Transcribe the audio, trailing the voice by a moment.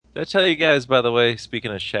Did I tell you guys, by the way,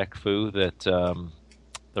 speaking of Shaq Fu, that the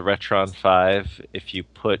Retron 5, if you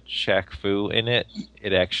put Shaq Fu in it,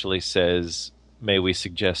 it actually says, "May we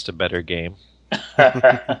suggest a better game?"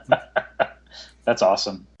 That's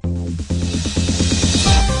awesome.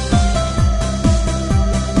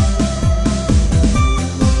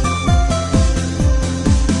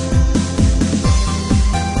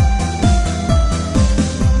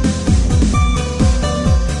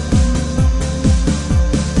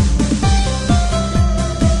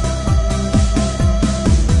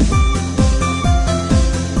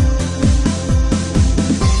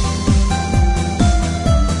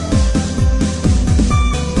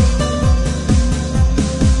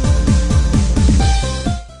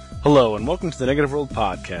 Hello, and welcome to the Negative World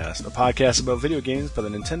Podcast, a podcast about video games by the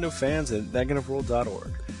Nintendo fans at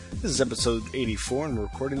negativeworld.org. This is episode 84, and we're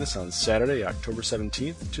recording this on Saturday, October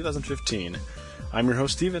 17th, 2015. I'm your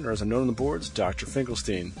host, Steven, or as I'm known on the boards, Dr.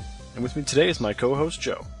 Finkelstein. And with me today is my co-host,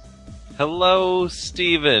 Joe. Hello,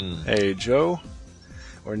 Steven. Hey, Joe.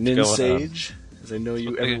 Or Nin Sage, as I know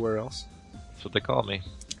you everywhere else. That's what they call me.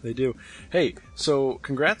 They do. Hey, so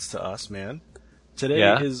congrats to us, man.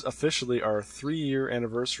 Today is officially our 3-year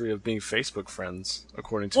anniversary of being Facebook friends,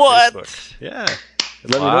 according to Facebook. Yeah.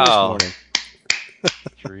 Let me know this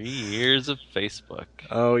morning. 3 years of Facebook.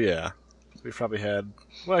 Oh, yeah. We've probably had...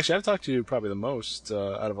 Well, actually, I've talked to you probably the most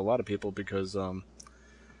out of a lot of people because,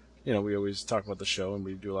 we always talk about the show and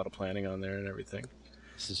we do a lot of planning on there and everything.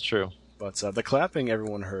 This is true. But the clapping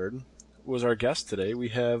everyone heard was our guest today. We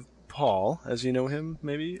have Paul, as you know him,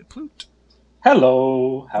 maybe, Plute.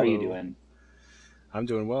 Hello. How are you doing? I'm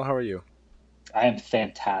doing well. How are you? I am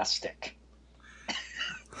fantastic.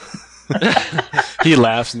 He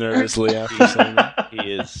laughs nervously after saying that.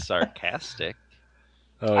 He is sarcastic.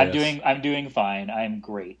 Oh, I'm doing fine. I'm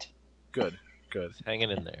great. Good.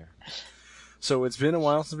 Hanging in there. So it's been a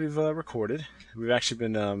while since we've recorded. We've actually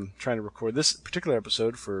been trying to record this particular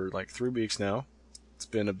episode for like 3 weeks now. It's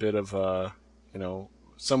been a bit of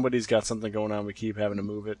somebody's got something going on. We keep having to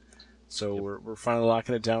move it. So we're finally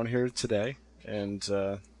locking it down here today. And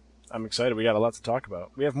I'm excited. We got a lot to talk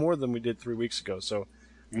about. We have more than we did 3 weeks ago, so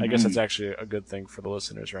I guess that's actually a good thing for the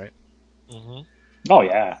listeners, right? Mm-hmm. Oh,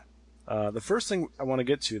 yeah. The first thing I want to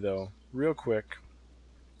get to, though, real quick,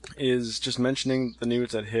 is just mentioning the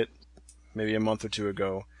news that hit maybe a month or two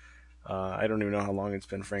ago. I don't even know how long it's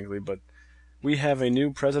been, frankly, but we have a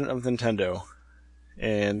new president of Nintendo.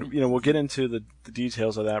 And, we'll get into the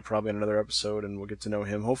details of that probably in another episode, and we'll get to know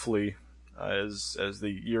him, hopefully, as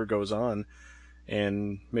the year goes on.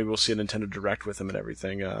 And maybe we'll see a Nintendo Direct with him and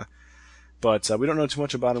everything. But we don't know too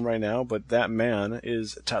much about him right now, but that man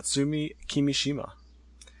is Tatsumi Kimishima.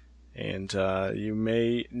 And you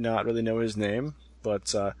may not really know his name,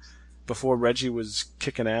 but before Reggie was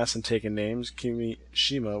kicking ass and taking names,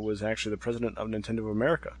 Kimishima was actually the president of Nintendo of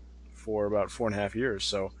America for about 4.5 years.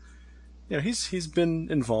 So, he's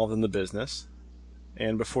been involved in the business.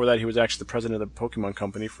 And before that, he was actually the president of the Pokemon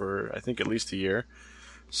Company for, I think, at least a year.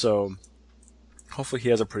 So, hopefully he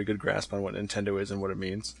has a pretty good grasp on what Nintendo is and what it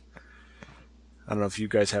means. I don't know if you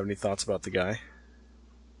guys have any thoughts about the guy.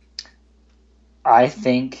 I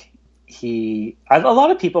think a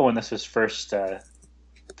lot of people, when this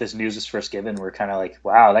news was first given, were kind of like,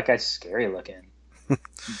 wow, that guy's scary looking.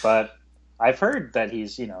 But I've heard that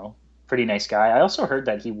he's, pretty nice guy. I also heard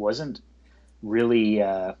that he wasn't really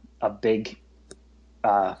a big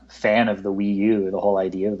fan of the Wii U, the whole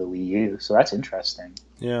idea of the Wii U. So that's interesting.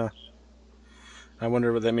 Yeah. I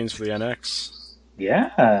wonder what that means for the NX.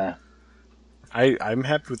 Yeah. I'm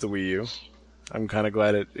happy with the Wii U. I'm kind of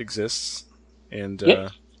glad it exists. And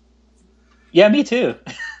yeah, me too.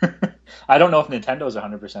 I don't know if Nintendo's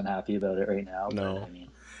 100% happy about it right now. No. But,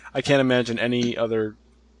 I can't imagine any other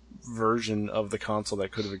version of the console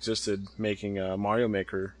that could have existed making Mario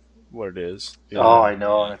Maker what it is. Oh, I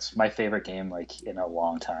know. It's my favorite game in a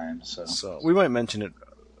long time. So we might mention it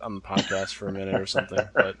on the podcast for a minute or something.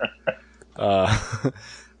 But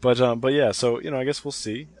but yeah. So I guess we'll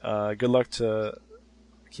see. Good luck to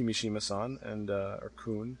Kimishima-san and or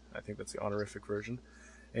Kun. I think that's the honorific version.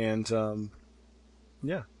 And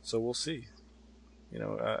yeah. So we'll see.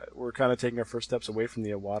 We're kind of taking our first steps away from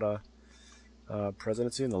the Iwata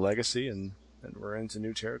presidency and the legacy, and we're into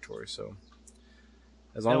new territory. So.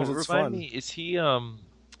 As long as it's fun. Remind me, is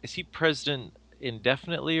he president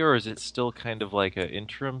indefinitely, or is it still kind of like an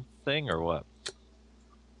interim thing, or what?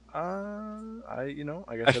 I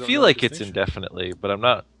guess I feel like it's indefinitely, but I'm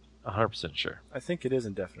not 100% sure. I think it is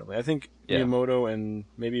indefinitely. I think Miyamoto and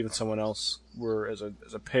maybe even someone else were as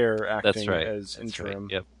a pair acting as interim.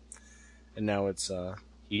 Right. Yep. And now it's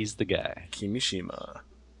he's the guy. Kimishima.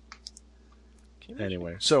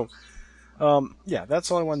 Anyway, so yeah, that's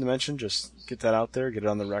all I wanted to mention. Just get that out there, get it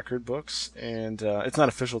on the record books, and it's not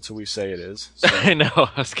official till we say it is. So. I know.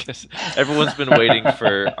 Everyone's been waiting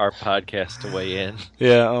for our podcast to weigh in.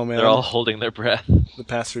 Yeah. Oh man, they're all holding their breath. The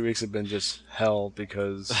past 3 weeks have been just hell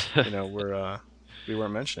because we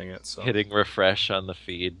weren't mentioning it. So hitting refresh on the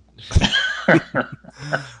feed.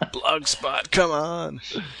 Blogspot, come on.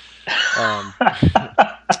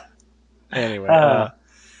 Anyway,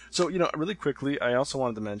 so really quickly, I also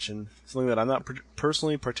wanted to mention something that I'm not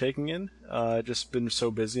personally partaking in. Just been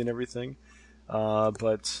so busy and everything.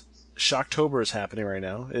 But Shocktober is happening right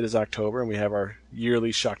now. It is October, and we have our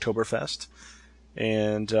yearly Shocktoberfest.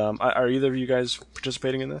 And are either of you guys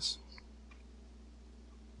participating in this?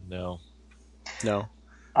 No.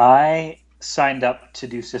 I signed up to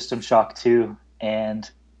do System Shock 2, and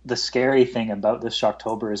the scary thing about this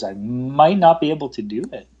Shocktober is I might not be able to do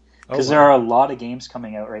it. Because there are a lot of games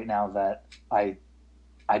coming out right now that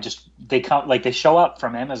they show up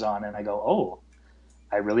from Amazon and I go,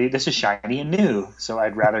 this is shiny and new. So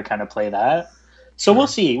I'd rather kind of play that. So we'll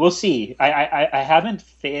see. I haven't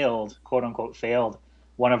failed, quote unquote, failed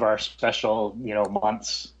one of our special,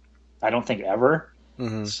 months. I don't think ever.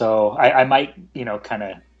 Mm-hmm. So I might, kind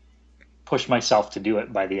of push myself to do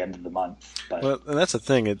it by the end of the month. But. Well, and that's the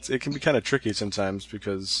thing. It can be kind of tricky sometimes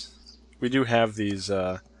because we do have these,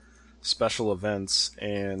 special events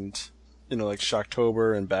and like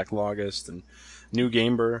Shocktober and Backlogist and New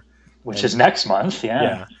Gamer, which is next month.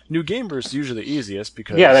 Yeah, New Gamer is usually the easiest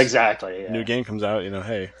because exactly. New game comes out.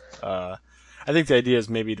 Hey, I think the idea is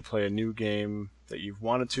maybe to play a new game that you've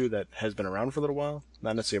wanted to that has been around for a little while,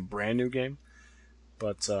 not necessarily a brand new game,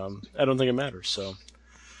 but I don't think it matters. So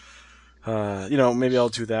maybe I'll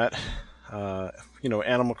do that.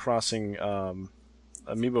 Animal Crossing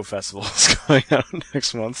Amiibo Festival is going out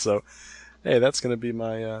next month, so hey, that's going to be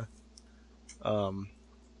my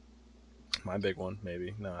my big one.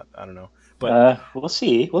 Maybe not. I don't know, but we'll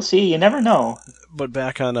see. You never know. But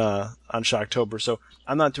back on Shocktober, so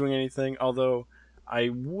I'm not doing anything. Although I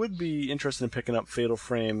would be interested in picking up Fatal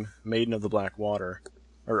Frame: Maiden of the Blackwater,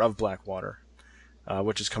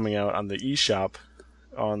 which is coming out on the eShop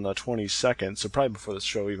on the 22nd. So probably before the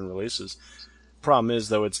show even releases. Problem is,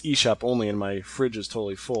 though, it's eShop only, and my fridge is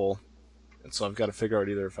totally full, and so I've got to figure out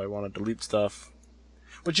either if I want to delete stuff,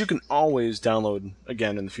 which you can always download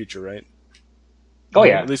again in the future, right? Oh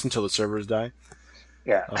yeah, at least until the servers die.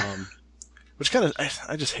 Yeah. Which kind of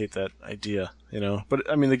I just hate that idea, But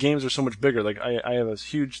I mean, the games are so much bigger. Like I have a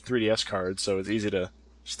huge 3DS card, so it's easy to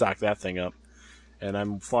stock that thing up, and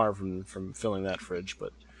I'm far from filling that fridge.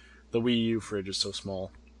 But the Wii U fridge is so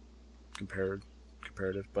small, comparative,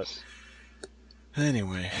 but.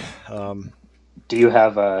 Anyway, do you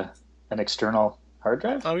have an external hard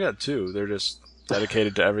drive? Oh, yeah, two. They're just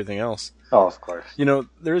dedicated to everything else. Oh, of course.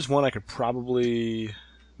 There is one I could probably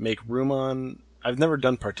make room on. I've never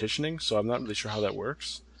done partitioning, so I'm not really sure how that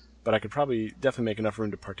works. But I could definitely make enough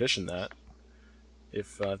room to partition that,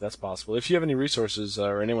 if that's possible. If you have any resources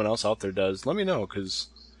or anyone else out there does, let me know, because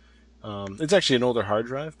it's actually an older hard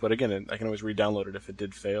drive. But again, I can always re-download it if it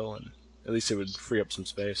did fail, and at least it would free up some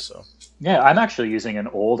space. So yeah, I'm actually using an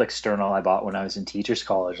old external I bought when I was in teachers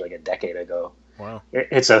college like a decade ago. Wow.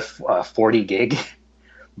 It's a 40 gig,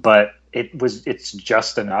 but it's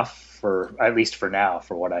just enough for, at least for now,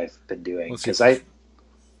 for what I've been doing.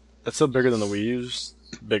 That's still bigger than the Wii U's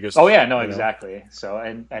biggest. Oh yeah, no, exactly. So,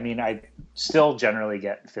 and I mean, I still generally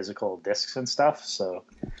get physical discs and stuff. So.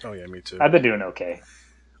 Oh yeah, me too. I've been doing okay.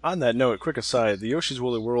 On that note, quick aside: the Yoshi's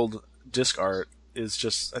Woolly World disc art is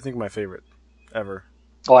just, I think, my favorite ever.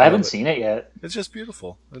 Oh, I haven't seen it yet. It's just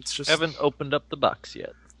beautiful. It's just haven't opened up the box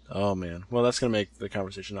yet. Oh man, well that's gonna make the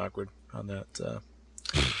conversation awkward on that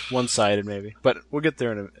one-sided maybe, but we'll get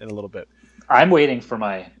there in a little bit. I'm waiting for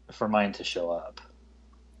mine to show up.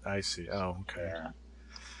 I see. Oh, okay. Yeah.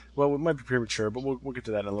 Well, it might be premature, but we'll get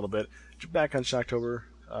to that in a little bit. Back on Shocktober,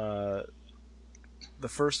 the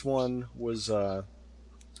first one was, or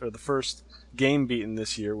the first game beaten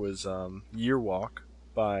this year was Year Walk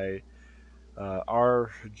by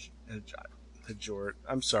R. Hajort.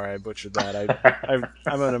 I'm sorry, I butchered that.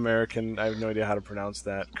 I'm an American. I have no idea how to pronounce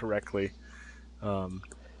that correctly.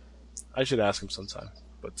 I should ask him sometime.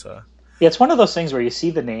 But yeah, it's one of those things where you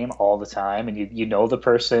see the name all the time, and you know the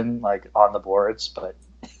person like on the boards, but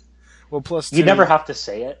plus you never have to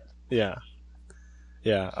say it. Yeah.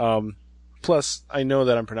 Plus, I know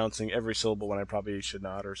that I'm pronouncing every syllable when I probably should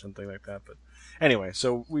not, or something like that. But anyway,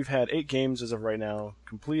 so we've had 8 games as of right now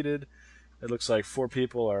completed. It looks like 4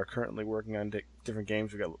 people are currently working on different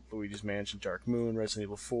games. We've got Luigi's Mansion, Dark Moon, Resident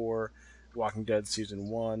Evil 4, Walking Dead Season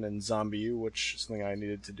 1 and Zombie U, which is something I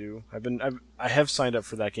needed to do. I have signed up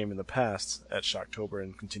for that game in the past at Shocktober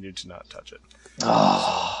and continued to not touch it.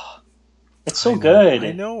 Oh, it's so I know, good.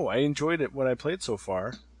 I know. I enjoyed it when I played so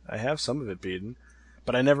far. I have some of it beaten,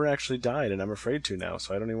 but I never actually died, and I'm afraid to now,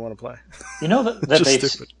 so I don't even want to play. You know that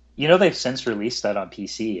Just stupid. they've since released that on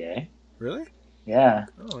PC, eh? Really? Yeah.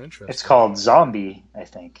 Oh, interesting. It's called Zombie, I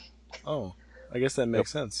think. Oh, I guess that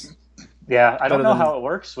makes sense. Yeah, I don't Better know than- how it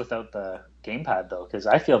works without the gamepad though, because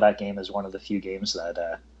I feel that game is one of the few games that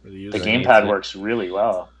For the the user. game- gamepad it. works really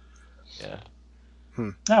well. Yeah.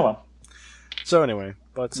 Oh well. So anyway,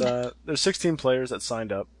 but there's 16 players that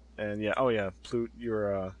signed up, and yeah, Plute,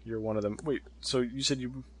 you're one of them. Wait, so you said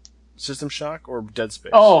you System Shock or Dead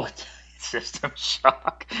Space? Oh, System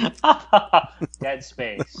Shock. Dead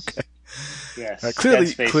Space. Okay. Yes. Clearly,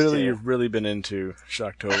 Dead Space 2. you've really been into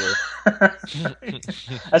Shocktober.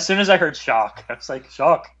 As soon as I heard Shock, I was like,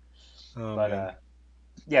 Shock. Oh, But man.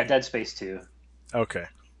 yeah, Dead Space 2. Okay.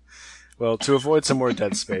 Well, to avoid some more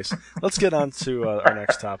Dead Space, let's get on to our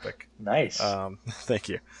next topic. Nice. Thank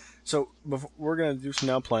you. So we're going to do some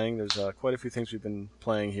now playing. There's quite a few things we've been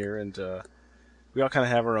playing here, and we all kind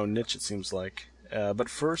of have our own niche, it seems like. But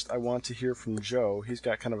first, I want to hear from Joe. He's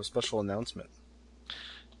got kind of a special announcement.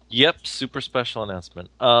 Yep, super special announcement.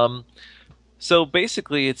 So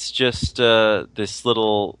basically, it's just this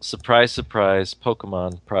little surprise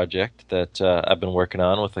Pokemon project that I've been working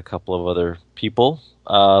on with a couple of other people,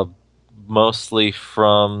 mostly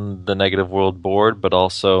from the Negative World board, but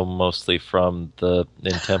also mostly from the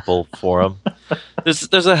Nintemple forum.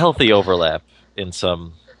 There's a healthy overlap in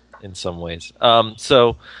some ways.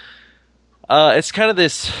 It's kind of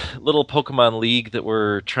this little Pokemon League that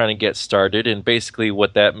we're trying to get started, and basically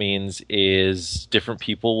what that means is different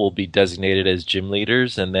people will be designated as gym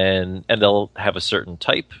leaders, and they'll have a certain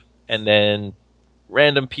type, and then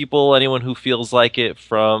random people, anyone who feels like it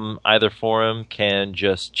from either forum, can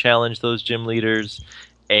just challenge those gym leaders,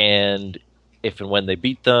 and if and when they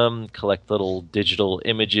beat them, collect little digital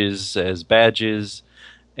images as badges,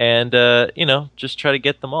 and just try to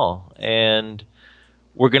get them all. And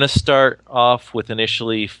we're going to start off with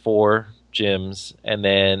initially 4 gyms, and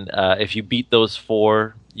then if you beat those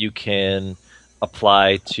 4, you can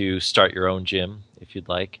apply to start your own gym if you'd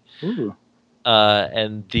like. Ooh.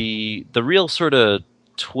 And the real sort of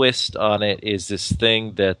twist on it is this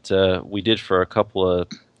thing that we did for a couple of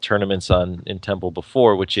tournaments in Temple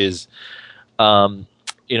before, which is in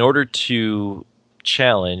order to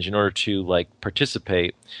challenge, in order to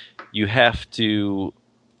participate, you have to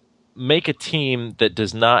make a team that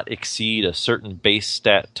does not exceed a certain base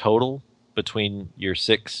stat total between your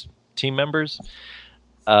 6 team members.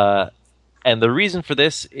 And the reason for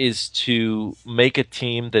this is to make a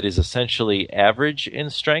team that is essentially average in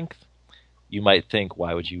strength. You might think,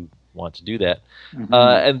 why would you want to do that? Mm-hmm.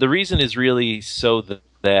 And the reason is really so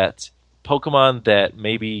that Pokemon that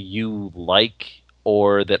maybe you like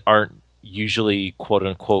or that aren't usually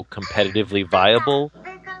quote-unquote competitively viable.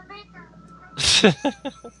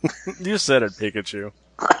 You said it, Pikachu.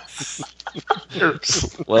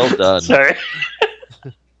 Oops. Well done. Sorry.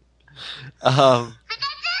 Oh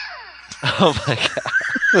my god.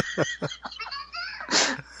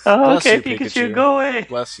 Oh, Bless okay, you, Pikachu, Pikachu. go away.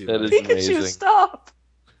 Bless you. That is buddy. Pikachu, amazing. stop.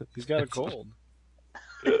 He's got a cold.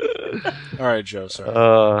 All right, Joe.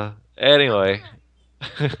 Sorry. Anyway.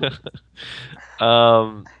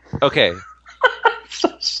 Okay.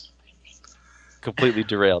 Completely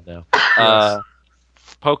derailed now.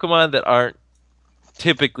 Pokemon that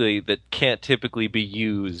can't typically be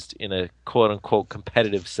used in a quote unquote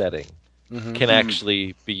competitive setting Mhm. can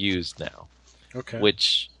actually be used now, Okay.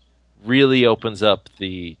 which really opens up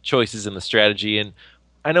the choices in the strategy. And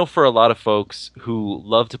I know for a lot of folks who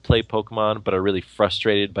love to play Pokemon but are really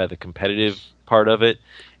frustrated by the competitive part of it,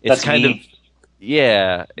 it's That's kind of me.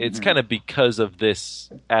 it's kind of because of this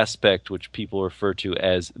aspect which people refer to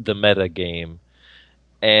as the meta game.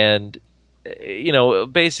 And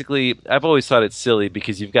basically I've always thought it's silly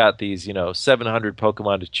because you've got these 700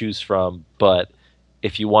 Pokemon to choose from, but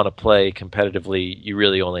if you want to play competitively you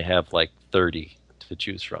really only have like 30 to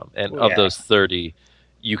choose from, and Well, of yeah. those 30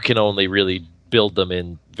 you can only really build them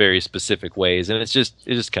in very specific ways, and it's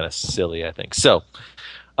just kind of silly, I think. So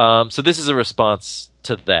this is a response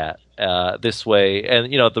to that this way,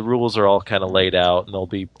 and the rules are all kind of laid out, and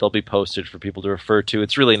they'll be posted for people to refer to.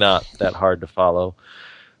 It's really not that hard to follow,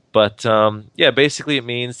 but basically it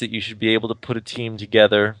means that you should be able to put a team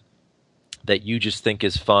together that you just think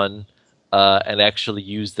is fun and actually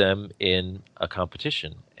use them in a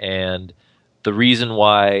competition. And the reason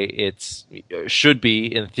why should be,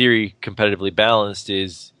 in theory, competitively balanced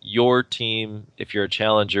is your team, if you're a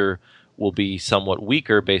challenger, will be somewhat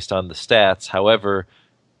weaker based on the stats. However,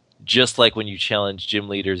 just like when you challenge gym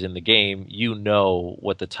leaders in the game, you know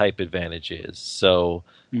what the type advantage is. So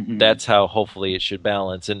that's how hopefully it should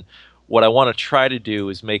balance. And what I want to try to do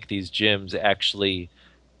is make these gyms actually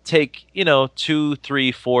take, 2,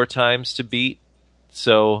 3, 4 times to beat.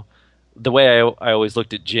 So the way I always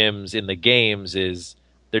looked at gyms in the games is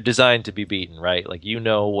they're designed to be beaten, right? Like, you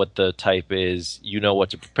know what the type is, you know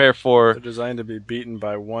what to prepare for. They're designed to be beaten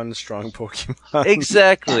by one strong Pokemon.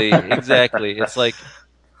 Exactly. It's like,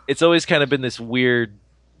 it's always kind of been this weird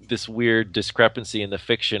discrepancy in the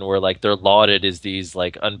fiction where, like, they're lauded as these,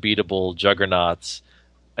 like, unbeatable juggernauts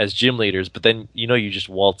as gym leaders, but then, you just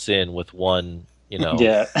waltz in with one,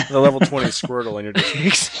 Yeah. The level 20 Squirtle, and you're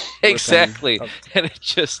just exactly, and it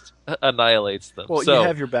just annihilates them. Well, so, you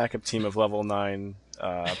have your backup team of level 9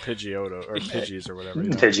 Pidgeotto, or Pidgeys, or whatever.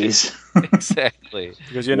 Pidgeys. Exactly.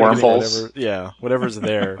 Because you end up Wormholes. getting whatever's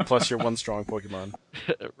there, plus your one strong Pokemon.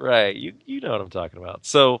 Right. You know what I'm talking about.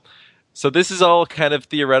 So this is all kind of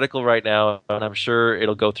theoretical right now, and I'm sure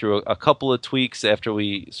it'll go through a couple of tweaks after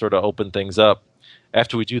we sort of open things up,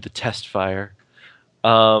 after we do the test fire.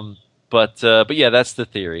 But yeah, that's the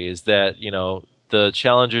theory, is that, the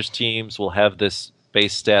challengers teams will have this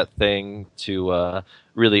base stat thing to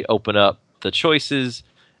really open up the choices,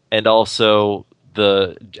 and also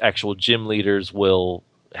the actual gym leaders will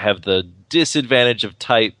have the disadvantage of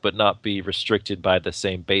type but not be restricted by the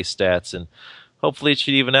same base stats, and hopefully it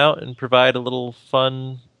should even out and provide a little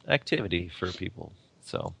fun activity for people.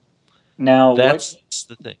 So now that's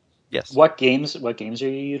the thing. Yes. What games are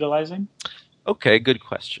you utilizing? Okay, good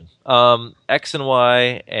question. X and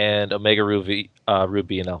Y and Omega Ruby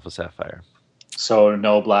and Alpha Sapphire. So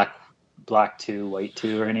no black 2, white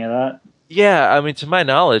 2, or any of that? Yeah, I mean, to my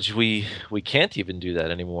knowledge, we can't even do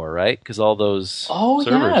that anymore, right? Because all those servers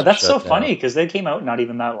are that's so shut funny, down. because they came out not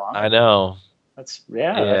even that long. I know. That's I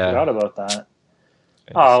forgot about that.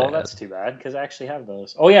 It's Oh, well, sad. that's too bad, because I actually have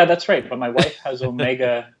those. Oh yeah, that's right. But my wife has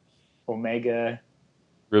Omega.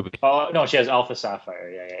 Ruby. Oh no, she has Alpha Sapphire.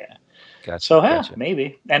 Yeah. Gotcha. So gotcha.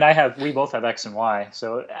 maybe. And we both have X and Y.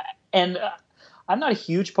 So, and I'm not a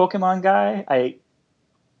huge Pokemon guy.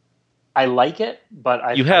 I like it,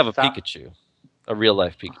 but You have a Pikachu, a real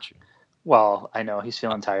life Pikachu. Well, I know he's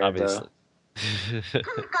feeling tired Obviously.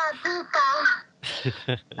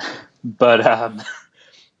 though. But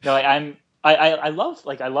no, I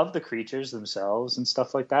love the creatures themselves and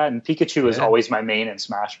stuff like that. And Pikachu is always my main in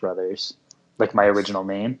Smash Brothers, like my original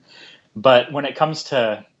main. But when it comes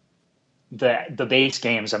to the base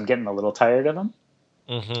games, I'm getting a little tired of them.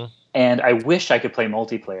 Mm-hmm. And I wish I could play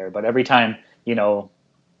multiplayer, but every time,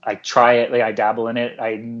 I try it, like I dabble in it,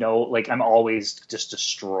 I know, like, I'm always just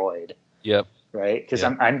destroyed. Yep. Right? Because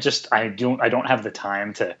I don't have the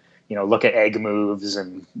time to, look at egg moves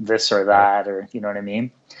and this or that, or, you know what I mean?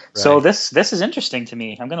 Right. So this is interesting to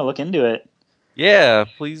me. I'm going to look into it. Yeah,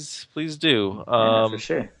 please do. For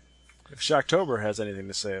sure. If Shocktober has anything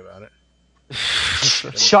to say about it.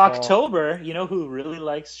 Shocktober, you know who really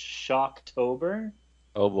likes Shocktober?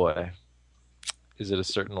 Oh boy. Is it a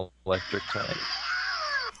certain electric type?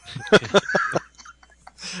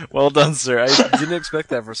 Well done, sir. I didn't expect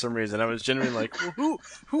that for some reason. I was genuinely like, who?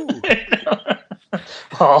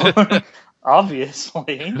 Well,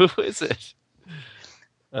 obviously. Who is it?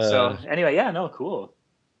 So anyway, cool.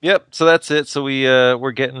 Yep. So that's it. So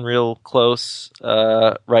we're getting real close.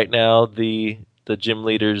 Right now, the gym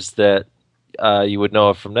leaders that you would know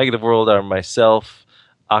of from Negative World are myself,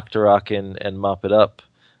 Octorok, and Mop It Up.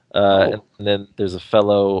 And then there's a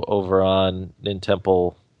fellow over on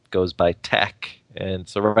Nintemple, goes by Tack. And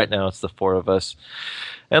so right now it's the 4 of us.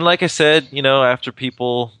 And like I said, after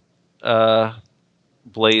people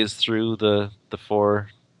blaze through the four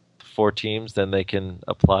teams, then they can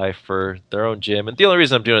apply for their own gym. And the only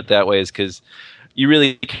reason I'm doing it that way is because you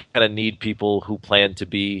really kind of need people who plan to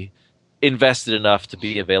be invested enough to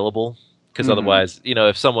be available. Because otherwise,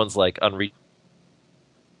 if someone's like unreached,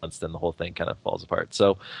 then the whole thing kind of falls apart.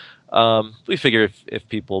 So we figure if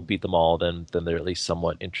people beat them all, then they're at least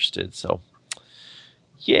somewhat interested. So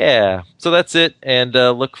yeah, so that's it. And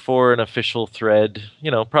look for an official thread,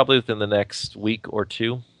 probably within the next week or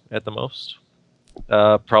 2 at the most.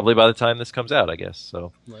 Probably by the time this comes out, I guess.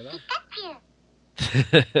 So Right on.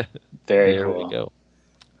 There we go.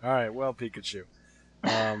 All right, well, Pikachu.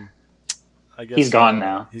 I guess he's gone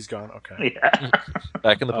now. He's gone. Okay. Yeah.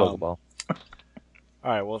 Back in the Pokeball.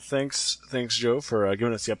 All right. Well, thanks, Joe, for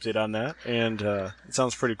giving us the update on that. And it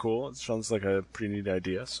sounds pretty cool. It sounds like a pretty neat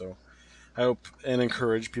idea. So I hope and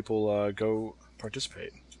encourage people go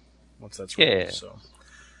participate once that's ready. Yeah. So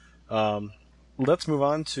let's move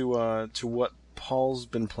on to what Paul's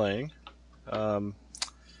been playing.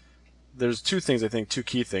 there's two things, I think, two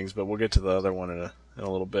key things, but we'll get to the other one in a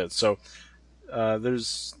little bit. So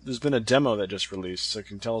there's been a demo that just released, so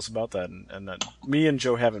can you tell us about that? And that me and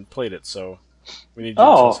Joe haven't played it, so we need you to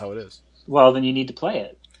tell us how it is. Well, then you need to play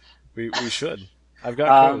it. We should. I've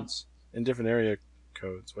got codes in different area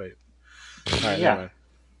codes. Wait. All right, yeah.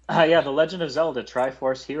 Yeah, The Legend of Zelda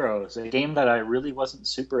Triforce Heroes, a game that I really wasn't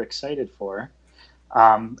super excited for.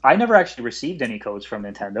 I never actually received any codes from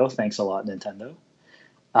Nintendo. Thanks a lot, Nintendo.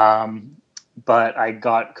 But I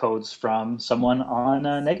got codes from someone on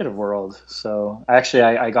Negative World. So actually,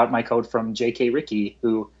 I got my code from J.K. Ricky,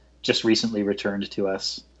 who just recently returned to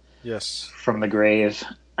us. Yes. From the grave.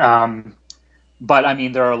 But I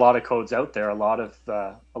mean, there are a lot of codes out there. A lot of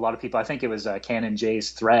people. I think it was Canon J's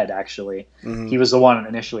thread. Actually, He was the one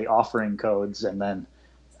initially offering codes, and then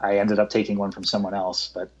I ended up taking one from someone else.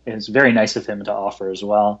 But it's very nice of him to offer as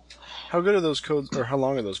well. How good are those codes, or how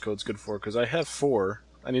long are those codes good for? Because I have 4.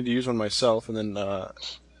 I need to use one myself, and then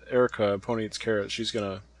Erica, Pony Eats Carrot, she's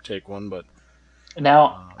gonna take one. But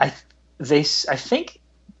now I think.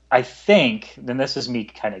 Then this is me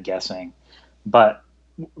kind of guessing, but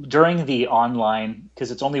during the online,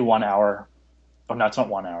 because it's only 1 hour. Oh no, it's not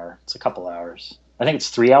 1 hour. It's a couple hours. I think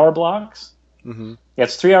it's 3-hour blocks. Mm-hmm. Yeah,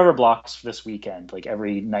 it's 3-hour blocks this weekend, like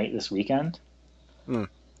every night this weekend.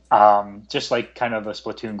 Just like kind of a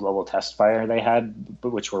Splatoon global test fire they had,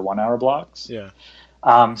 which were 1-hour blocks. Yeah.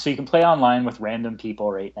 So you can play online with random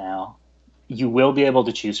people right now. You will be able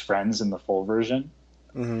to choose friends in the full version.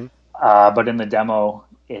 Mm-hmm. But in the demo,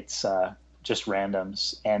 it's just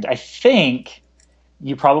randoms. And I think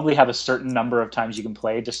you probably have a certain number of times you can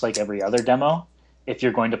play, just like every other demo, if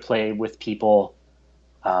you're going to play with people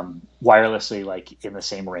wirelessly, like in the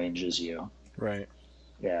same range as you. Right.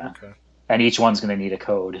 Yeah. Okay. And each one's going to need a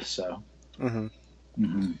code, so.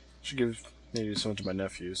 Mm-hmm. Should give maybe some to my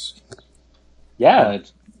nephews. Yeah.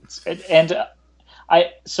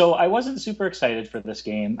 I wasn't super excited for this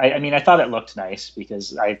game. I mean, I thought it looked nice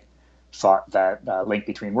because I thought that Link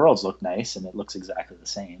Between Worlds looked nice, and it looks exactly the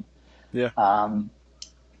same. Yeah.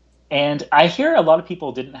 And I hear a lot of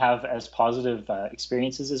people didn't have as positive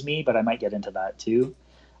experiences as me, but I might get into that too.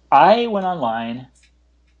 I went online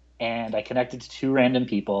and I connected to 2 random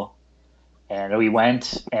people, and we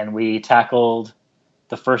went and we tackled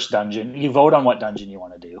the first dungeon. You vote on what dungeon you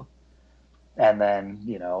want to do, and then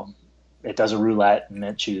it does a roulette and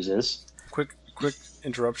it chooses. Quick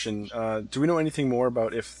interruption. Do we know anything more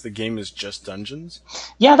about if the game is just dungeons?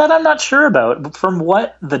 Yeah, that I'm not sure about. From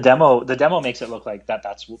what the demo makes it look like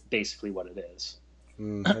that's basically what it is.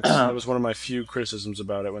 That was one of my few criticisms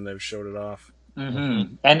about it when they showed it off.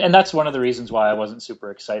 Mm-hmm. And that's one of the reasons why I wasn't super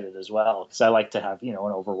excited as well, because I like to have an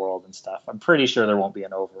overworld and stuff. I'm pretty sure there won't be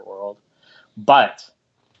an overworld, but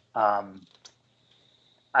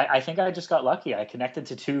I think I just got lucky. I connected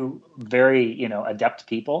to 2 very adept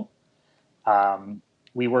people.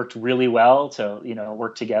 We worked really well to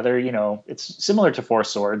work together. It's similar to Four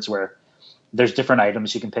Swords, where there's different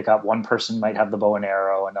items you can pick up. One person might have the bow and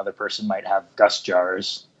arrow, another person might have gust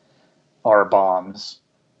jars or bombs.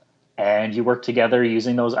 And you work together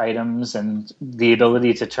using those items and the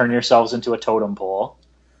ability to turn yourselves into a totem pole.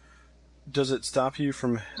 Does it stop you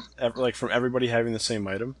from everybody having the same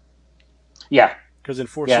item? Yeah. Because in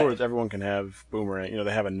Four Swords, everyone can have boomerang.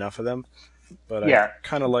 They have enough of them. But I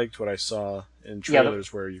kind of liked what I saw in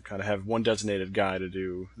trailers where you kind of have one designated guy to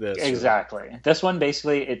do this. Exactly. This one,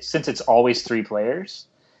 basically, since it's always 3 players,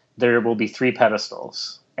 there will be 3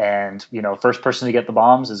 pedestals. And, first person to get the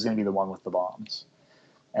bombs is going to be the one with the bombs.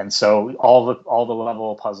 And so all the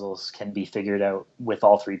level puzzles can be figured out with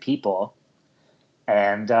all 3 people.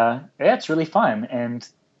 And it's really fun. And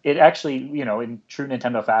it actually, in true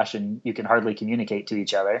Nintendo fashion, you can hardly communicate to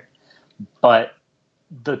each other. But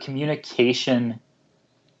the communication,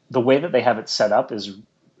 the way that they have it set up is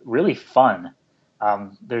really fun.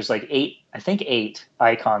 There's like 8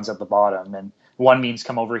 icons at the bottom, and one means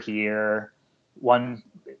come over here. One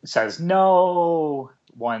says no.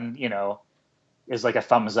 One, is like a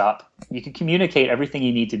thumbs up. You can communicate everything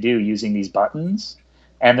you need to do using these buttons,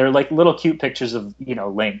 and they're like little cute pictures of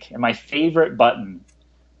Link. And my favorite button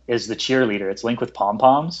is the cheerleader. It's Link with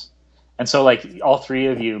pom-poms. And so all 3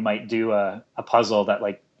 of you might do a puzzle that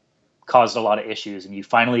caused a lot of issues, and you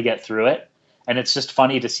finally get through it. And it's just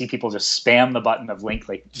funny to see people just spam the button of Link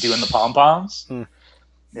doing the pom-poms.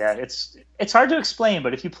 Yeah, it's hard to explain,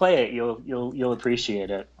 but if you play it, you'll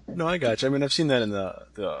appreciate it. No, I got you. I mean, I've seen that in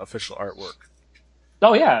the official artwork.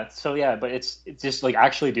 Oh yeah, but it's just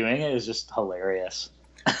actually doing it is just hilarious.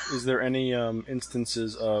 Is there any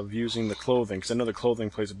instances of using the clothing? Because I know the clothing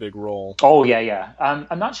plays a big role. Oh yeah.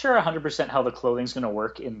 I'm not sure 100% how the clothing's going to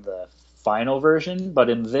work in the final version, but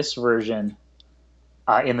in this version,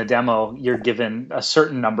 in the demo, you're given a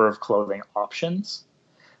certain number of clothing options.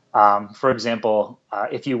 For example,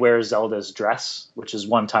 if you wear Zelda's dress, which is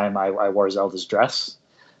one time I wore Zelda's dress,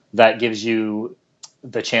 that gives you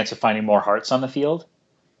the chance of finding more hearts on the field,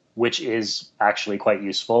 which is actually quite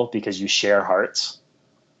useful because you share hearts.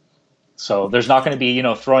 So there's not going to be,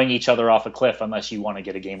 throwing each other off a cliff unless you want to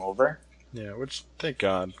get a game over. Yeah, which, thank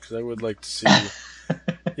God, because I would like to see,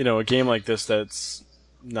 a game like this that's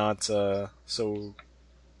not so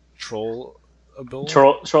trollable.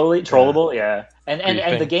 Trollable, yeah.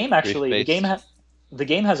 And the game actually, Grief-based. the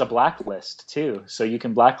game has a blacklist too, so you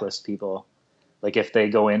can blacklist people, like if they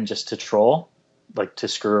go in just to troll, like to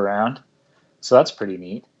screw around. So that's pretty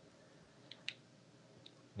neat.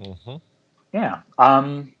 Mm-hmm. Yeah.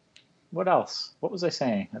 What else? What was I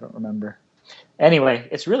saying? I don't remember. Anyway,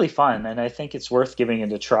 it's really fun, and I think it's worth giving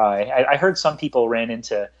it a try. I heard some people ran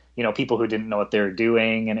into, people who didn't know what they were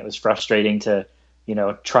doing, and it was frustrating to,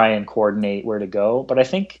 try and coordinate where to go. But I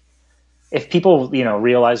think if people,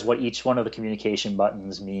 realize what each one of the communication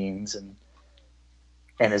buttons means and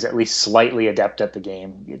is at least slightly adept at the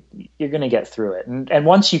game, you're going to get through it. And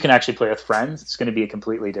once you can actually play with friends, it's going to be a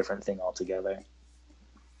completely different thing altogether.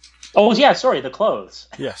 Oh, yeah, sorry, the clothes.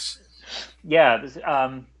 Yes. Yeah,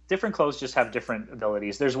 different clothes just have different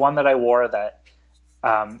abilities. There's one that I wore that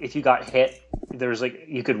if you got hit,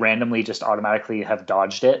 you could randomly just automatically have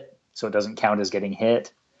dodged it, so it doesn't count as getting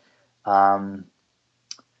hit. There's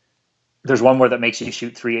one where that makes you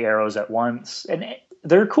shoot 3 arrows at once, and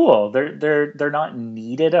they're cool. They're not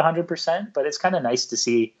needed 100%, but it's kind of nice to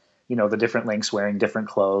see the different Links wearing different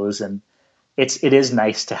clothes, and it is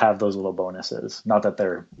nice to have those little bonuses. Not that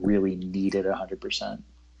they're really needed 100%.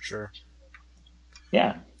 Sure.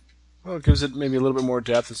 Yeah. Well, it gives it maybe a little bit more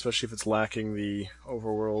depth, especially if it's lacking the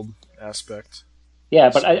overworld aspect. Yeah,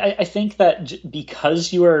 but I think that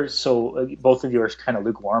because you are both of you are kind of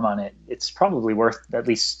lukewarm on it, it's probably worth at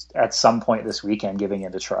least at some point this weekend giving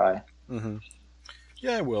it a try. Mm-hmm.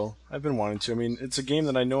 Yeah, I will. I've been wanting to. I mean, it's a game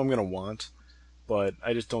that I know I'm going to want, but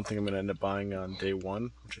I just don't think I'm going to end up buying on day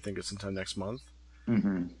one, which I think is sometime next month.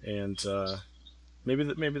 Mm-hmm. And maybe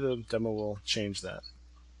the demo will change that.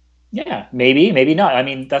 Yeah, maybe not. I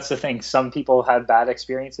mean, that's the thing. Some people have bad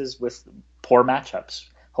experiences with poor matchups.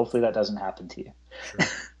 Hopefully that doesn't happen to you. Sure.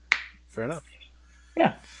 Fair enough.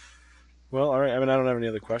 Yeah. Well, all right. I mean, I don't have any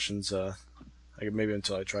other questions. Maybe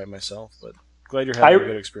until I try it myself, but glad you're having a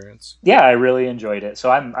good experience. Yeah, I really enjoyed it. So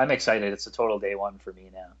I'm excited. It's a total day one for me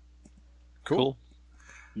now. Cool.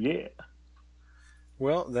 Yeah.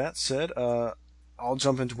 Well, that said, I'll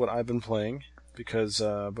jump into what I've been playing because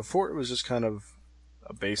before it was just kind of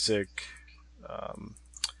a basic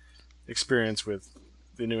experience with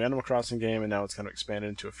the new Animal Crossing game, and now it's kind of expanded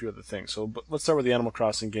into a few other things. So let's start with the Animal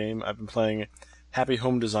Crossing game. I've been playing Happy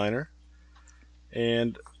Home Designer,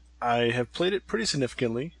 and I have played it pretty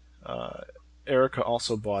significantly. Erica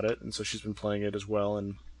also bought it, and so she's been playing it as well,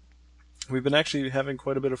 and we've been actually having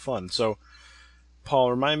quite a bit of fun. So,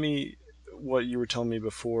 Paul, remind me what you were telling me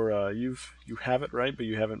before. You have it, right? But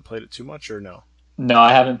you haven't played it too much, or no? No,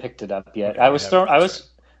 I haven't picked it up yet. Okay,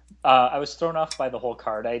 I was thrown off by the whole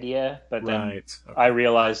card idea, but then Okay. I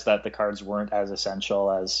realized that the cards weren't as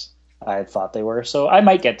essential as I had thought they were. So I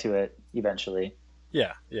might get to it eventually.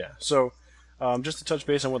 Yeah. So, just to touch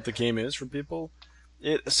base on what the game is for people,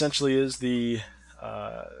 it essentially is the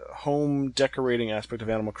home decorating aspect of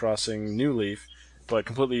Animal Crossing New Leaf, but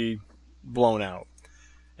completely blown out.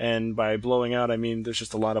 And by blowing out, I mean there's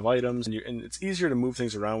just a lot of items, and it's easier to move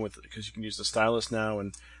things around with it because you can use the stylus now,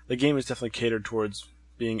 and the game is definitely catered towards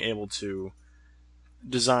being able to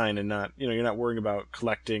design and not, you're not worrying about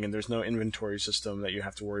collecting, and there's no inventory system that you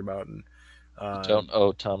have to worry about. And Don't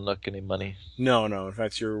owe Tom Nook any money. No. In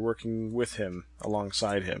fact, you're working with him,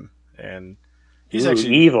 alongside him, and he's Ooh,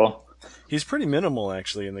 actually evil. He's pretty minimal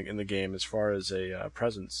actually in the game as far as a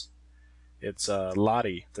presence. It's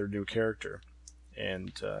Lottie, their new character,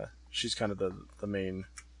 and she's kind of the main.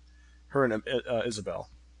 Her and Isabelle,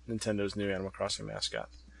 Nintendo's new Animal Crossing mascot.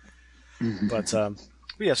 But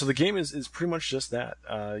yeah, so the game is pretty much just that.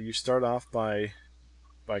 You start off by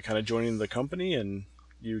kind of joining the company, and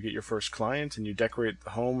you get your first client, and you decorate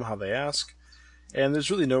the home how they ask. And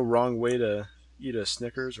there's really no wrong way to eat a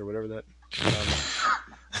Snickers or whatever that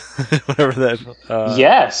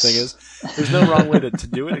Yes. thing is. There's no wrong way to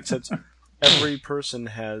do it, except every person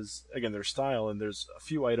has, again, their style, and there's a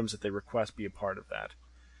few items that they request be a part of that.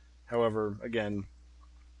 However, again,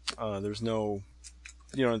 there's no,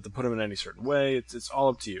 you don't have to put them in any certain way. It's all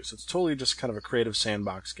up to you. So it's totally just kind of a creative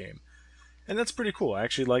sandbox game. And that's pretty cool. I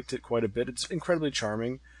actually liked it quite a bit. It's incredibly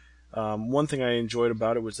charming. One thing I enjoyed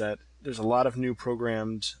about it was that there's a lot of new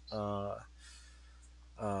programmed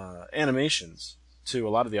animations to a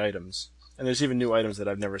lot of the items, and there's even new items that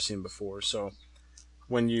I've never seen before. So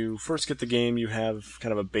when you first get the game, you have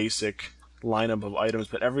kind of a basic lineup of items,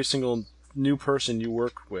 but every single new person you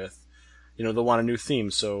work with, they'll want a new theme.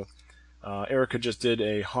 So Erica just did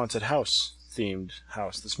a haunted house themed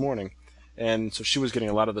house this morning, and so she was getting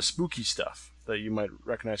a lot of the spooky stuff that you might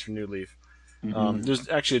recognize from New Leaf. Mm-hmm. There's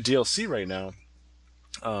actually a DLC right now,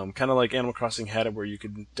 kind of like Animal Crossing had it, where you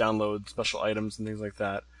could download special items and things like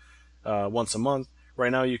that once a month.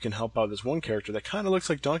 Right now you can help out this one character that kind of looks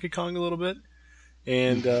like Donkey Kong a little bit,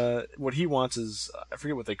 and what he wants is, I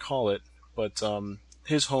forget what they call it, but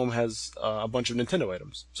his home has a bunch of Nintendo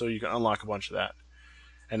items, so you can unlock a bunch of that.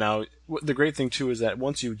 And now, the great thing, too, is that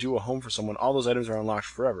once you do a home for someone, all those items are unlocked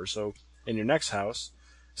forever. So, in your next house,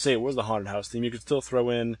 say it was the haunted house theme, you could still throw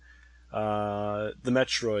in the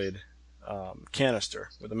Metroid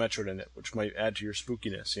canister with the Metroid in it, which might add to your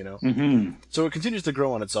spookiness, Mm-hmm. So it continues to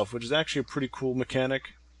grow on itself, which is actually a pretty cool mechanic.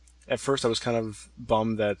 At first, I was kind of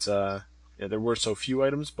bummed that there were so few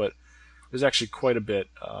items, but there's actually quite a bit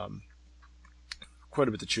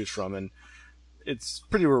to choose from, and it's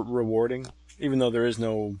pretty rewarding. Even though there is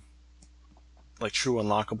no true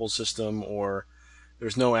unlockable system, or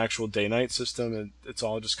there's no actual day-night system, it's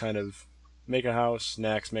all just kind of make a house,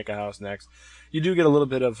 next, make a house, next. You do get a little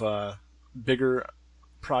bit of bigger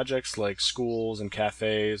projects like schools and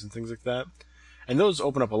cafes and things like that, and those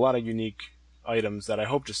open up a lot of unique items that I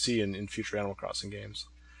hope to see in future Animal Crossing games.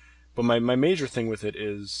 But my major thing with it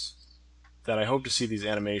is that I hope to see these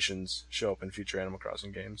animations show up in future Animal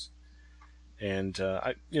Crossing games. And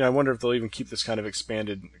I wonder if they'll even keep this kind of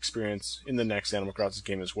expanded experience in the next Animal Crossing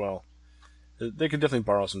game as well. They could definitely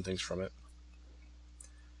borrow some things from it.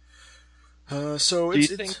 Do you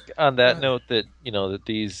think, on that note, that that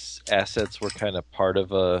these assets were kind of part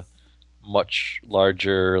of a much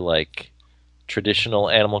larger,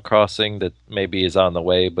 traditional Animal Crossing that maybe is on the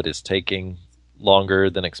way, but is taking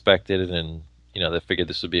longer than expected, and they figured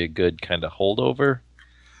this would be a good kind of holdover?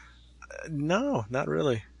 No, not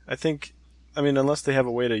really. I mean, unless they have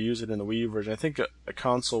a way to use it in the Wii U version, I think a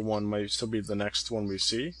console one might still be the next one we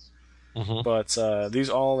see. Mm-hmm. But these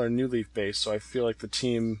all are New Leaf based, so I feel like the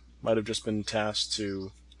team might have just been tasked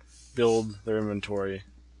to build their inventory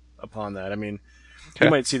upon that. I mean, we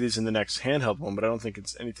might see these in the next handheld one, but I don't think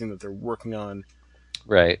it's anything that they're working on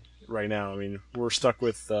right now. I mean, we're stuck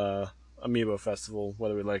with Amiibo Festival,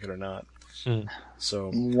 whether we like it or not.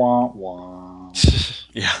 So, wah wah.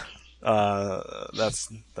 Yeah. That's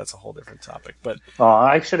a whole different topic. But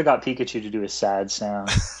I should have got Pikachu to do a sad sound.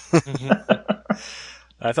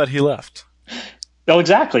 I thought he left. Oh,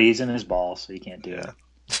 exactly. He's in his ball, so he can't do it.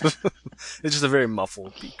 It's just a very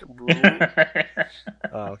muffled Pikachu.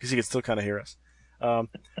 Because he can still kind of hear us.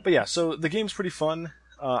 But yeah, so the game's pretty fun.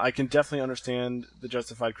 I can definitely understand the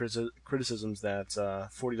justified criticisms that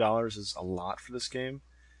 $40 is a lot for this game.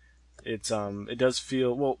 It does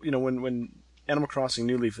feel, well, when Animal Crossing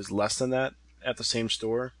New Leaf is less than that at the same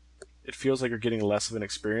store, it feels like you're getting less of an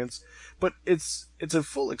experience. But it's a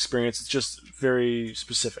full experience. It's just very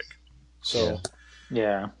specific. So,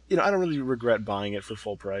 yeah. I don't really regret buying it for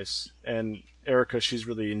full price. And Erica, she's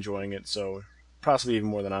really enjoying it, so possibly even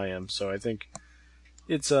more than I am. So I think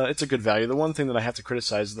it's a good value. The one thing that I have to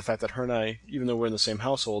criticize is the fact that her and I, even though we're in the same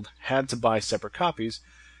household, had to buy separate copies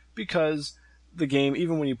because the game,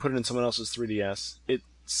 even when you put it in someone else's 3DS, it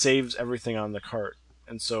saves everything on the cart,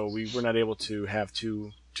 and so we were not able to have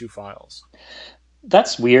two files.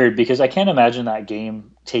 That's weird, because I can't imagine that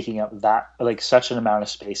game taking up that such an amount of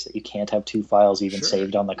space that you can't have two files even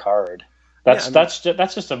saved on the card. That's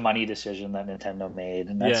just a money decision that Nintendo made,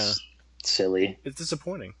 and that's silly. It's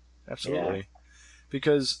disappointing, absolutely,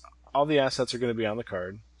 because all the assets are going to be on the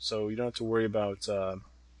card, so you don't have to worry about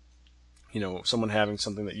someone having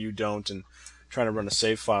something that you don't and trying to run a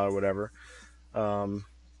save file or whatever.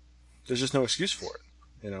 There's just no excuse for it,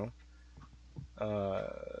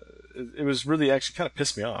 It was really actually kind of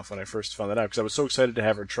pissed me off when I first found that out, because I was so excited to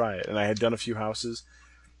have her try it, and I had done a few houses,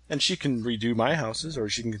 and she can redo my houses, or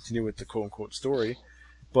she can continue with the quote-unquote story,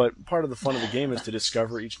 but part of the fun of the game is to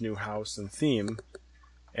discover each new house and theme,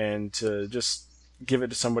 and to just give it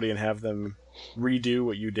to somebody and have them redo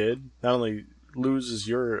what you did. Not only loses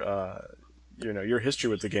your history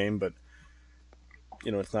with the game, but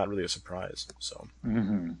it's not really a surprise. So,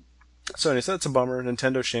 So anyway, so that's a bummer.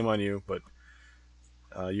 Nintendo, shame on you, but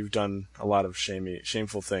you've done a lot of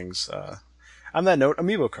shameful things. On that note,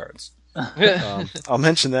 Amiibo cards. I'll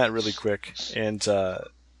mention that really quick, and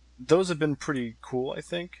those have been pretty cool, I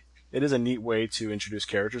think. It is a neat way to introduce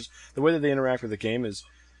characters. The way that they interact with the game is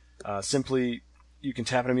simply you can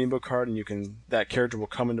tap an amiibo card, and that character will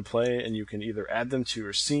come into play, and you can either add them to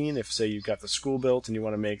your scene. If, say, you've got the school built and you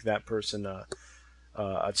want to make that person a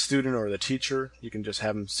student or the teacher, you can just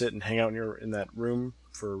have them sit and hang out in that room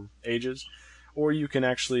for ages. Or you can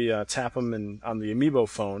actually tap them on the amiibo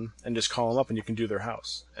phone and just call them up, and you can do their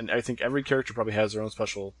house. And I think every character probably has their own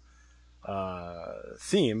special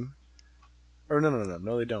theme. Or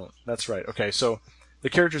no, they don't. That's right. Okay, so the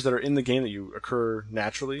characters that are in the game that you occur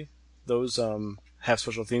naturally, those have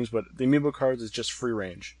special themes, but the amiibo cards is just free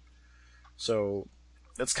range. So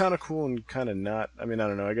that's kind of cool and kind of not. I mean, I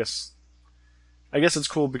don't know. I guess it's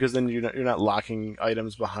cool because then you're not locking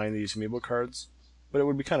items behind these amiibo cards. But it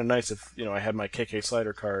would be kind of nice if, I had my KK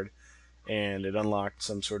Slider card and it unlocked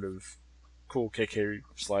some sort of cool KK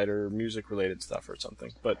Slider music-related stuff or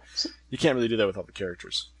something. But you can't really do that with all the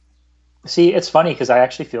characters. See, it's funny because I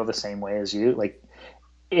actually feel the same way as you.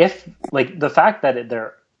 If the fact that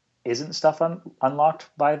there isn't stuff unlocked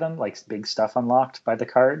by them, like big stuff unlocked by the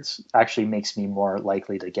cards, actually makes me more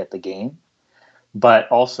likely to get the game. But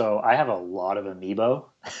also, I have a lot of amiibo.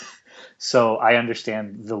 So I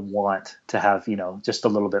understand the want to have, just a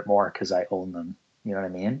little bit more because I own them. You know what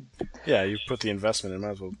I mean? Yeah, you put the investment in,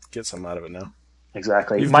 might as well get some out of it now.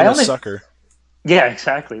 Exactly. You've been a sucker. Yeah,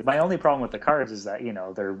 exactly. My only problem with the cards is that,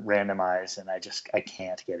 they're randomized and I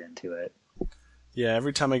can't get into it. Yeah,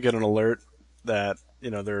 every time I get an alert that,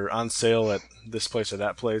 they're on sale at this place or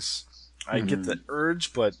that place, I get the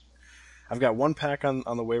urge, but I've got one pack on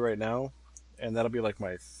the way right now, and that'll be like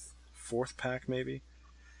my fourth pack maybe.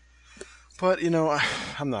 But,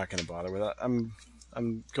 I'm not going to bother with that. I'm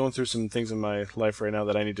going through some things in my life right now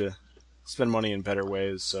that I need to spend money in better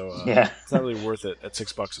ways, so it's not really worth it at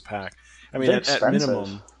 $6 a pack. I mean, at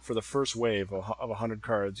minimum, for the first wave of 100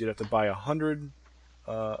 cards, you'd have to buy 100,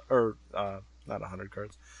 not 100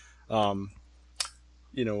 cards,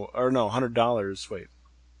 $100. Wait,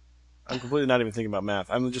 I'm completely not even thinking about math.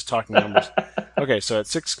 I'm just talking numbers. Okay, so at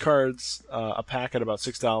 6 cards, a pack at about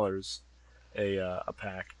 $6 a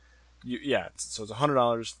pack. So it's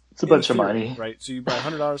 $100. It's a bunch of money, right? So you buy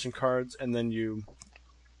 $100 in cards, and then you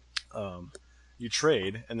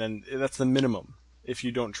trade, and then that's the minimum. If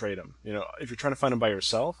you don't trade them, if you're trying to find them by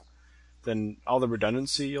yourself, then all the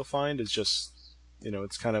redundancy you'll find is just,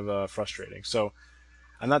 it's kind of frustrating. So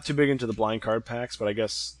I'm not too big into the blind card packs, but I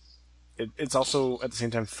guess it's also at the same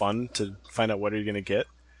time fun to find out what are you going to get.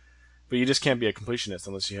 But you just can't be a completionist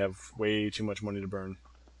unless you have way too much money to burn.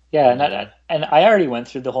 Yeah, and I already went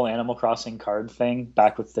through the whole Animal Crossing card thing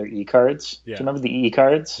back with their e-cards. Yeah. Do you remember the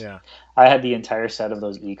e-cards? Yeah. I had the entire set of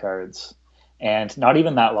those e-cards. And not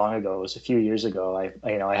even that long ago, it was a few years ago, I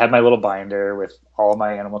had my little binder with all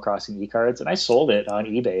my Animal Crossing e-cards, and I sold it on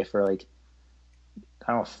eBay for I don't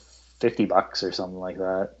know, $50 or something like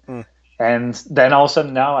that. Mm. And then all of a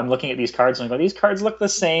sudden now I'm looking at these cards and I go, these cards look the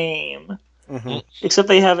same. Mm-hmm. Except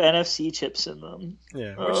they have NFC chips in them.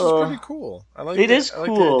 Yeah, which is pretty cool. I like it. Is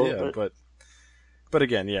cool, the idea, but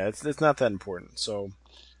again, yeah, it's not that important. So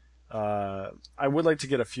I would like to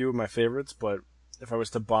get a few of my favorites, but if I was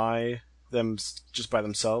to buy them just by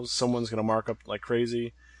themselves, someone's going to mark up like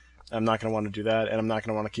crazy. I'm not going to want to do that, and I'm not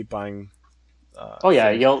going to want to keep buying.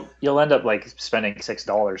 You'll end up spending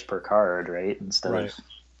 $6 per card, right? Instead of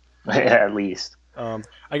at least.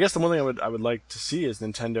 I guess the one thing I would like to see is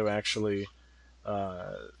Nintendo actually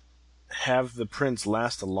have the prints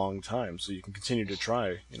last a long time, so you can continue to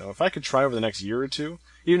try. If I could try over the next year or two,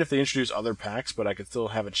 even if they introduce other packs, but I could still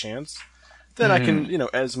have a chance, then I can,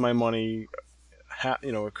 as my money,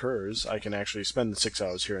 occurs, I can actually spend the 6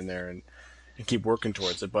 hours here and there and keep working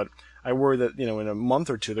towards it. But I worry that in a month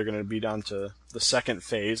or two they're going to be down to the second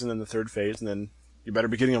phase and then the third phase, and then you better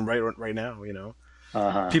be getting them right now.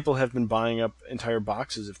 People have been buying up entire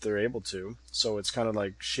boxes if they're able to, so it's kind of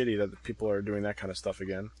shitty that people are doing that kind of stuff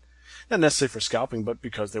again. Not necessarily for scalping, but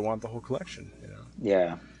because they want the whole collection.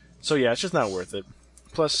 Yeah. So yeah, it's just not worth it.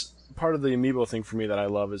 Plus, part of the amiibo thing for me that I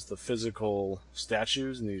love is the physical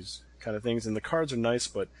statues and these kind of things. And the cards are nice,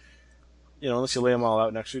 but unless you lay them all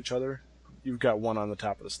out next to each other, you've got one on the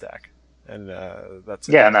top of the stack, and that's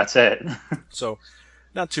it. Yeah, and that's it. So,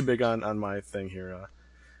 not too big on my thing here.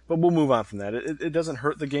 But we'll move on from that. It doesn't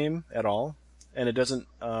hurt the game at all, and it doesn't.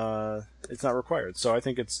 It's not required. So I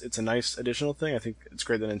think it's a nice additional thing. I think it's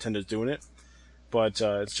great that Nintendo's doing it, but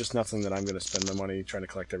it's just nothing that I'm going to spend my money trying to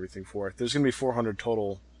collect everything for. There's going to be 400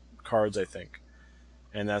 total cards, I think,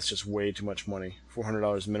 and that's just way too much money.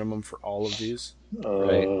 $400 minimum for all of these.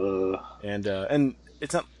 Right. And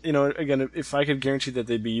it's not. Again, if I could guarantee that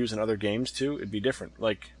they'd be used in other games too, it'd be different.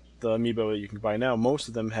 Like the amiibo that you can buy now, most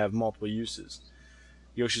of them have multiple uses.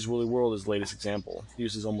 Yoshi's Woolly World is the latest example. He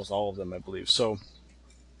uses almost all of them, I believe. So,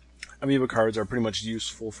 amiibo cards are pretty much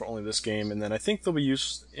useful for only this game, and then I think they'll be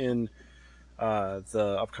used in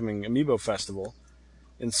the upcoming Amiibo Festival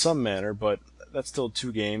in some manner, but that's still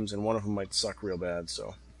 2 games, and one of them might suck real bad.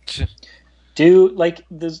 So, does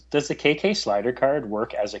the KK slider card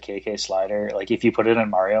work as a KK slider? Like, if you put it in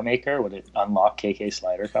Mario Maker, would it unlock KK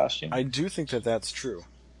slider costume? I do think that that's true.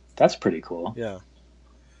 That's pretty cool. Yeah.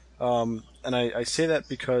 And I say that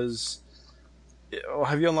because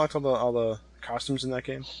have you unlocked all the costumes in that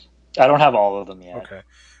game? I don't have all of them yet. Okay.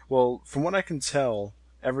 Well, from what I can tell,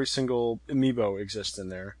 every single amiibo exists in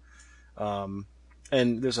there.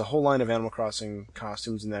 And there's a whole line of Animal Crossing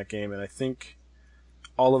costumes in that game, and I think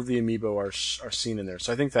all of the amiibo are seen in there.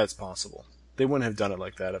 So I think that's possible. They wouldn't have done it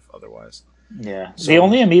like that if otherwise. Yeah. So, the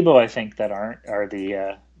only amiibo I think that aren't are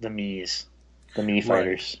the Miis. The Mii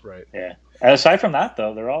fighters. Right. Yeah. Aside from that,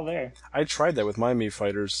 though, they're all there. I tried that with my Mii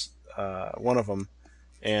fighters, one of them,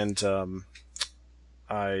 and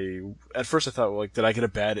at first I thought, like, did I get a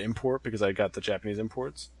bad import because I got the Japanese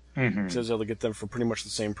imports? Mm-hmm. So I was able to get them for pretty much the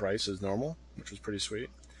same price as normal, which was pretty sweet,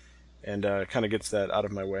 and kind of gets that out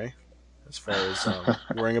of my way as far as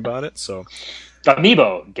worrying about it. So,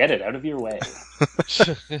 Amiibo, get it out of your way.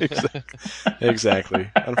 Exactly.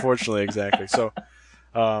 Unfortunately, exactly. So,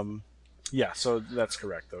 yeah. So that's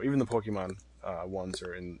correct, though. Even the Pokemon ones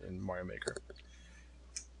are in Mario Maker.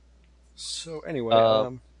 So anyway, I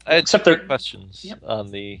had Except two they're- questions Yep.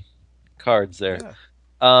 on the cards there.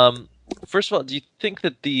 Yeah. First of all, do you think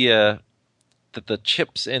that the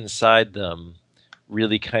chips inside them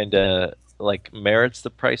really kind of like merits the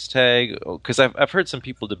price tag? Because I've heard some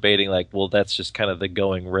people debating like, well, that's just kind of the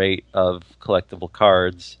going rate of collectible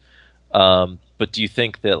cards. But do you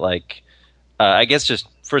think that like, I guess just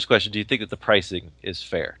first question, do you think that the pricing is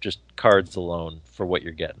fair, just cards alone for what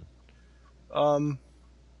you're getting?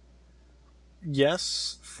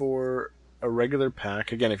 Yes, for a regular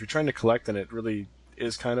pack. Again, if you're trying to collect, then it really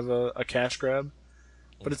is kind of a cash grab.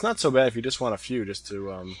 But it's not so bad if you just want a few just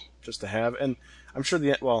to have. And I'm sure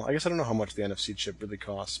I guess I don't know how much the NFC chip really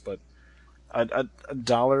costs, but a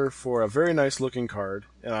 $1 for a very nice looking card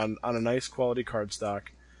and on a nice quality card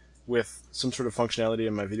stock with some sort of functionality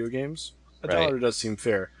in my video games, $1 does seem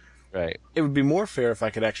fair. Right. It would be more fair if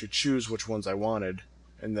I could actually choose which ones I wanted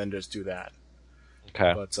and then just do that.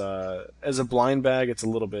 Okay. But as a blind bag, it's a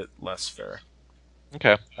little bit less fair.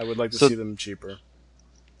 Okay. I would like to So- see them cheaper.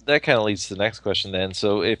 That kind of leads to the next question then.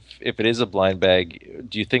 So if it is a blind bag,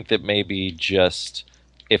 do you think that maybe just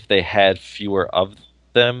if they had fewer of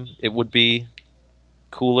them, it would be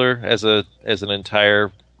cooler as an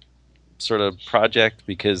entire sort of project?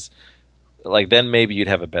 Because like then maybe you'd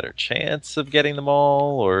have a better chance of getting them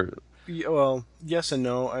all, or Well, yes and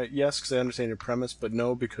no. Yes, because I understand your premise, but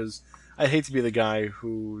no, because I'd hate to be the guy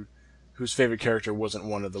whose favorite character wasn't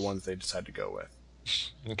one of the ones they decided to go with.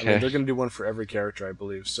 okay. I mean, they're going to do one for every character, I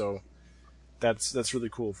believe. So that's really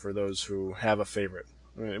cool for those who have a favorite.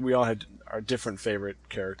 I mean, we all had our different favorite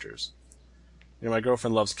characters. You know, my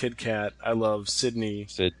girlfriend loves Kid Kat. I love Sydney,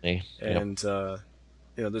 Sydney. Yep. and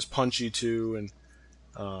there's Punchy too, and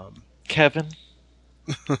Kevin.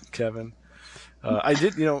 Kevin. I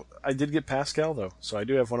did get Pascal though, so I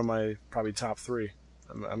do have one of my probably top 3.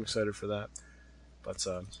 I'm excited for that. But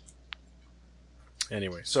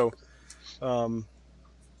anyway, so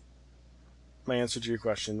my answer to your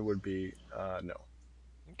question would be no.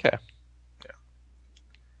 Okay.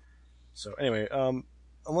 So anyway,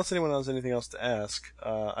 unless anyone has anything else to ask,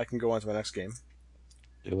 I can go on to my next game.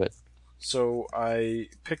 Do it. So I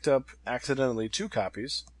picked up accidentally 2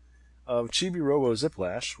 copies of Chibi Robo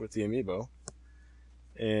Ziplash with the amiibo,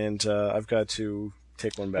 and I've got to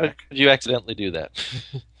take one How back. did you accidentally do that?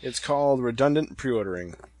 It's called redundant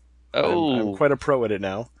pre-ordering. Oh, I'm quite a pro at it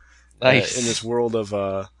now. nice. In this world of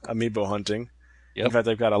amiibo hunting. Yep. In fact,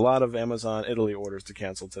 I've got a lot of Amazon Italy orders to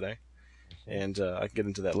cancel today, and I can get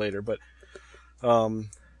into that later. But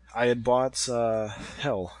I had bought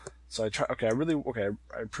hell. So I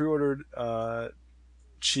pre-ordered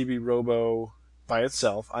Chibi Robo by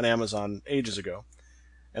itself on Amazon ages ago,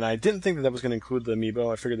 and I didn't think that was going to include the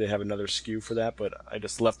amiibo. I figured they'd have another SKU for that, but I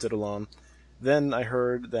just left it alone. Then I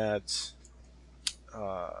heard that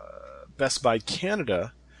Best Buy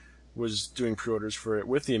Canada was doing pre-orders for it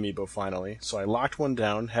with the amiibo finally, so I locked one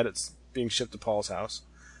down, had it being shipped to Paul's house,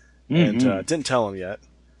 and didn't tell him yet.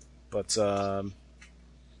 But then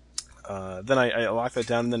I locked that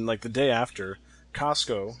down, and then like the day after,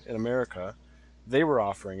 Costco in America, they were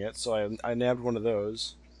offering it, so I nabbed one of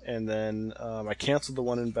those, and then I canceled the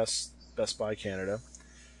one in Best Buy Canada,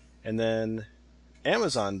 and then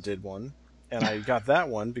Amazon did one, and I got that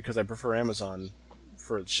one because I prefer Amazon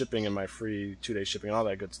for shipping and my free 2-day shipping and all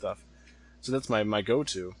that good stuff. So that's my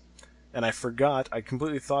go-to. and I forgot. I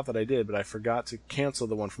completely thought that I did, but I forgot to cancel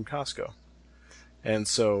the one from Costco. And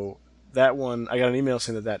so that one, I got an email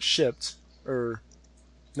saying that shipped, or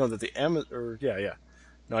no, that the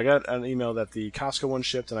No, I got an email that the Costco one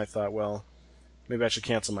shipped, and I thought, well, maybe I should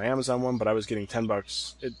cancel my Amazon one, but I was getting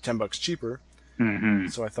 $10 cheaper. Mm-hmm.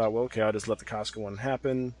 So I thought, well, okay, I'll just let the Costco one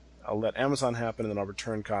happen. I'll let Amazon happen, and then I'll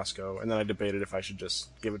return Costco. And then I debated if I should just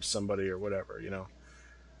give it to somebody or whatever, you know.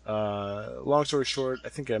 Long story short, I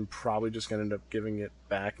think I'm probably just going to end up giving it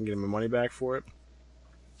back and getting my money back for it,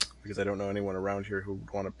 because I don't know anyone around here who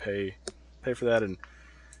would want to pay for that, and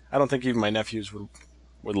I don't think even my nephews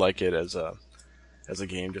would like it as a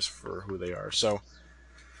game just for who they are. So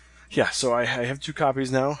yeah, so I have 2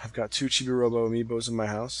 copies now. I've got 2 Chibi Robo amiibos in my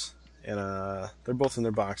house, and they're both in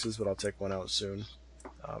their boxes, but I'll take one out soon.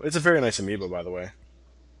 It's a very nice amiibo, by the way.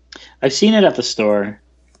 I've seen it at the store.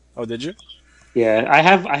 Oh, did you? Yeah, I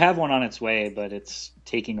have one on its way, but it's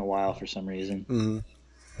taking a while for some reason. Mm-hmm.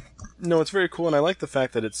 No, it's very cool, and I like the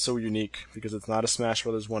fact that it's so unique, because it's not a Smash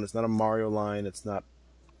Brothers one, it's not a Mario line, it's not,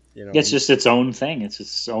 you know... It's just its own thing. It's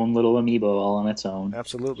its own little amiibo all on its own.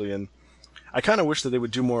 Absolutely, and I kind of wish that they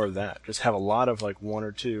would do more of that. Just have a lot of, like, 1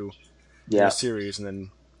 or 2 in a series, and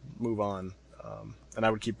then move on. And I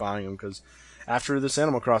would keep buying them, because after this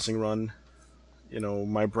Animal Crossing run, you know,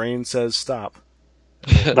 my brain says stop.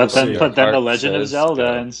 But then The Legend of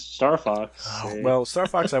Zelda and Star Fox. Well, Star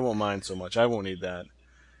Fox I won't mind so much. I won't need that.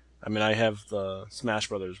 I mean, I have the Smash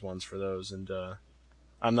Brothers ones for those, and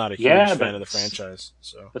I'm not a huge fan of the franchise.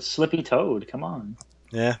 So, but Slippy Toad, come on.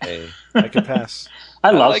 Yeah, I can pass.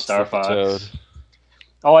 I love like Star Slippy Fox. Toad.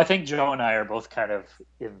 Oh, I think Joe and I are both kind of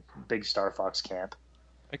in big Star Fox camp.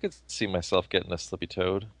 I could see myself getting a Slippy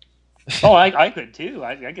Toad. Oh, I could too.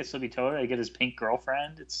 I get Slippy Toad. I get his pink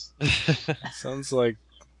girlfriend. It's sounds like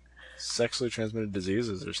sexually transmitted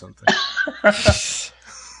diseases or something.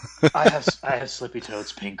 I have Slippy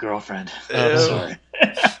Toad's pink girlfriend. Oh,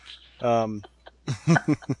 sorry.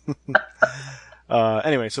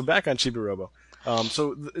 Anyway, so back on Chibi Robo.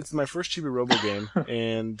 So it's my first Chibi Robo game,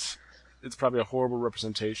 and it's probably a horrible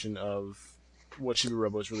representation of what Chibi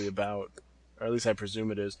Robo is really about, or at least I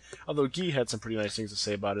presume it is. Although Guy had some pretty nice things to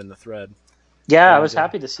say about it in the thread. Yeah, I was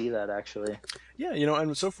happy to see that, actually. Yeah, you know,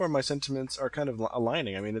 and so far my sentiments are kind of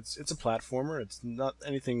aligning. I mean, it's a platformer. It's not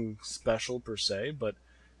anything special per se, but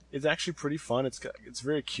it's actually pretty fun. It's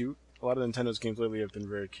very cute. A lot of Nintendo's games lately have been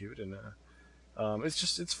very cute, and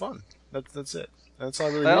it's fun. That's it. That's all I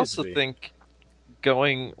really. I also think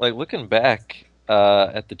looking back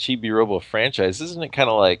at the Chibi Robo franchise, isn't it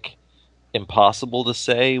kind of like impossible to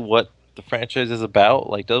say what the franchise is about?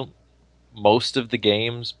 Like, don't most of the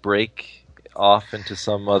games break off into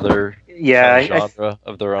some other genre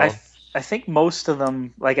of their own? I think most of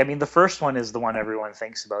them, like, I mean, the first one is the one everyone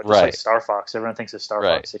thinks about, just like Star Fox. Everyone thinks of Star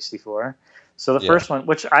Fox 64. So the first one,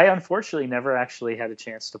 which I unfortunately never actually had a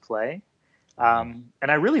chance to play, and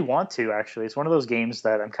I really want to, actually. It's one of those games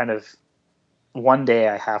that I'm kind of, one day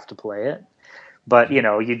I have to play it, but, you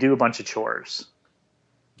know, you do a bunch of chores.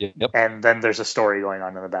 Yep. And then there's a story going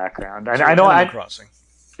on in the background. And I know Crossing.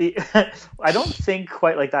 I don't think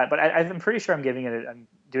quite like that, but I'm pretty sure I'm doing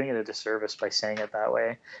it a disservice by saying it that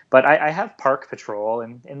way. But I have Park Patrol,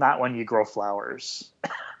 and in that one you grow flowers.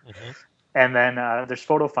 Mm-hmm. And then there's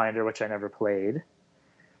Photo Finder, which I never played.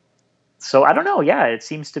 So I don't know. Yeah, it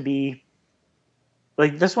seems to be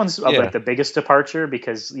like this one's like the biggest departure,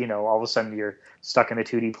 because, you know, all of a sudden you're stuck in a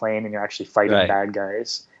 2D plane and you're actually fighting bad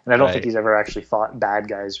guys. And I don't think he's ever actually fought bad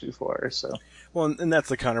guys before. So. Well, and that's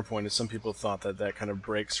the counterpoint, is some people thought that kind of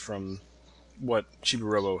breaks from what Chibi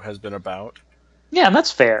Robo has been about. Yeah, and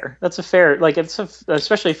that's fair. That's a fair, like,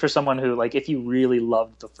 especially for someone who, like, if you really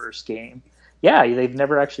loved the first game, they've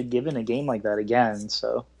never actually given a game like that again.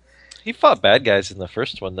 So he fought bad guys in the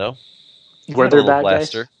first one, though. Were there bad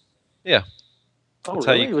guys? Yeah. Oh, that's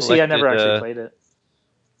really? Well, see, I never actually played it.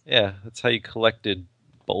 Yeah, that's how you collected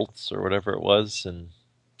bolts or whatever it was, and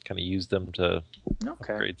kind of used them to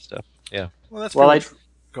upgrade stuff. Yeah. Well, that's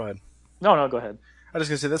go ahead. No, go ahead. I was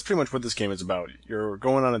going to say, that's pretty much what this game is about. You're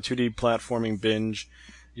going on a 2D platforming binge.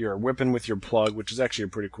 You're whipping with your plug, which is actually a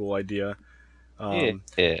pretty cool idea.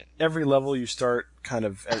 Every level you start kind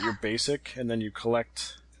of at your basic, and then you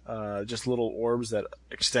collect just little orbs that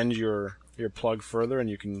extend your plug further, and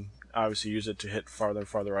you can obviously use it to hit farther and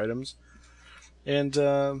farther items. And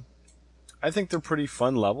I think they're pretty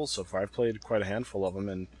fun levels so far. I've played quite a handful of them,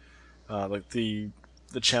 and like the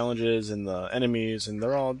challenges and the enemies, and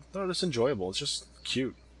they're just enjoyable. It's just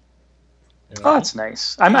cute. You know? Oh, that's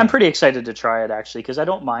nice. I'm pretty excited to try it, actually, because I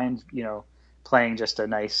don't mind, you know, playing just a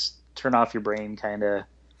nice turn off your brain kind of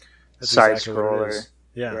side scroller.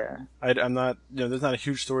 Yeah. I'm not, there's not a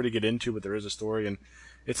huge story to get into, but there is a story, and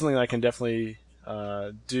it's something that I can definitely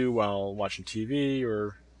do while watching TV,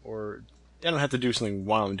 or I don't have to do something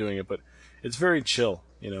while I'm doing it, but it's very chill,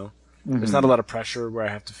 Mm-hmm. There's not a lot of pressure where I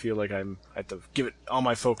have to feel like I have to give it all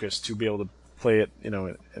my focus to be able to play it,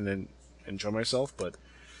 and then enjoy myself. But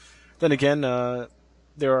then again,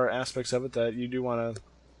 there are aspects of it that you do want to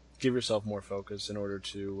give yourself more focus in order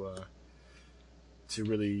to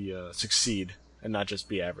really succeed and not just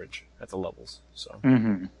be average at the levels. So,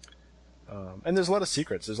 Mm-hmm. And there's a lot of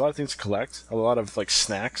secrets. There's a lot of things to collect. A lot of like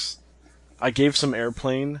snacks. I gave some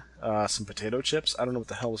airplane some potato chips. I don't know what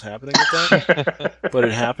the hell was happening with that, but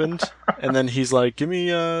it happened. And then he's like, "Give me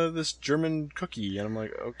this German cookie," and I'm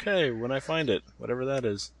like, "Okay, when I find it, whatever that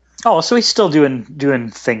is." Oh, so he's still doing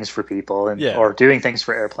things for people or doing things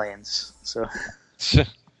for airplanes. So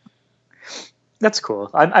that's cool.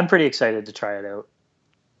 I'm pretty excited to try it out.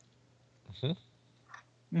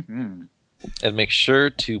 Mm-hmm. Mm-hmm. And make sure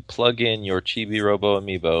to plug in your Chibi Robo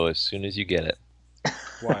Amiibo as soon as you get it.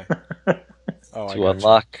 Why? Oh, to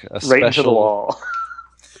unlock a special... Right into the wall.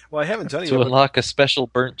 Well, I haven't done it to yet. unlock a special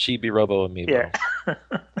burnt Chibi Robo Amiibo. Yeah.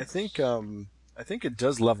 I think it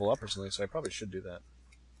does level up or something, so I probably should do that.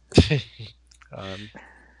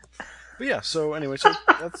 But yeah, so anyway,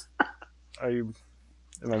 that's... Am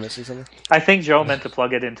I missing something? I think Joe meant to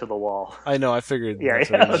plug it into the wall. I know, I figured that's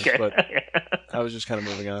what he meant, but I was just kind of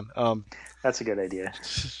moving on. That's a good idea.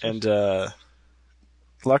 And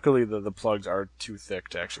luckily the plugs are too thick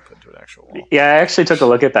to actually put into an actual wall. Yeah, I actually took a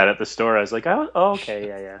look at that at the store. I was like, oh okay,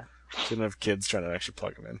 yeah. Shouldn't have kids trying to actually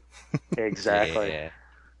plug them in. Exactly. Yeah.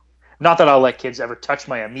 Not that I'll let kids ever touch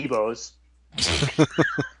my Amiibos.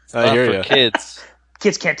 I hear you. Kids.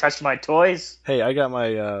 Kids can't touch my toys. Hey, I got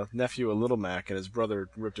my nephew a Little Mac, and his brother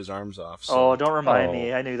ripped his arms off. So. Oh, don't remind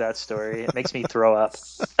me. I knew that story. It makes me throw up.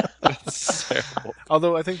 That's terrible.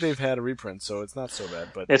 Although I think they've had a reprint, so it's not so bad.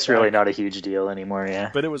 But It's really not a huge deal anymore, yeah.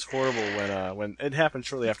 But it was horrible when it happened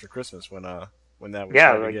shortly after Christmas when that was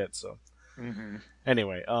hard to get. So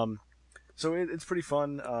anyway, so it's pretty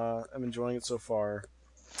fun. I'm enjoying it so far.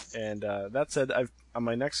 And that said, on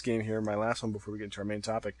my next game here, my last one before we get into our main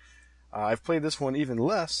topic, I've played this one even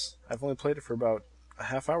less. I've only played it for about a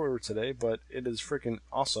half hour today, but it is freaking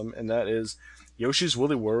awesome, and that is Yoshi's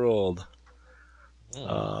Woolly World.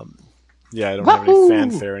 Yeah, I don't have any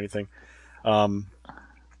fanfare or anything.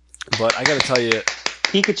 But I gotta tell you...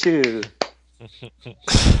 Pikachu!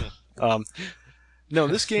 No,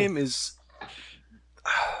 this game is...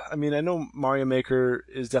 I mean, I know Mario Maker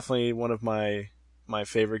is definitely one of my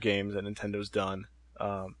favorite games that Nintendo's done.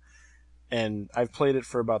 And I've played it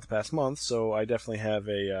for about the past month, so I definitely have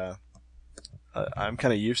I'm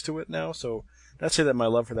kind of used to it now, so not to say that my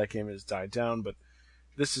love for that game has died down, but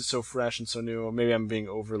this is so fresh and so new. Maybe I'm being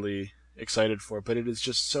overly excited for it, but it is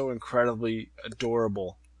just so incredibly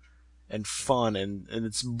adorable and fun, and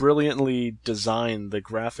it's brilliantly designed. The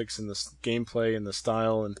graphics and the gameplay and the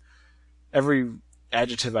style and every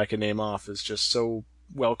adjective I can name off is just so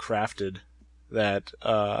well crafted that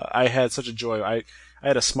I had such a joy. I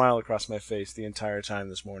had a smile across my face the entire time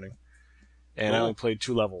this morning, and I only played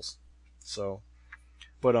 2 levels. So,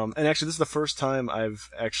 but and actually, this is the first time I've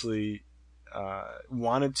actually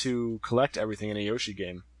wanted to collect everything in a Yoshi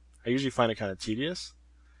game. I usually find it kind of tedious,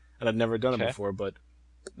 and I've never done it before. But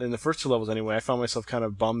in the first 2 levels, anyway, I found myself kind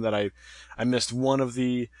of bummed that I missed one of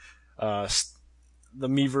the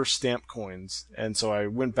Miiverse stamp coins, and so I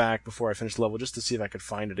went back before I finished the level just to see if I could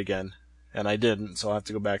find it again. And I didn't, so I'll have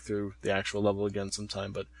to go back through the actual level again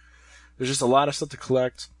sometime. But there's just a lot of stuff to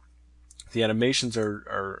collect. The animations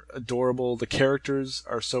are adorable. The characters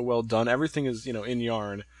are so well done. Everything is, in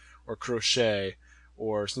yarn or crochet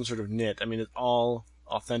or some sort of knit. I mean, it's all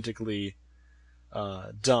authentically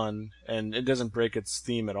done, and it doesn't break its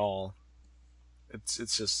theme at all. It's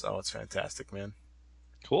just, it's fantastic, man.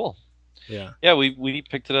 Cool. Yeah. Yeah, we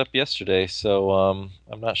picked it up yesterday, so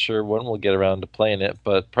I'm not sure when we'll get around to playing it,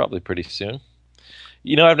 but probably pretty soon.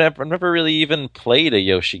 I've never really even played a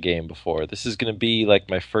Yoshi game before. This is going to be like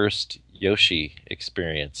my first Yoshi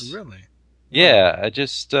experience. Really? Yeah, I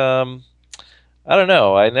just I don't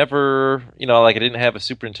know. I never, I didn't have a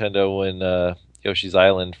Super Nintendo when Yoshi's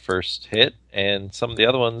Island first hit, and some of the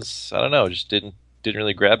other ones, I don't know, just didn't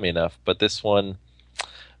really grab me enough. But this one,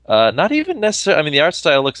 not even necessarily. I mean, the art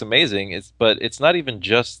style looks amazing. But it's not even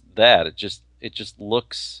just that. It just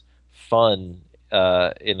looks fun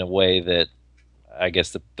in a way that I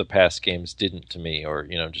guess the past games didn't to me, or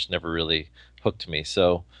just never really hooked me.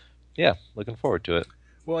 So, yeah, looking forward to it.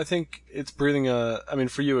 Well, I think it's breathing I mean,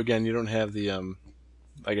 for you again, you don't have the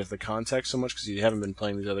I guess the context so much because you haven't been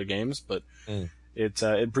playing these other games, but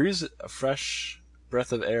it breathes a fresh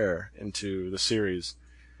breath of air into the series.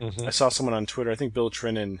 Mm-hmm. I saw someone on Twitter, I think Bill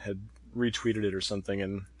Trinan had retweeted it or something,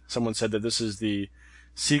 and someone said that this is the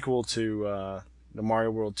sequel to the Mario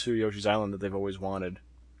World 2 Yoshi's Island that they've always wanted.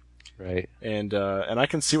 Right. And I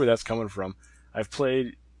can see where that's coming from. I've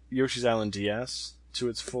played Yoshi's Island DS to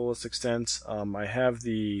its fullest extent. I have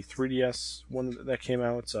the 3DS one that came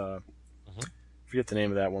out. Forget the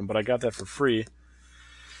name of that one, but I got that for free.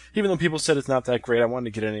 Even though people said it's not that great, I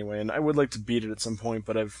wanted to get it anyway, and I would like to beat it at some point,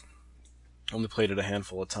 but I've only played it a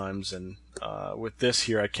handful of times, and with this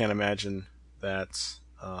here, I can't imagine that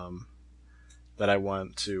that I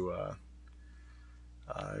want to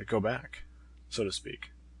go back, so to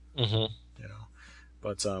speak. Mm-hmm. You know,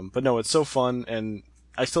 but no, it's so fun, and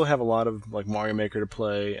I still have a lot of like Mario Maker to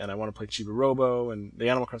play, and I want to play Chibi Robo and the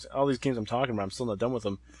Animal Crossing. All these games I'm talking about, I'm still not done with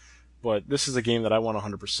them, but this is a game that I want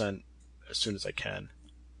 100% as soon as I can.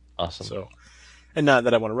 Awesome. So, and not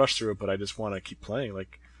that I want to rush through it, but I just want to keep playing.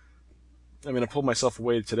 Like, I mean, I pulled myself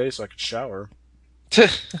away today so I could shower,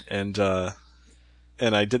 and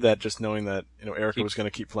I did that just knowing that Erica was going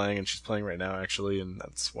to keep playing, and she's playing right now actually, and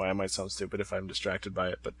that's why I might sound stupid if I'm distracted by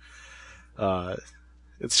it. But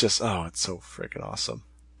it's just it's so freaking awesome.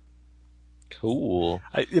 Cool.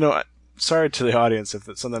 Sorry to the audience if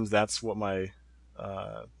sometimes that's what my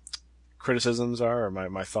criticisms are, or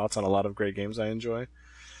my thoughts on a lot of great games I enjoy.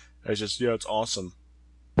 It's just, it's awesome.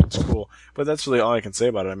 It's cool. But that's really all I can say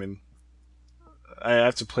about it. I mean, I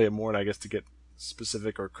have to play it more, and I guess to get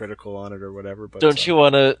specific or critical on it or whatever. But don't you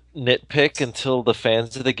want to nitpick until the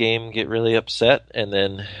fans of the game get really upset and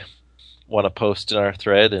then want to post in our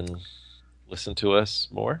thread and listen to us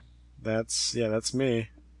more? That's me.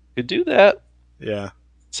 Could do that. Yeah.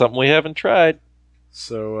 Something we haven't tried.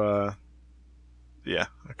 So, yeah,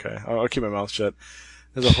 okay. I'll keep my mouth shut.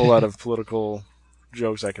 There's a whole lot of political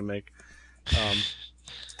jokes I can make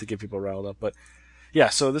to get people riled up, but yeah.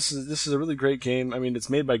 So this is a really great game. I mean, it's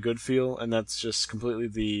made by Goodfeel, and that's just completely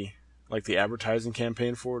the advertising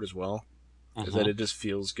campaign for it as well. Is that it just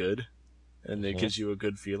feels good, and it gives you a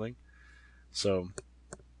good feeling. So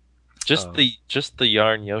just the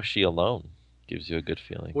Yarn Yoshi alone gives you a good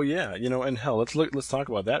feeling. Well, yeah, and hell, let's talk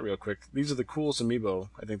about that real quick. These are the coolest amiibo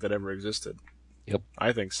I think that ever existed. Yep,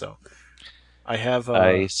 I think so.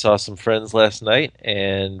 I saw some friends last night,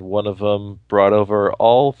 and one of them brought over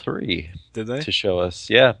all three. Did they? To show us.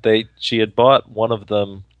 Yeah, she had bought one of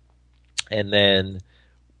them, and then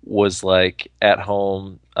was like at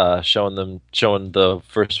home showing the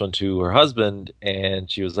first one to her husband, and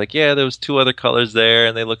she was like, "Yeah, there was two other colors there,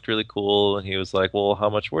 and they looked really cool." And he was like, "Well, how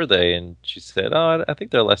much were they?" And she said, "Oh, I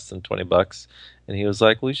think they're less than $20." And he was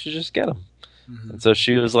like, "Well, you should just get them." Mm-hmm. And so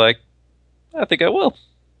she was like, "I think I will."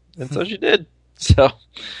 And so she did. So,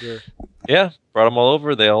 yeah, brought them all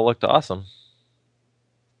over. They all looked awesome.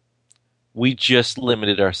 We just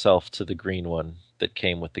limited ourselves to the green one that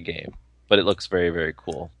came with the game, but it looks very, very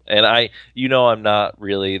cool. And I'm not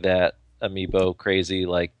really that amiibo crazy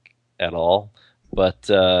at all, but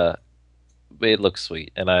it looks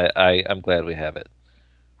sweet, and I'm glad we have it.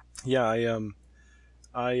 Yeah,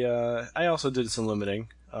 I also did some limiting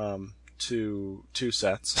to 2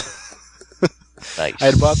 sets. Nice.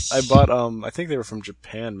 I bought I think they were from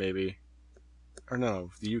Japan maybe, or no,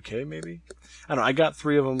 the UK maybe. I don't know. I got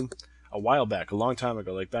 3 of them a while back, a long time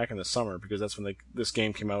ago, like back in the summer, because that's when this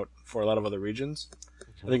game came out for a lot of other regions.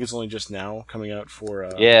 I think it's only just now coming out for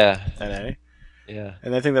NA. Yeah.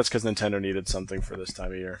 And I think that's because Nintendo needed something for this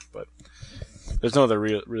time of year, but there's no other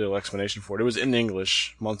real explanation for it. It was in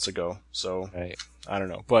English months ago, so right. I don't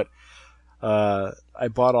know. But I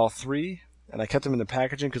bought all 3. And I kept them in the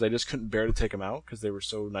packaging because I just couldn't bear to take them out because they were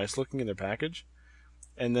so nice looking in their package.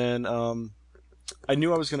 And then I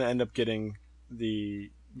knew I was going to end up getting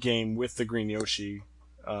the game with the green Yoshi,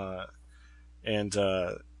 so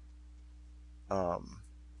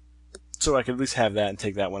I could at least have that and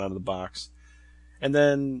take that one out of the box. And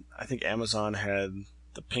then I think Amazon had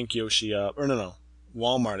the pink Yoshi up, or no,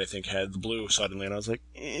 Walmart I think had the blue suddenly, and I was like,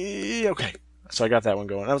 okay. So I got that one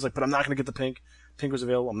going. I was like, but I'm not going to get the pink. Pink was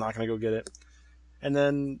available. I'm not going to go get it. And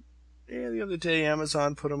then the other day,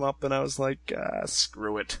 Amazon put them up, and I was like,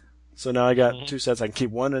 screw it. So now I got 2 sets. I can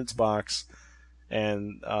keep one in its box,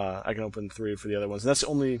 and I can open 3 for the other ones. And that's the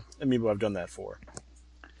only amiibo I've done that for.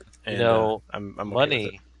 And, I'm okay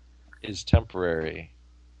money is temporary,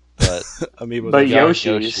 but amiibo, but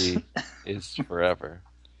Yoshi is forever.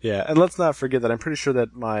 Yeah, and let's not forget that I'm pretty sure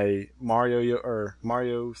that my Mario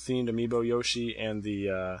themed amiibo Yoshi and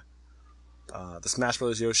the Smash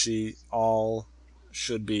Bros. Yoshi all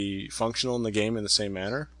should be functional in the game in the same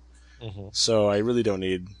manner. Mm-hmm. So I really don't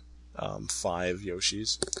need 5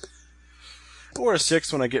 Yoshis. Or a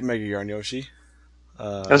 6th when I get Mega Yarn Yoshi.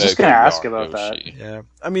 I was just going to ask about that. Yeah,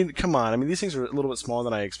 I mean, come on. I mean, these things are a little bit smaller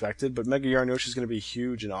than I expected, but Mega Yarn Yoshi is going to be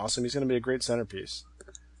huge and awesome. He's going to be a great centerpiece.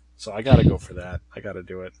 So I got to go for that. I got to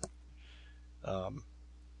do it.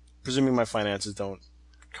 Presuming my finances don't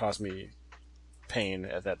cause me pain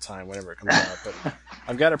at that time, whenever it comes out. But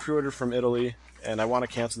I've got a pre-order from Italy, and I want to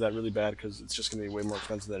cancel that really bad because it's just going to be way more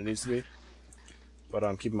expensive than it needs to be. But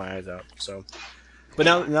I'm keeping my eyes out. So, but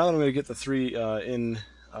now that I'm going to get the 3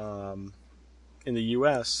 in the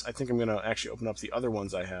U.S., I think I'm going to actually open up the other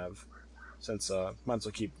ones I have, since might as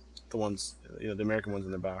well keep the ones, the American ones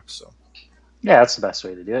in the box. So yeah, that's the best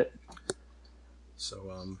way to do it.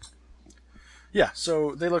 So yeah,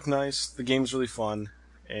 so they look nice. The game's really fun,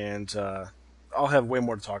 and I'll have way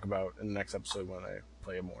more to talk about in the next episode when I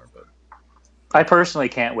play it more. But I personally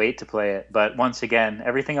can't wait to play it. But once again,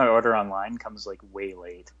 everything I order online comes like way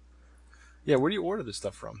late. Yeah, where do you order this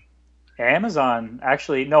stuff from? Amazon,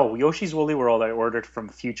 actually, no, Yoshi's Woolly World I ordered from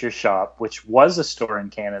Future Shop, which was a store in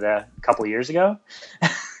Canada a couple years ago.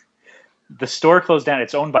 The store closed down.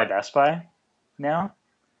 It's owned by Best Buy now.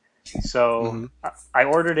 So I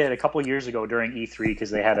ordered it a couple years ago during E3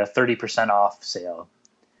 because they had a 30% off sale.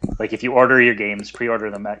 Like if you order your games,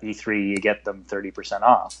 pre-order them at E3, you get them 30%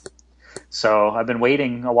 off. So I've been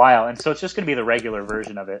waiting a while, and so it's just going to be the regular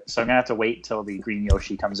version of it. So I'm going to have to wait till the Green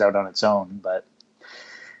Yoshi comes out on its own, but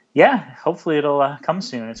yeah, hopefully it'll come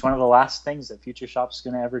soon. It's one of the last things that Future Shop's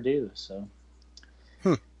going to ever do. So,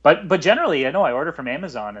 but generally, I know I order from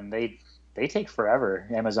Amazon, and they take forever.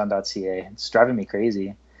 Amazon.ca. It's driving me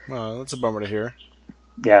crazy. Well, that's a bummer to hear.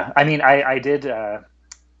 Yeah, I mean, I did. I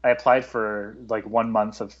applied for like 1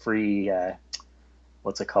 month of free.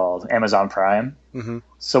 What's it called? Amazon Prime. Mm-hmm.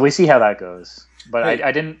 So we see how that goes. But Hey.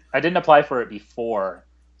 I didn't apply for it before.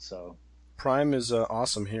 So Prime is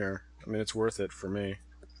awesome here. I mean, it's worth it for me.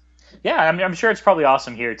 yeah, I'm sure it's probably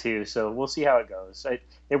awesome here too. So we'll see how it goes.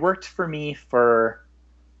 It worked for me for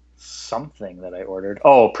something that I ordered.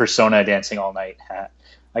 Oh, Persona Dancing All Night hat.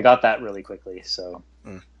 I got that really quickly. So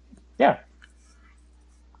yeah.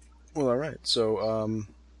 Well, all right. So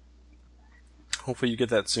hopefully you get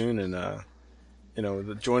that soon, and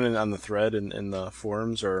join in on the thread in the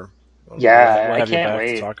forums, or Yeah, we'll I have you can't back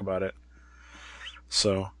wait to talk about it.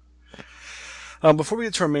 So. Before we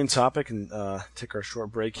get to our main topic and take our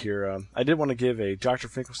short break here, I did want to give a Dr.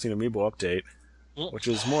 Finkelstein Amiibo update, which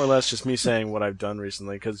is more or less just me saying what I've done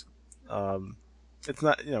recently, because it's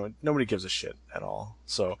not, nobody gives a shit at all.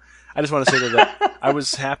 So I just want to say that I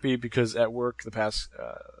was happy because at work the past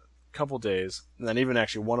couple days, and then even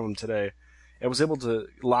actually one of them today, I was able to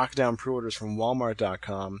lock down pre-orders from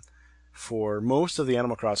Walmart.com for most of the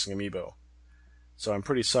Animal Crossing Amiibo. So I'm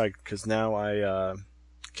pretty psyched, because now I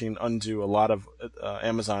can undo a lot of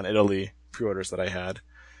Amazon Italy pre-orders that I had.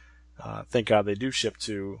 Thank God they do ship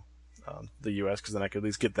to the U.S., because then I could at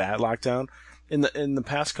least get that locked down. In the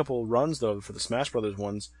past couple runs, though, for the Smash Brothers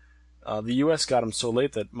ones, the U.S. got them so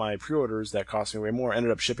late that my pre-orders that cost me way more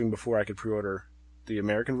ended up shipping before I could pre-order the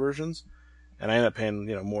American versions, and I ended up paying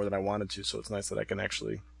more than I wanted to. So it's nice that I can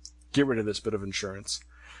actually get rid of this bit of insurance.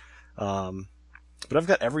 But I've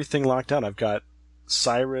got everything locked down. I've got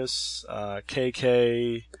Cyrus,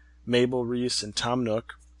 KK, Mabel Reese, and Tom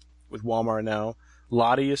Nook with Walmart now.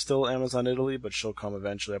 Lottie is still Amazon Italy, but she'll come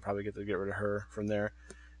eventually. I'll probably get rid of her from there.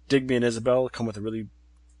 Digby and Isabel come with a really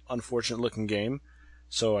unfortunate looking game,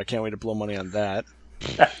 so I can't wait to blow money on that.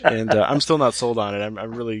 And I'm still not sold on it.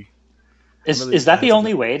 I'm really. Is that the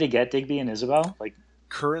only way to get Digby and Isabel? Like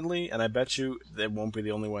currently, and I bet you it won't be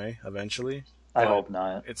the only way eventually. I hope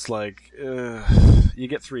not. It's like you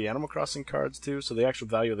get 3 Animal Crossing cards too, so the actual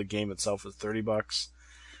value of the game itself is $30.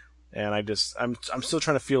 And I'm still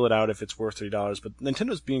trying to feel it out if it's worth $30, but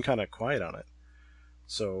Nintendo's being kind of quiet on it.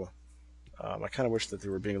 So I kind of wish that they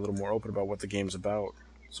were being a little more open about what the game's about,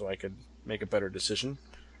 so I could make a better decision.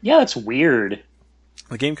 Yeah, that's weird.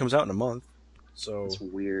 The game comes out in a month, so it's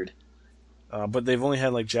weird. But they've only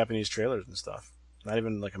had like Japanese trailers and stuff, not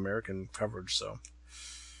even like American coverage, so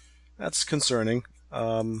that's concerning.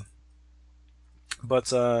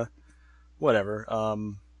 But whatever.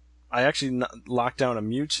 I actually locked down a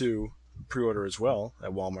Mewtwo pre-order as well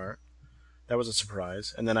at Walmart. That was a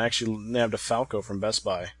surprise. And then I actually nabbed a Falco from Best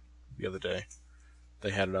Buy the other day.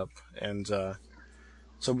 They had it up. And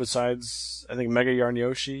so besides, I think Mega Yarn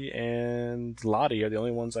Yoshi and Lottie are the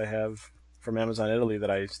only ones I have from Amazon Italy that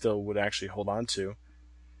I still would actually hold on to.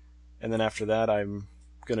 And then after that, I'm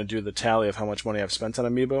going to do the tally of how much money I've spent on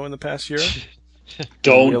Amiibo in the past year.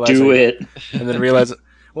 Don't do it. And then realize,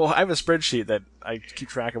 well, I have a spreadsheet that I keep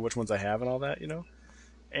track of which ones I have and all that,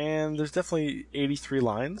 And there's definitely 83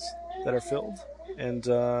 lines that are filled, and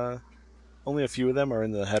only a few of them are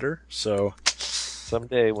in the header. So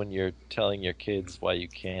Someday when you're telling your kids why you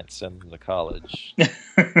can't send them to college,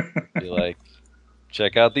 be like,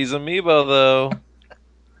 check out these amiibo though.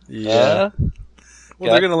 Yeah.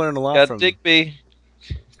 Well, they're going to learn a lot from Digby.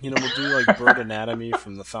 We'll do like bird anatomy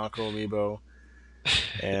from the Falco amiibo,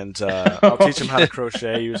 and I'll teach them how to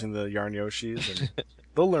crochet using the Yarn Yoshis, and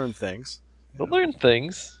they'll learn things. They'll learn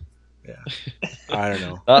things. Yeah. I don't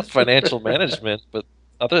know. Not financial management, but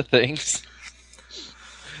other things.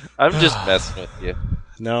 I'm just messing with you.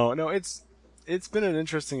 No, it's been an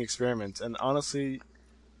interesting experiment, and honestly,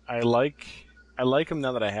 I like them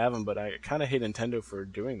now that I have them, but I kind of hate Nintendo for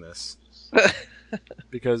doing this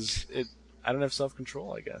because I don't have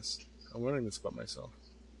self-control. I guess I'm learning this about myself.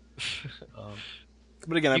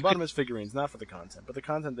 But again, I bought them as figurines, not for the content, but the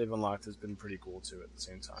content they've unlocked has been pretty cool too. At the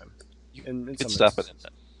same time, you could stop it.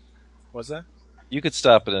 What's that? You could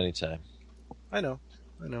stop at any time. I know.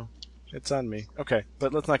 It's on me. Okay,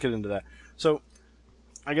 but let's not get into that. So,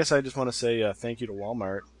 I guess I just want to say thank you to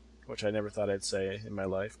Walmart, which I never thought I'd say in my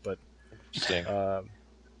life. But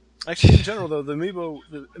actually, in general, though, the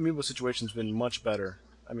amiibo situation's been much better.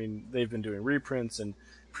 I mean, they've been doing reprints, and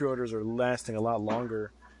pre-orders are lasting a lot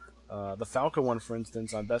longer. The Falco one, for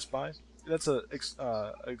instance, on Best Buy, that's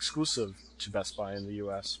exclusive to Best Buy in the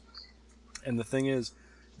U.S. And the thing is,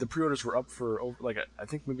 the pre-orders were up for I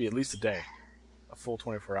think maybe at least a day, a full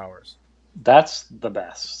 24 hours. That's the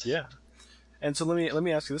best. Yeah. And so let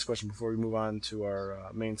me ask you this question before we move on to our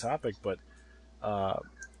main topic. But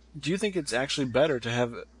do you think it's actually better to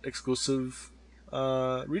have exclusive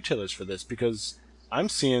retailers for this? Because I'm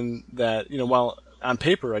seeing that while on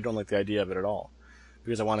paper I don't like the idea of it at all,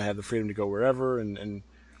 because I want to have the freedom to go wherever.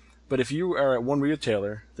 But if you are at one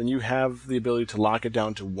retailer, then you have the ability to lock it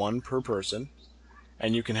down to one per person,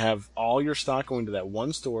 and you can have all your stock going to that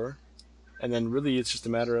one store. And then really it's just a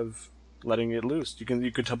matter of letting it loose.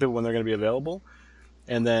 You could tell people when they're going to be available,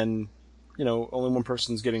 and then only one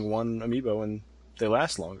person's getting one amiibo and they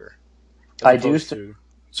last longer.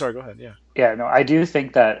 Sorry, go ahead. Yeah. Yeah, no, I do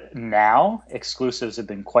think that now exclusives have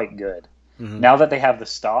been quite good. Mm-hmm. Now that they have the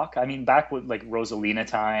stock, I mean, back with like Rosalina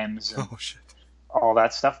times and all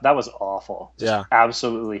that stuff, that was awful. Just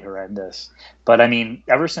absolutely horrendous. But I mean,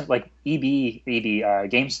 ever since like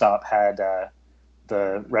GameStop had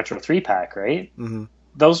the Retro 3-pack, right? Mm-hmm.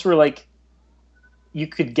 Those were like, you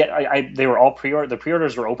could get. They were all pre-order. The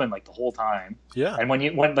pre-orders were open like the whole time. Yeah. And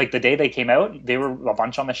when like the day they came out, they were a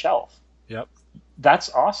bunch on the shelf. Yep. That's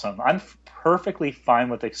awesome. I'm perfectly fine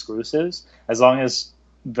with exclusives as long as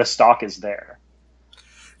the stock is there.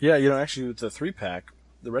 Yeah, actually with the 3-pack,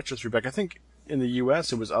 the Retro 3-pack, I think in the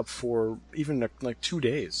U.S. it was up for even like 2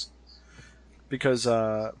 days, because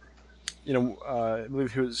I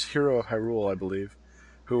believe he was Hero of Hyrule, I believe,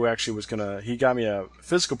 who actually he got me a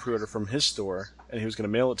physical pre-order from his store, and he was going to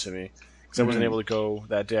mail it to me, because I wasn't able to go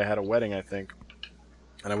that day. I had a wedding, I think,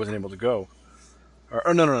 and I wasn't able to go.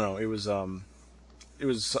 Or no, it was an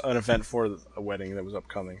event for a wedding that was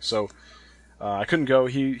upcoming, so I couldn't go.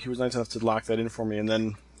 He was nice enough to lock that in for me, and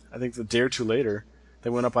then I think a day or two later, they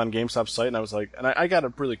went up on GameStop's site, and I was like, and I got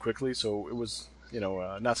it really quickly, so it was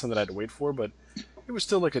not something I had to wait for, but it was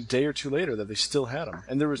still like a day or two later that they still had them,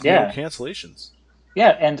 and there was no cancellations.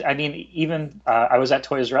 Yeah, and I mean, even I was at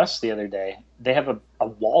Toys R Us the other day. They have a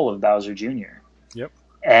wall of Bowser Jr. Yep.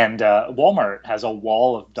 And Walmart has a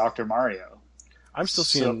wall of Dr. Mario. I'm still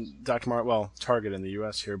seeing Dr. Mario, well, Target in the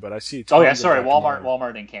U.S. here, but I see.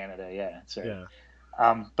 Walmart in Canada, yeah. Sorry.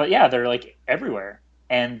 Yeah. But yeah, they're like everywhere,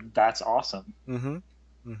 and that's awesome.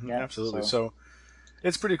 Mm-hmm. Yeah, absolutely. So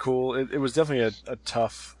it's pretty cool. It was definitely a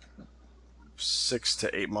tough 6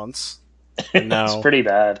 to 8 months. And now, it's pretty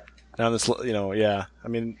bad. Now this, I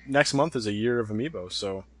mean, next month is a year of Amiibo,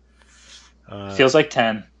 so feels like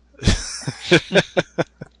 10.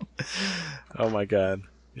 Oh my god,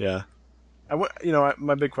 yeah.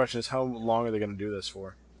 My big question is, how long are they going to do this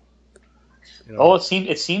for?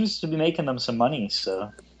 It seems to be making them some money.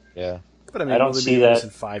 So yeah, but I mean, I don't see that in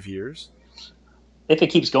 5 years. If it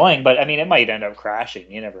keeps going, but I mean, it might end up crashing.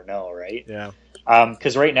 You never know, right? Yeah.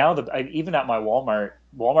 Because right now, even at my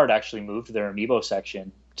Walmart actually moved their Amiibo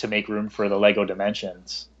section to make room for the Lego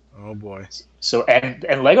Dimensions. Oh boy! So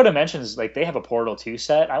and Lego Dimensions, like, they have a Portal 2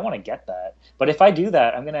 set. I want to get that, but if I do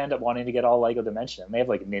that, I'm going to end up wanting to get all Lego Dimensions. They have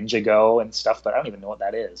like Ninjago and stuff, but I don't even know what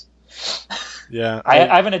that is. Yeah, I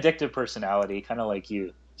have an addictive personality, kind of like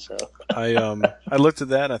you. So I looked at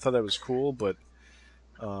that and I thought that was cool, but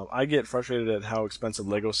I get frustrated at how expensive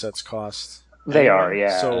Lego sets cost. They are,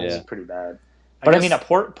 yeah. So it's pretty bad. But I mean,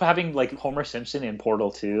 having like Homer Simpson in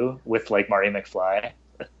Portal 2 with like Marty McFly,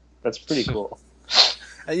 that's pretty cool.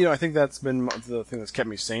 I think that's been the thing that's kept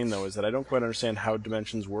me sane, though, is that I don't quite understand how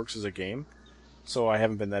Dimensions works as a game. so I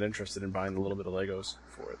haven't been that interested in buying a little bit of Legos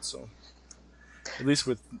for it. So at least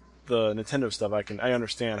with the Nintendo stuff, I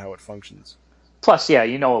understand how it functions. Plus, yeah,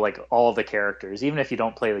 you know, like all of the characters. Even if you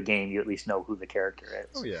don't play the game, you at least know who the character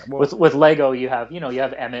Oh is. yeah, well, With Lego, you have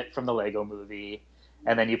Emmett from the Lego Movie,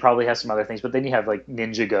 and then you probably have some other things. But then you have like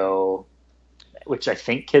Ninjago, which I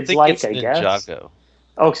think I kids think like. it's I guess. Ninjago.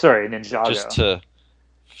 Oh, sorry, Ninjago. Just to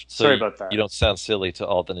so Sorry about that. you don't sound silly to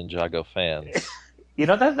all the Ninjago fans. You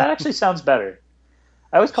know that actually sounds better.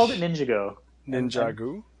 I always called it Ninjago.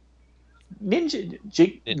 Ninjago? Greninja.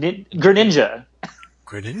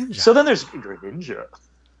 Greninja. So then there's Greninja.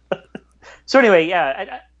 So anyway,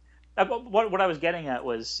 yeah. What I was getting at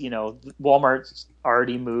was, you know, Walmart's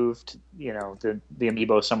already moved, you know, the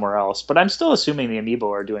Amiibo somewhere else, but I'm still assuming the Amiibo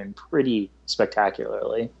are doing pretty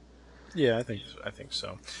spectacularly. Yeah, I think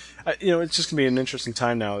so. You know, it's just gonna be an interesting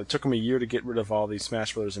time now. It took them a year to get rid of all these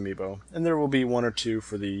Smash Brothers Amiibo, and there will be one or two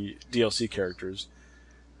for the DLC characters,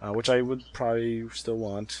 which I would probably still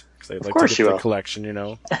want because I'd like to get the collection. You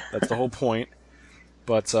know, that's the whole point.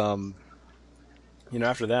 But you know,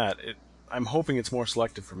 after that, I'm hoping it's more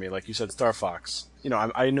selective for me. Like you said, Star Fox. You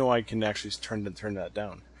know, I know I can actually turn that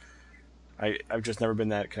down. I've just never been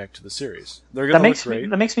that connected to the series. They're gonna look great.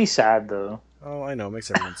 That makes me sad, though. Oh, I know, it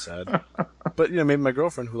makes everyone sad. But you know, maybe my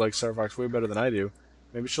girlfriend, who likes Star Fox way better than I do,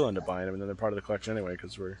 maybe she'll end up buying them, and then they're part of the collection anyway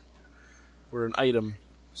because we're an item.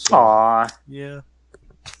 So, Aww. yeah.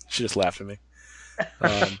 She just laughed at me.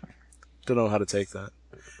 Don't know how to take that.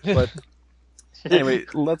 But anyway,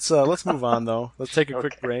 let's move on though. Let's take a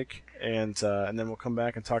quick break, and then we'll come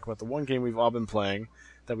back and talk about the one game we've all been playing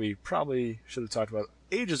that we probably should have talked about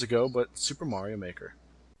ages ago, but Super Mario Maker.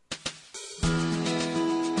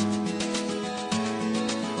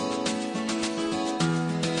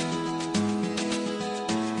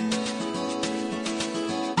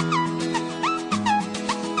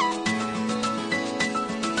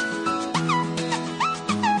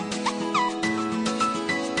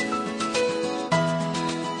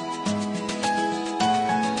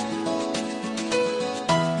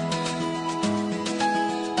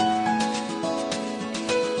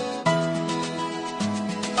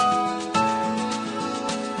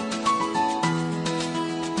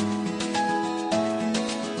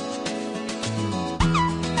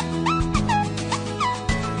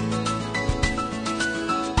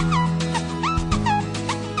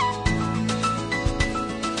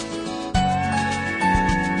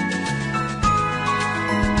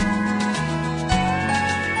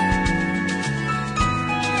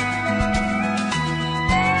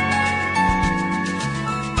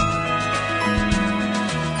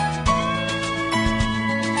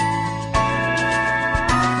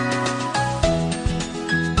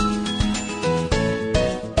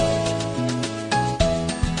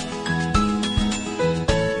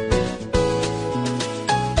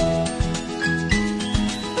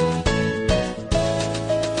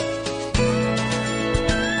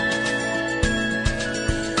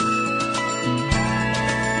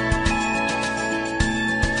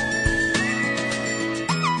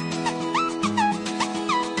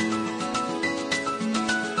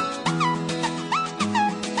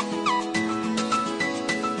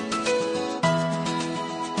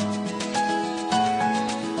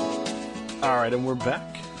 Alright, and we're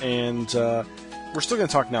back, and we're still going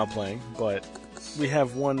to talk now playing, but we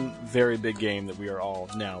have one very big game that we are all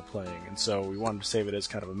now playing, and so we wanted to save it as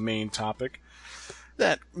kind of a main topic.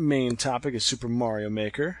 That main topic is Super Mario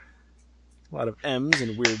Maker. A lot of M's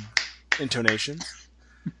and weird intonations.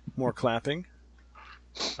 More clapping.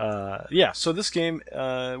 Yeah, so this game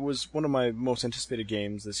was one of my most anticipated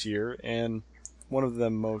games this year, and one of the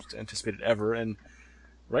most anticipated ever, and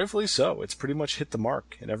rightfully so. It's pretty much hit the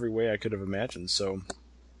mark in every way I could have imagined. So,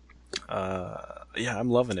 yeah, I'm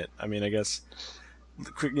loving it. I mean, I guess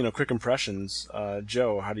quick impressions.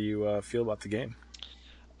 Joe, how do you feel about the game?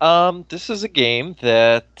 This is a game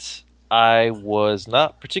that I was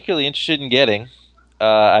not particularly interested in getting.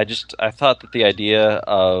 I thought that the idea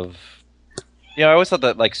of, I always thought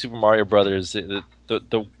that like Super Mario Brothers,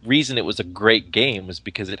 the reason it was a great game was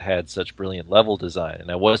because it had such brilliant level design, and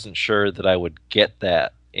I wasn't sure that I would get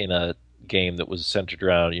that in a game that was centered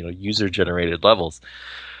around, user-generated levels.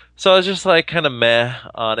 So I was just like kind of meh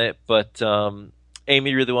on it, but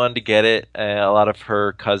Amy really wanted to get it. A lot of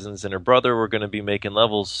her cousins and her brother were going to be making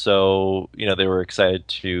levels, so they were excited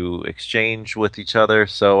to exchange with each other.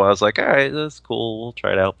 So I was like, all right, that's cool. We'll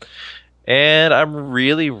try it out. And I'm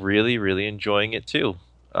really, really, really enjoying it too.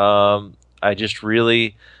 I've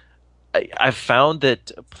found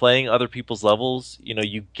that playing other people's levels,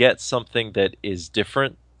 you get something that is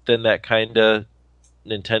different than that kind of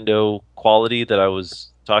Nintendo quality that I was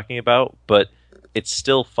talking about, but it's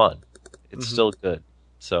still fun. It's still good.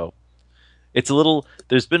 So it's a little.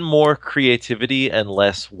 There's been more creativity and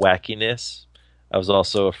less wackiness. I was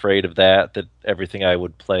also afraid of that. That everything I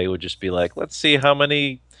would play would just be like, let's see how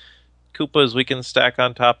many Koopas we can stack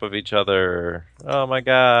on top of each other. Oh my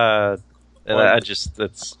god! And Well,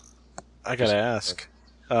 I gotta ask.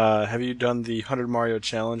 Have you done the 100 Mario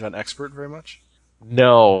challenge on Expert very much?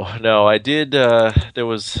 No. I did. I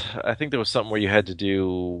think there was something where you had to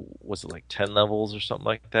do. Was it like 10 levels or something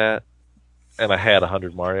like that? And I had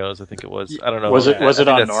 100 Marios. I think it was. I don't know. Was it I think on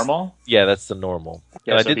that's- normal? Yeah, that's the normal.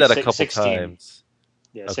 Yeah, And I so did it'd that be a couple 16. times.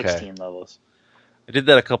 Yeah, Okay. 16 levels. I did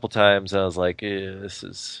that a couple times, and I was like, this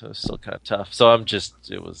is still kind of tough. So I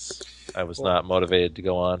was not motivated to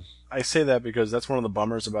go on. I say that because that's one of the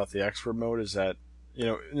bummers about the Expert mode is that,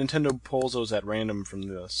 Nintendo pulls those at random from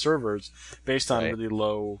the servers based on Right. really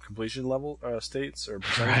low completion level states or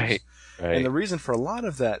percentages. Right. And the reason for a lot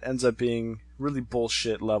of that ends up being really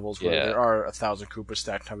bullshit levels where Yeah. there are 1,000 Koopas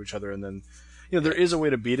stacked on top of each other, and then there is a way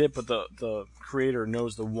to beat it, but the creator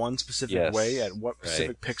knows the one specific Yes. way at what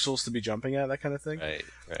specific pixels to be jumping at, that kind of thing. Right.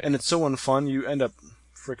 And it's so unfun, you end up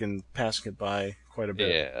freaking passing it by quite a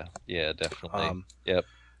bit. Yeah, definitely. Yep.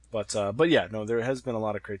 But yeah, no, there has been a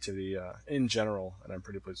lot of creativity in general, and I'm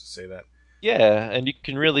pretty pleased to say that. Yeah, and you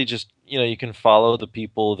can really just you can follow the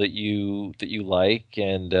people that you like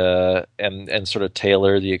and sort of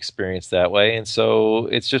tailor the experience that way, and so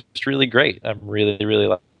it's just really great. I'm really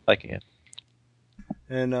liking it.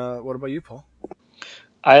 And what about you, Paul?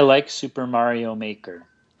 I like Super Mario Maker.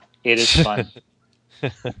 It is fun.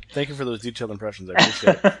 Thank you for those detailed impressions. I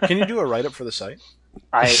appreciate it. Can you do a write-up for the site?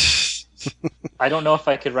 I don't know if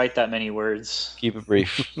I could write that many words. Keep it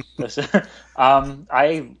brief.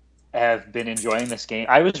 I have been enjoying this game.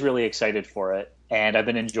 I was really excited for it, and I've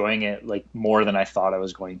been enjoying it like more than I thought I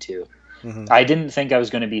was going to. I didn't think I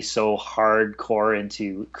was going to be so hardcore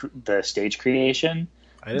into the stage creation.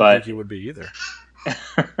 I didn't think you would be either.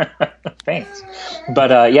 Thanks.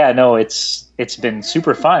 But yeah, no, it's been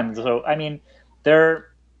super fun. So I mean,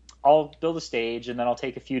 I'll build a stage and then I'll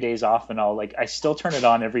take a few days off and I still turn it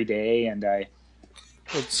on every day and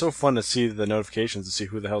It's so fun to see the notifications to see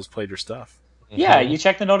who the hell's played your stuff. Yeah, you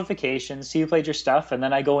check the notifications, see who played your stuff, and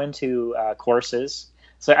then I go into courses.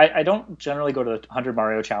 So I don't generally go to the 100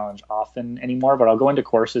 Mario Challenge often anymore, but I'll go into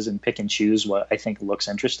courses and pick and choose what I think looks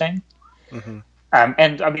interesting.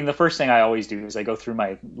 And I mean, the first thing I always do is I go through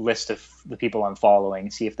my list of the people I'm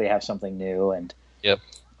following, see if they have something new, and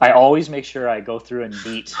I always make sure I go through and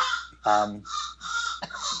beat.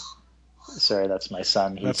 Sorry, that's my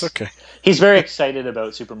son. That's okay. He's very excited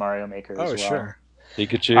about Super Mario Maker as well. Oh, sure.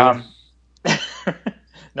 Pikachu?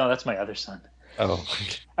 No, that's my other son. Oh.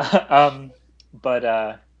 But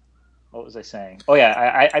what was I saying? Oh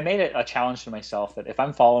yeah, I made it a challenge to myself that if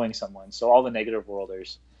I'm following someone, so all the negative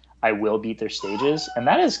worlders, I will beat their stages, and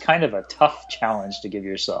that is kind of a tough challenge to give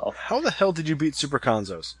yourself. How the hell did you beat Super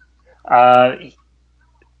Conzos?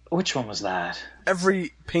 Which one was that?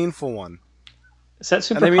 Every painful one. Is that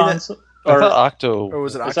Super And I mean Conzo? I thought Octo Or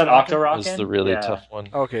was it Is that Octorockin? was Octorockin? the really Yeah. tough one.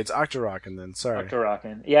 Okay, it's Octorockin then. Sorry.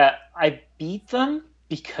 Octorockin. Yeah, I beat them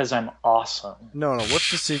because I'm awesome. No,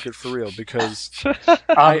 what's the secret for real? Because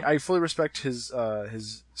I fully respect his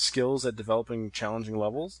skills at developing challenging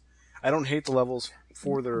levels. I don't hate the levels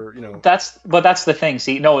for their, That's the thing.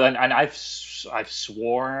 See, no, and I've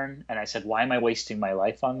sworn and I said, why am I wasting my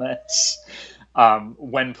life on this?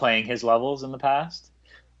 When playing his levels in the past,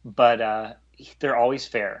 but they're always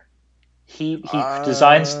fair. He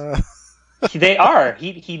designs. They are.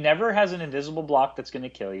 He never has an invisible block that's going to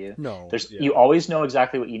kill you. No, You always know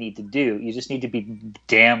exactly what you need to do. You just need to be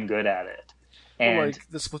damn good at it. And well, like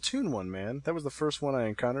the Splatoon one, man. That was the first one I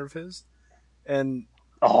encountered of his. And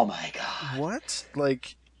oh my god, what?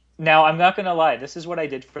 Like, now I'm not going to lie. This is what I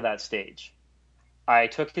did for that stage. I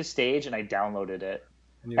took his stage and I downloaded it,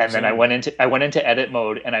 and then I went into edit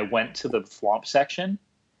mode and I went to the Thwomp section,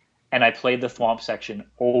 and I played the Thwomp section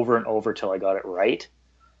over and over till I got it right.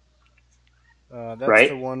 That's right?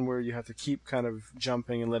 the one where you have to keep kind of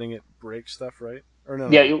jumping and letting it break stuff, right? Or no?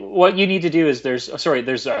 Yeah, what you need to do is there's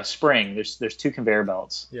a spring. There's two conveyor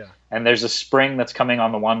belts. Yeah. And there's a spring that's coming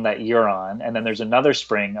on the one that you're on, and then there's another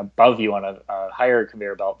spring above you on a higher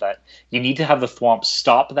conveyor belt that you need to have the Thwomp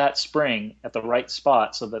stop that spring at the right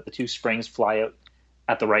spot so that the two springs fly out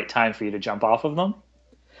at the right time for you to jump off of them.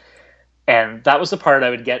 And that was the part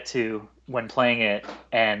I would get to when playing it,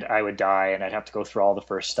 and I would die, and I'd have to go through all the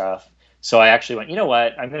first stuff. So I actually went, you know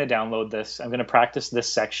what? I'm going to download this. I'm going to practice this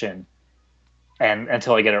section, and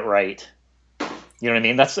until I get it right. You know what I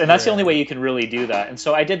mean? That's the only way you can really do that. And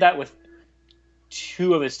so I did that with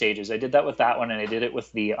 2 of his stages. I did that with that one, and I did it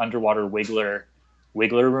with the underwater Wiggler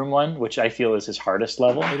room one, which I feel is his hardest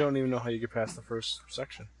level. I don't even know how you get past the first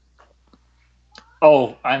section.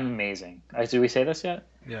 Oh, I'm amazing. Did we say this yet?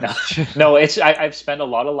 Yeah. No, I've spent a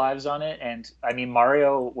lot of lives on it, and I mean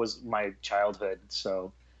Mario was my childhood,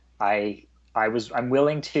 so I'm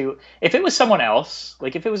willing to, if it was someone else,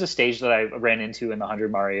 like if it was a stage that I ran into in the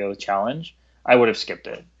 100 Mario challenge, I would have skipped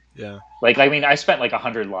it. Yeah. Like, I mean, I spent like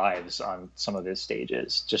 100 lives on some of his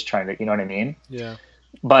stages just trying to, you know what I mean? Yeah.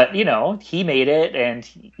 But, you know, he made it, and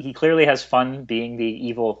he clearly has fun being the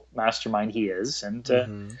evil mastermind he is.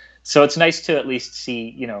 And so it's nice to at least see,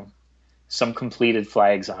 you know, some completed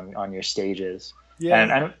flags on your stages. Yeah.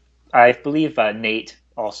 And I believe Nate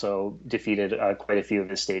also defeated quite a few of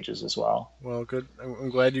his stages as well. Well, good. I'm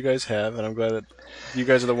glad you guys have, and I'm glad that you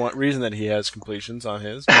guys are the reason that he has completions on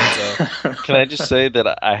his. But, Can I just say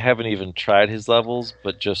that I haven't even tried his levels,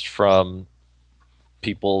 but just from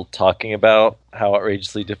people talking about how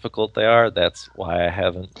outrageously difficult they are, that's why I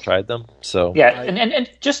haven't tried them. So yeah, and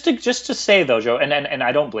just to say though, Joe, and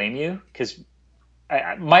I don't blame you, because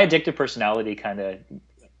my addictive personality kind of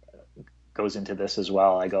goes into this as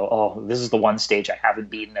well. I go, oh, this is the one stage I haven't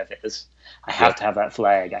beaten of his. I have to have that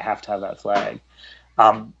flag. I have to have that flag.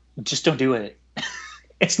 Just don't do it.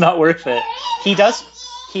 It's not worth it. He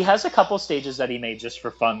has a couple stages that he made just for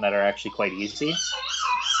fun that are actually quite easy.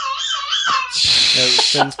 Yeah,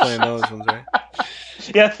 Finn's playing those ones, right?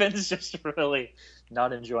 Yeah, Finn's just really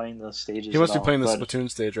not enjoying those stages. He must be playing the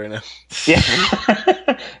Splatoon stage right now. Yeah,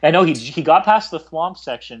 I know he got past the thwomp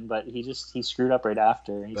section, but he screwed up right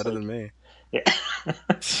after. He's better than me. Yeah.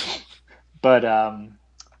 But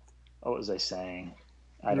what was I saying?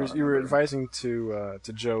 You were advising to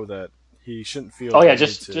Joe that he shouldn't feel. Oh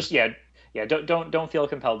yeah, don't feel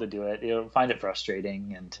compelled to do it. You'll find it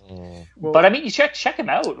frustrating, and but I mean, you check him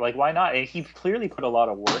out. Like, why not? And he clearly put a lot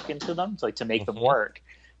of work into them, to make them work.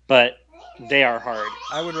 But they are hard.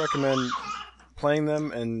 I would recommend playing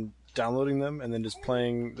them and downloading them, and then just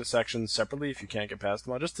playing the sections separately if you can't get past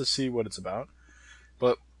them all, just to see what it's about.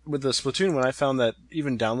 But with the Splatoon one, I found that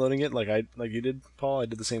even downloading it, like you did, Paul, I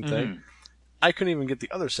did the same thing. I couldn't even get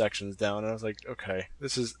the other sections down, and I was like, okay,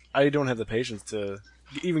 I don't have the patience to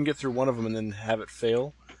even get through one of them and then have it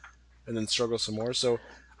fail, and then struggle some more. So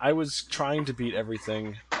I was trying to beat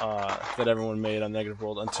everything that everyone made on Negative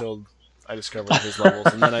World until I discovered his levels,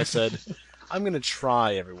 and then I said, I'm going to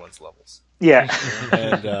try everyone's levels. Yeah.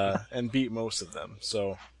 and beat most of them.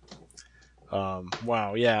 So,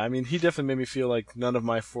 wow, yeah, I mean, he definitely made me feel like none of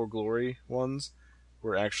my For Glory ones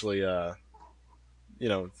were actually,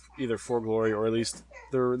 either For Glory, or at least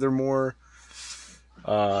they're more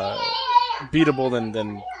beatable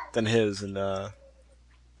than his, and that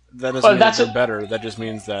doesn't mean that they're better. That just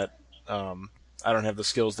means that I don't have the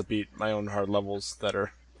skills to beat my own hard levels that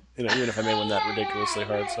are, even if I made one that ridiculously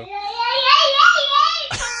hard. So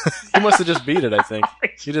he must have just beat it. I think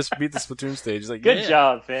he just beat the Splatoon stage. He's like, good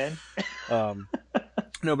job, Finn.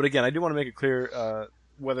 No, but again, I do want to make it clear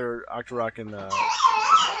whether Octorok and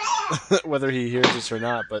whether he hears this or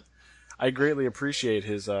not, but I greatly appreciate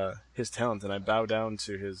his talent, and I bow down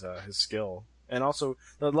to his skill. And also,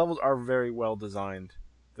 the levels are very well designed.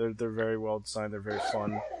 They're very well designed. They're very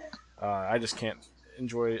fun. I just can't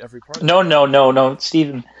enjoy every part. No,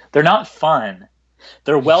 Steven. They're not fun.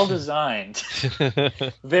 They're well designed.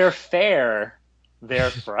 They're fair.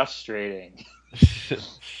 They're frustrating.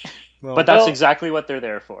 But that's exactly what they're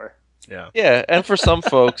there for. Yeah. Yeah, and for some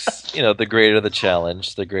folks, the greater the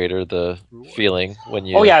challenge, the greater the feeling when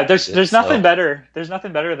you. Oh yeah, there's nothing better. There's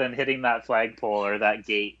nothing better than hitting that flagpole or that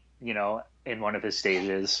gate, in one of his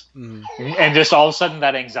stages, and just all of a sudden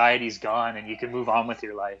that anxiety's gone and you can move on with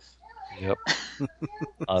your life. Yep.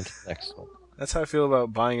 On to the next one. That's how I feel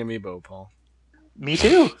about buying Amiibo, Paul. Me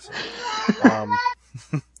too.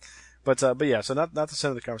 But yeah, so not to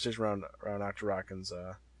center the conversation around Octoroken's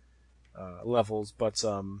levels, but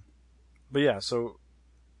yeah, so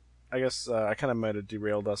I guess I kind of might have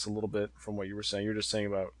derailed us a little bit from what you were saying. You were just saying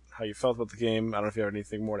about how you felt about the game. I don't know if you have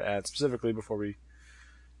anything more to add specifically before we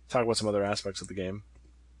talk about some other aspects of the game.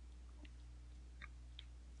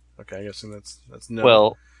 Okay, I guess that's no.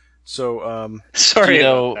 Well, so sorry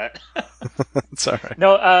about that. It's all right.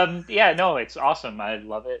 No, it's awesome. I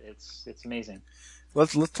love it. It's amazing.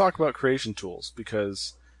 Let's talk about creation tools,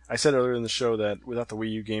 because I said earlier in the show that without the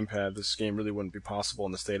Wii U gamepad, this game really wouldn't be possible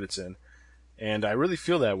in the state it's in. And I really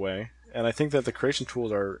feel that way, and I think that the creation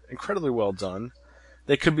tools are incredibly well done.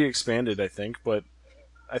 They could be expanded, I think, but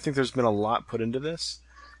I think there's been a lot put into this,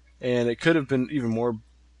 and it could have been even more,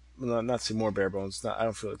 not say more bare bones, I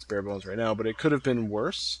don't feel it's bare bones right now, but it could have been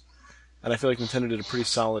worse, and I feel like Nintendo did a pretty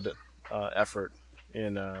solid effort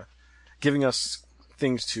in giving us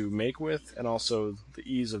things to make with, and also the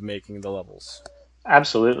ease of making the levels.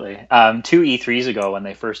 Absolutely. 2 E3s ago, when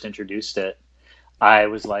they first introduced it, I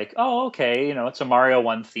was like, oh, okay, it's a Mario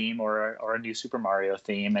 1 theme or a new Super Mario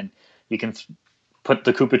theme, and you can put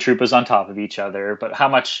the Koopa Troopas on top of each other, but how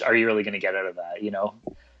much are you really going to get out of that?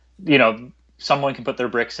 Someone can put their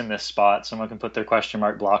bricks in this spot, someone can put their question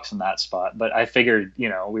mark blocks in that spot, but I figured, we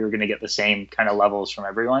were going to get the same kind of levels from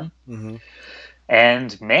everyone. Mm-hmm.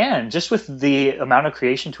 And man, just with the amount of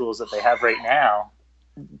creation tools that they have right now,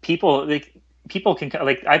 people can,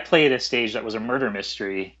 like, I played a stage that was a murder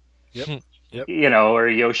mystery. Yep. Or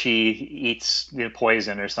Yoshi eats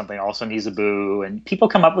poison or something. All of a sudden he's a boo, and people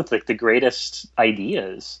come up with like the greatest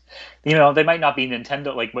ideas. They might not be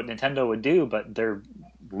Nintendo, like what Nintendo would do, but they're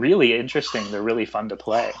really interesting. They're really fun to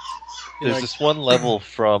play. There's this one level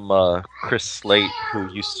from Chris Slate,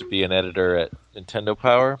 who used to be an editor at Nintendo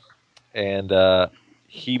Power, and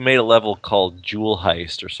he made a level called Jewel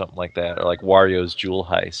Heist or something like that, or like Wario's Jewel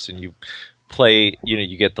Heist, and you play,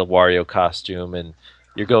 you get the Wario costume, and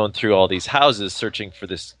you're going through all these houses searching for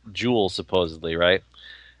this jewel, supposedly, right?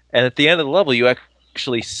 And at the end of the level, you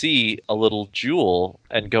actually see a little jewel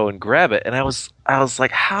and go and grab it. And I was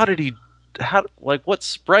like, what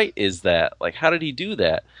sprite is that? Like, how did he do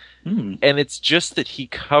that? And it's just that he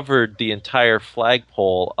covered the entire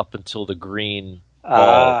flagpole up until the green ball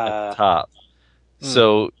at the top.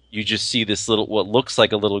 So you just see this what looks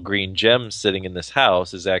like a little green gem sitting in this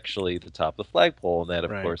house is actually the top of the flagpole, and that,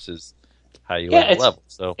 of course, is how you end the level.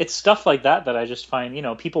 So it's stuff like that I just find,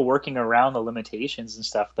 people working around the limitations and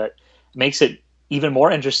stuff that makes it even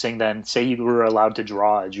more interesting than, say, you were allowed to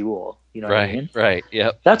draw a jewel. You know what I mean? Right.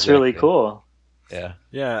 Yep. That's really cool. Yeah.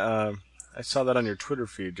 Yeah. I saw that on your Twitter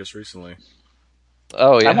feed just recently.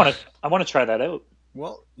 Oh yeah. I want to try that out.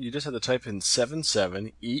 Well, you just have to type in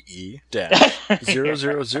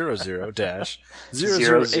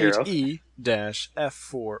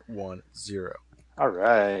 77EE-0000-008E-F410. All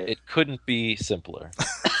right. It couldn't be simpler.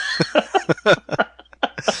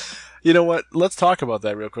 You know what? Let's talk about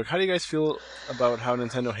that real quick. How do you guys feel about how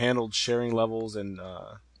Nintendo handled sharing levels and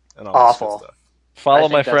all Awful. this stuff? Follow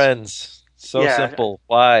my friends. So simple.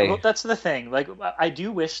 Why? Well, that's the thing. Like, I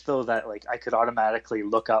do wish, though, that like I could automatically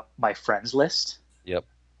look up my friends list. Yep.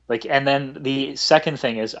 Like, and then the second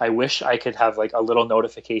thing is, I wish I could have like a little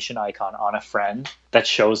notification icon on a friend that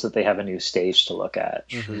shows that they have a new stage to look at.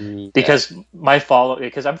 Mm-hmm. Because I'm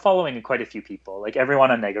following quite a few people, like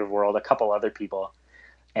everyone on Negative World, a couple other people,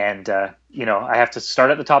 and I have to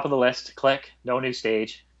start at the top of the list. Click, no new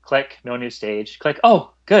stage. Click, no new stage. Click,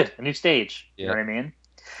 oh, good, a new stage. Yep. You know what I mean?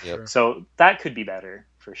 Yep. So that could be better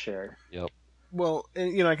for sure. Yep. Well,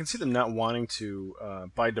 and, I can see them not wanting to,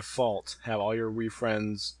 by default, have all your Wii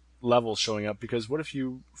friends levels showing up, because what if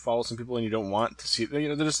you follow some people and you don't want to see,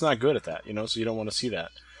 they're just not good at that, so you don't want to see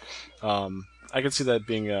that. I can see that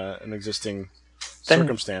being an existing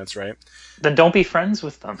circumstance, right? Then don't be friends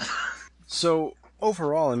with them. So,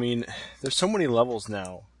 overall, I mean, there's so many levels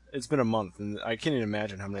now. It's been a month, and I can't even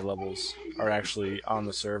imagine how many levels are actually on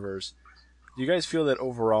the servers. Do you guys feel that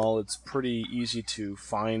overall it's pretty easy to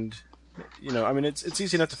find, I mean, it's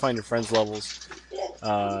easy enough to find your friends' levels,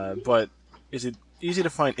 but is it easy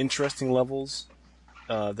to find interesting levels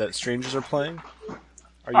that strangers are playing?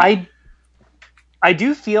 I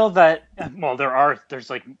do feel that, well,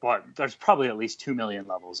 there's probably at least 2 million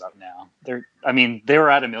levels up now. They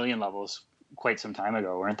were at 1 million levels quite some time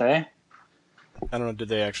ago, weren't they? I don't know, did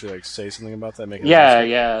they actually say something about that? They did.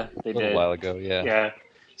 A while ago, yeah. Yeah.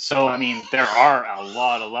 So, there are a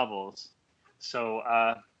lot of levels. So,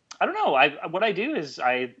 I don't know. What I do is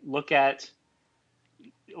I look at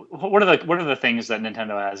what are the things that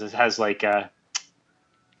Nintendo has? It has like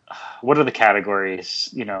what are the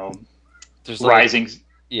categories? There's rising.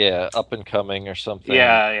 Up and coming or something.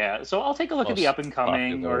 Yeah. So I'll take a look at the up and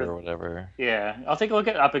coming or whatever. Yeah, I'll take a look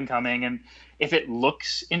at up and coming, and if it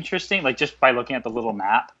looks interesting, like just by looking at the little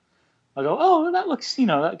map, I'll go, oh, that looks,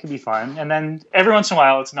 that could be fun. And then every once in a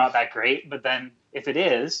while, it's not that great, but then if it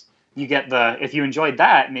is, you get if you enjoyed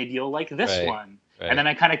that, maybe you'll like this one. Right. And then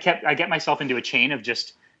I get myself into a chain of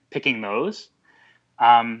just picking those.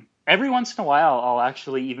 Every once in a while, I'll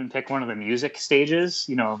actually even pick one of the music stages.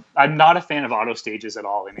 I'm not a fan of auto stages at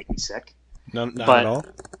all. They make me sick. Not at all?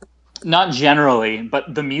 Not generally,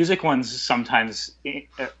 but the music ones, sometimes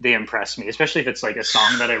they impress me, especially if it's like a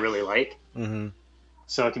song that I really like. Mm-hmm.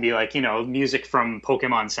 So it can be like, music from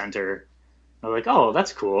Pokemon Center. I'm like, oh,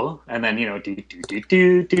 that's cool. And then, do.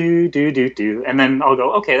 And then I'll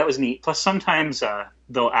go, okay, that was neat. Plus sometimes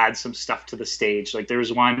they'll add some stuff to the stage. Like there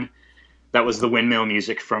was one that was the windmill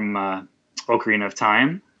music from Ocarina of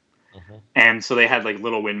Time. And so they had like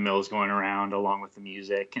little windmills going around along with the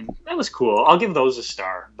music, and that was cool. I'll give those a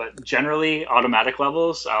star. But generally, automatic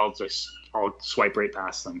levels, I'll swipe right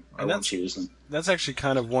past them. I won't choose them. That's actually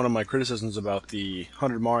kind of one of my criticisms about the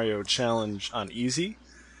 100 Mario Challenge on easy,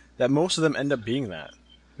 that most of them end up being that.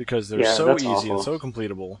 Because they're so easy awful. and so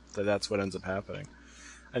completable that's what ends up happening.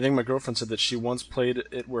 I think my girlfriend said that she once played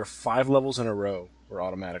it where 5 levels in a row were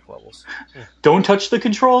automatic levels. Don't touch the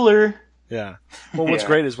controller. Yeah. Well, what's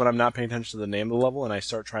great is when I'm not paying attention to the name of the level and I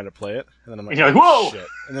start trying to play it, and then I'm like, you're like, whoa! Shit.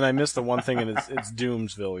 And then I miss the one thing, and it's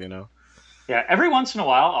Doomsville, you know? Yeah, every once in a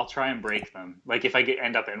while, I'll try and break them. Like, if I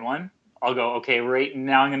end up in one, I'll go, okay, right,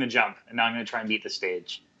 now I'm going to jump, and now I'm going to try and beat the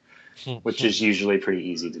stage, which is usually pretty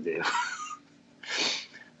easy to do.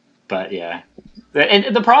 But, yeah.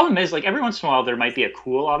 And the problem is, like, every once in a while, there might be a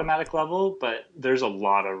cool automatic level, but there's a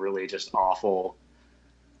lot of really just awful...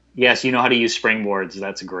 Yes, you know how to use springboards,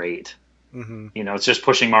 that's great. Mm-hmm. You know, it's just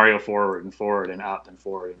pushing Mario forward and forward and up and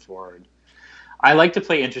forward and forward. I like to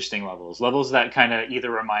play interesting levels that kind of either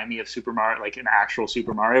remind me of Super Mario, like an actual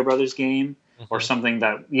Super Mario Brothers game, or something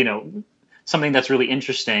that, you know, something that's really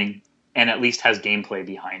interesting and at least has gameplay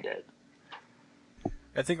behind it.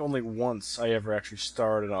 I think only once I ever actually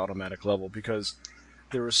started an automatic level, because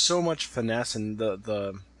there was so much finesse, and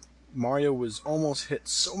the Mario was almost hit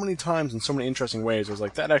so many times in so many interesting ways. I was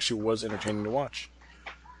like, that actually was entertaining to watch.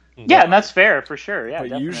 Yeah, and that's fair, for sure. Yeah, but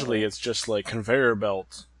definitely. Usually it's just like conveyor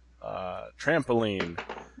belt, trampoline,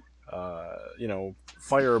 you know,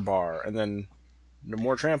 fire bar, and then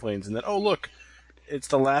more trampolines, and then, oh look, it's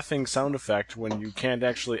the laughing sound effect when you can't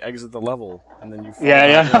actually exit the level, and then you fall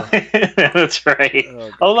down. That's right.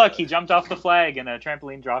 Oh, look, he jumped off the flag, and a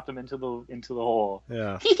trampoline dropped him into the hole.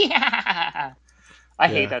 Yeah. I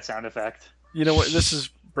hate that sound effect. You know what? This is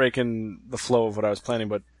breaking the flow of what I was planning,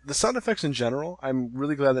 but the sound effects in general, I'm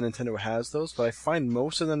really glad that Nintendo has those, but I find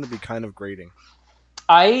most of them to be kind of grating.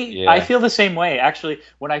 I feel the same way. Actually,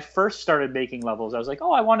 when I first started making levels, I was like,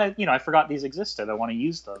 oh, I want to, you know, I forgot these existed. I want to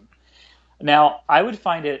use them. Now, I would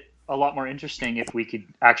find it a lot more interesting if we could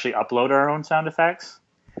actually upload our own sound effects.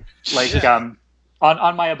 Like, on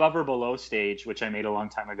my Above or Below stage, which I made a long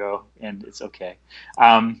time ago, and it's okay.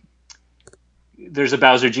 There's a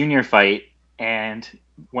Bowser Jr. fight, and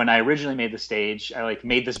when I originally made the stage, I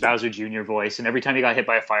made this Bowser Jr. voice, and every time he got hit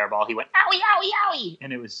by a fireball, he went, owie, owie, owie,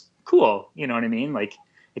 and it was cool, you know what I mean? Like,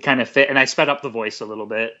 it kind of fit, and I sped up the voice a little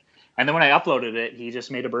bit, and then when I uploaded it, he just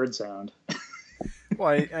made a bird sound. Well,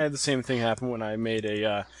 I had the same thing happen when I made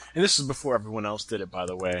and this is before everyone else did it, by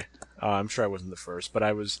the way. I'm sure I wasn't the first, but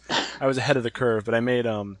I was ahead of the curve, but I made,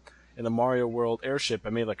 in the Mario World airship, I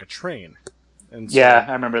made like a train. And so, yeah,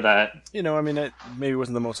 I remember that. You know, I mean, it maybe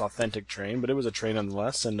wasn't the most authentic train, but it was a train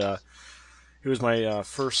nonetheless, and it was my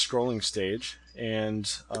first scrolling stage, and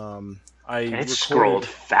it scrolled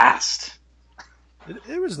fast.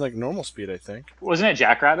 It was like normal speed, I think. Wasn't it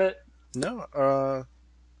Jackrabbit? No,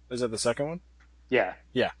 is that the second one? Yeah.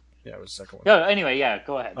 Yeah, it was the second one. No, anyway, yeah,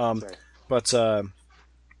 go ahead. Sorry. But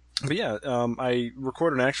yeah, I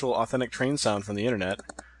recorded an actual authentic train sound from the internet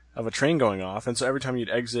of a train going off, and so every time you'd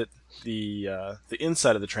exit the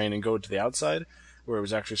inside of the train and go to the outside, where it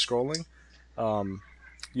was actually scrolling,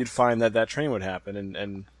 you'd find that train would happen,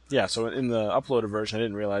 and yeah, so in the uploaded version, I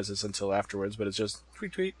didn't realize this until afterwards, but it's just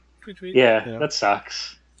tweet, tweet, tweet, tweet. Yeah, you know? That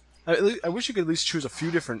sucks. I wish you could at least choose a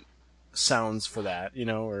few different sounds for that, you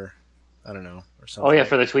know, or I don't know, or something. Oh yeah,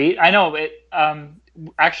 for the tweet? I know, it,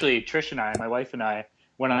 actually, Trish and I, my wife and I,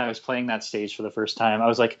 when I was playing that stage for the first time, I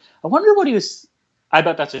was like, I wonder what he was... I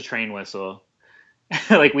bet that's a train whistle.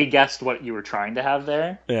 Like, we guessed what you were trying to have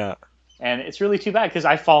there. Yeah. And it's really too bad, because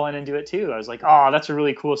I've fallen into it too. I was like, oh, that's a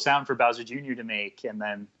really cool sound for Bowser Jr. to make. And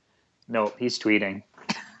then, nope, he's tweeting.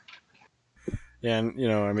 Yeah, and, you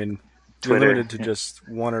know, I mean, Twitter, you're limited to just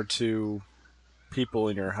one or two people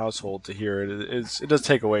in your household to hear it. It does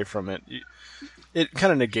take away from it. It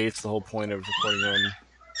kind of negates the whole point of recording your own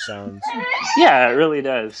sounds. Yeah, it really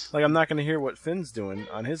does. Like, I'm not going to hear what Finn's doing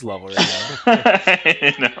on his level right now.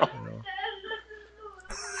 I know. You know.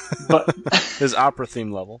 But his opera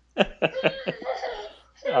theme level.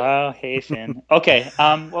 Oh, hey, Finn. Okay,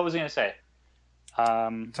 what was I going to say?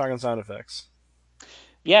 Talking sound effects.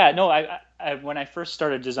 Yeah, no, I when I first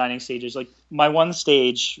started designing stages, like my one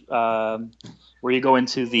stage where you go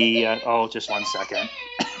into the... just 1 second.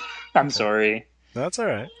 I'm sorry. That's all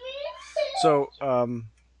right. So,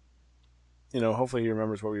 you know, hopefully he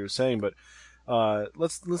remembers what we were saying, but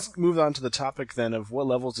let's move on to the topic then of what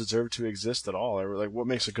levels deserve to exist at all, or like what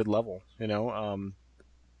makes a good level. You know,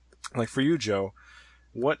 like for you, Joe,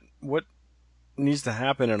 what needs to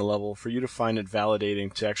happen in a level for you to find it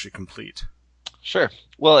validating to actually complete? Sure.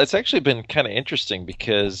 Well, it's actually been kind of interesting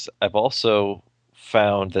because I've also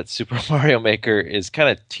found that Super Mario Maker is kind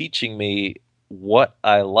of teaching me what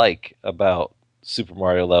I like about Super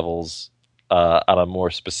Mario levels on a more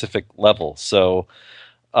specific level. So,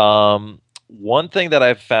 one thing that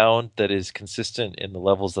I've found that is consistent in the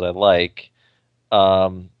levels that I like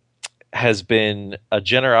um, has been a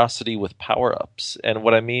generosity with power ups. And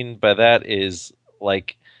what I mean by that is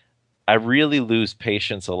like I really lose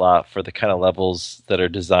patience a lot for the kind of levels that are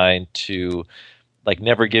designed to like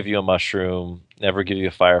never give you a mushroom, never give you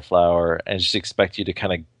a fire flower, and just expect you to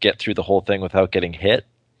kind of get through the whole thing without getting hit.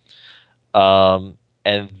 And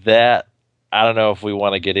that I don't know if we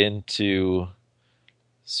want to get into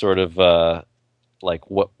sort of like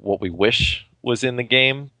what we wish was in the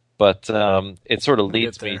game, but it sort of We'll get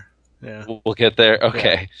leads me. there. Yeah. We'll get there. Yeah.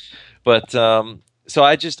 Okay, but so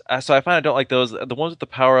I find I don't like those. The ones with the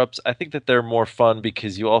power ups. I think that they're more fun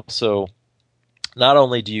because you also not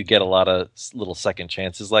only do you get a lot of little second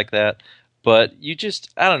chances like that, but you just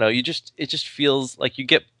I don't know. You just it just feels like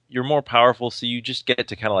you're more powerful, so you just get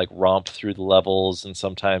to kind of like romp through the levels and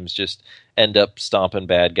sometimes just end up stomping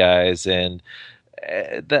bad guys and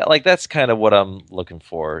that's kind of what I'm looking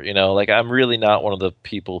for. Like I'm really not one of the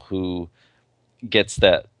people who gets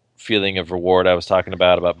that feeling of reward I was talking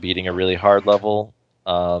about beating a really hard level.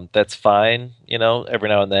 That's fine, every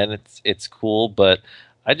now and then it's cool, but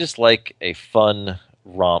I just like a fun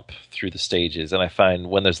romp through the stages, and I find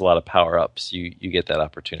when there's a lot of power ups, you get that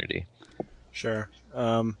opportunity. Sure.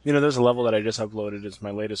 There's a level that I just uploaded. It's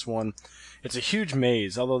my latest one. It's a huge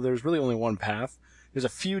maze, although there's really only one path. There's a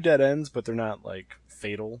few dead ends, but they're not like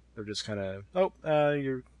fatal. They're just kind of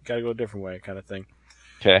you gotta go a different way kind of thing.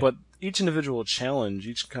 Okay. But each individual challenge,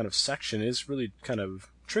 each kind of section is really kind of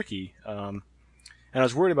tricky. And I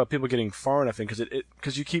was worried about people getting far enough in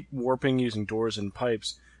because you keep warping using doors and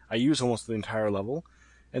pipes. I use almost the entire level,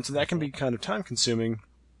 and so that can be kind of time consuming.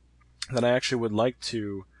 That I actually would like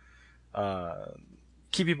to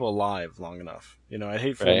keep people alive long enough. I'd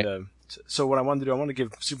hate for them to. So what I wanted to do, I want to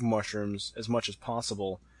give super mushrooms as much as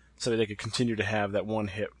possible so that they could continue to have that one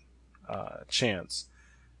hit chance.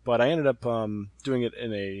 But I ended up doing it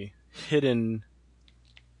in a hidden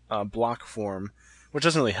block form, which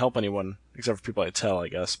doesn't really help anyone except for people I tell, I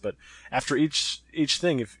guess. But after each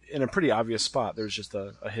thing, if in a pretty obvious spot, there's just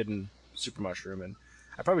a hidden super mushroom, and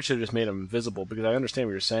I probably should have just made them visible because I understand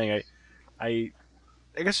what you're saying. I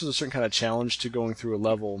guess there's a certain kind of challenge to going through a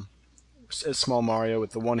level as Small Mario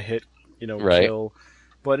with the one hit, Right. kill.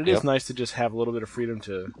 But it Yep. is nice to just have a little bit of freedom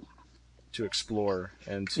to explore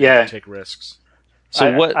and to take risks. So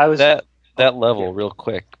I was that level, yeah. real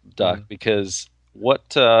quick, Doc, Mhm. because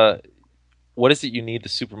what is it you need the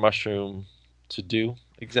super mushroom to do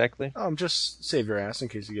exactly? Just save your ass in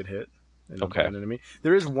case you get hit. Okay. An enemy.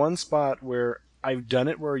 There is one spot where I've done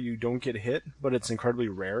it where you don't get hit, but it's incredibly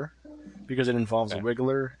rare because it involves Okay. a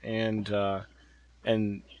wiggler and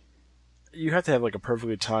you have to have like a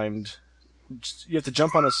perfectly timed. You have to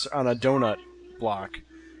jump on a donut block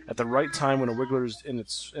at the right time when a wiggler's in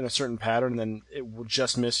a certain pattern, and then it will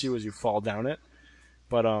just miss you as you fall down it.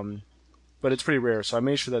 But it's pretty rare, so I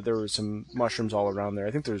made sure that there were some mushrooms all around there.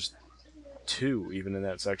 I think there's 2 even in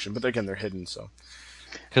that section, but again they're hidden. So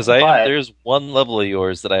Because But there's one level of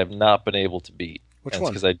yours that I have not been able to beat. which And it's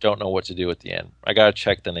one? because I don't know what to do at the end. I gotta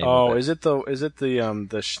check the name Oh, of it. is it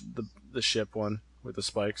the ship one with the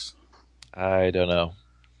spikes? I don't know.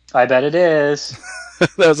 I bet it is.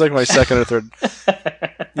 That was like my second or third.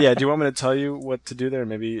 Yeah, do you want me to tell you what to do there?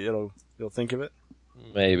 Maybe you'll think of it.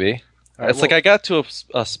 Maybe. All right, It's like I got to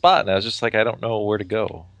a spot and I was just like, I don't know where to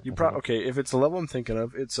go. okay. If it's the level I'm thinking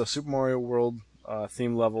of, it's a Super Mario World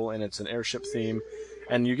theme level, and it's an airship theme,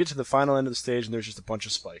 and you get to the final end of the stage, and there's just a bunch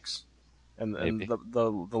of spikes, and Maybe. the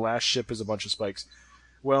last ship is a bunch of spikes.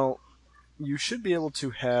 Well, you should be able to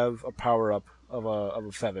have a power up of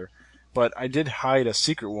a feather, but I did hide a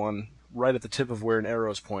secret one right at the tip of where an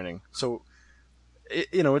arrow is pointing. So,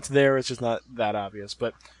 it's there. It's just not that obvious.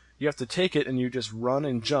 But you have to take it and you just run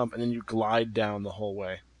and jump, and then you glide down the whole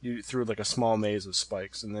way. You through like a small maze of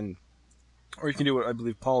spikes, and then, or you can do what I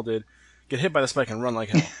believe Paul did: get hit by the spike and run like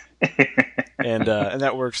hell. And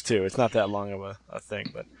that works too. It's not that long of a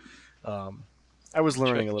thing, but I was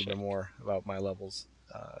learning a little bit more about my levels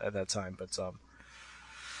at that time. But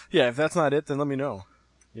yeah, if that's not it, then let me know.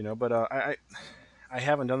 But I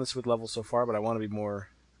haven't done this with levels so far, but I want to be more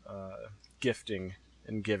gifting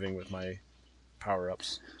and giving with my power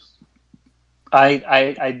ups.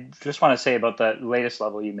 I just want to say about the latest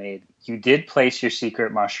level you made. You did place your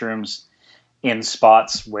secret mushrooms in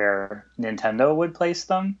spots where Nintendo would place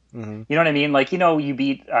them. Mm-hmm. You know what I mean? Like, you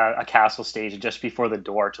beat a castle stage just before the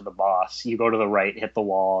door to the boss. You go to the right, hit the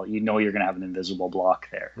wall. You know you're going to have an invisible block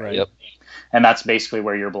there. Right. Yep. And that's basically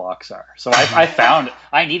where your blocks are. So I found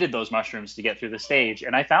I needed those mushrooms to get through the stage,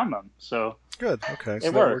 and I found them. So Good. Okay. So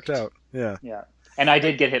It that worked. worked out. Yeah. yeah. And I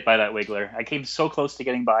did get hit by that Wiggler. I came so close to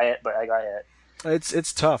getting by it, but I got hit.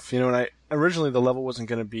 It's tough, and originally the level wasn't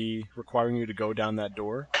going to be requiring you to go down that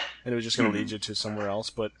door, and it was just going to lead you to somewhere else.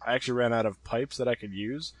 But I actually ran out of pipes that I could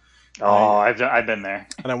use. Oh, I've been there.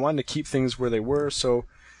 And I wanted to keep things where they were, so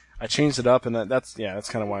I changed it up, and that's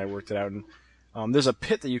kind of why I worked it out. And there's a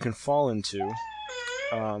pit that you can fall into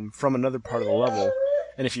from another part of the level,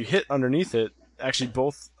 and if you hit underneath it, actually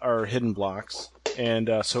both are hidden blocks. And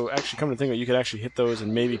so actually, come to think of it, you could actually hit those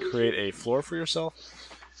and maybe create a floor for yourself.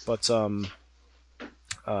 But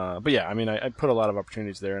yeah, I mean, I put a lot of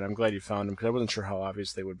opportunities there, and I'm glad you found them because I wasn't sure how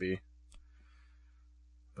obvious they would be.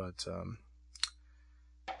 But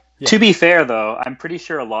yeah. To be fair, though, I'm pretty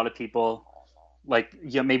sure a lot of people, like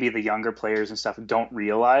maybe the younger players and stuff, don't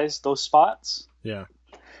realize those spots. Yeah.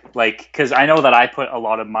 Like, because I know that I put a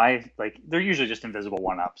lot of my, like, they're usually just invisible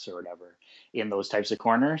one-ups or whatever in those types of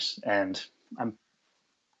corners, and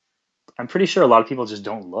I'm pretty sure a lot of people just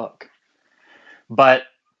don't look. But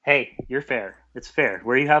hey, you're fair. It's fair.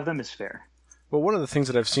 Where you have them is fair. Well, one of the things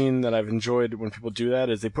that I've seen that I've enjoyed when people do that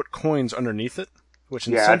is they put coins underneath it, which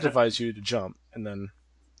incentivizes you to jump, and then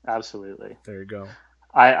absolutely, there you go.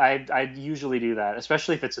 I usually do that,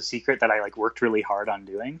 especially if it's a secret that I worked really hard on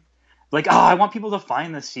doing. Like, I want people to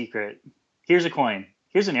find this secret. Here's a coin.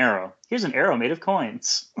 Here's an arrow. Here's an arrow made of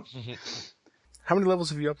coins. How many levels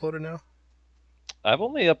have you uploaded now? I've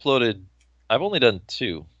only done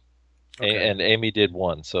 2. Okay. And Amy did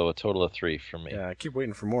 1, so a total of 3 for me. Yeah, I keep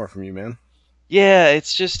waiting for more from you, man. Yeah,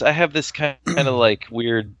 it's just I have this kind of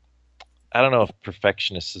weird. I don't know if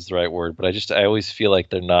perfectionist is the right word, but I always feel like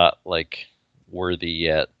they're not worthy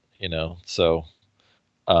yet, So,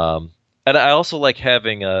 and I also like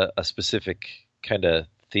having a specific kind of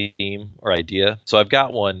theme or idea. So I've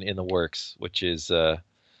got one in the works, which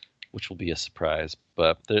will be a surprise,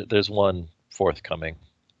 but there's one forthcoming.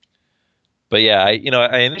 But yeah, I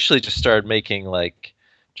initially just started making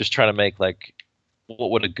just trying to make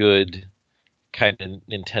what would a good kind of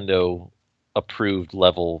Nintendo approved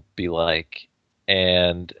level be like,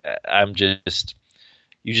 and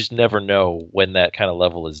you just never know when that kind of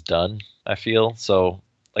level is done. I feel so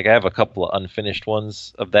I have a couple of unfinished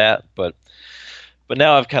ones of that, but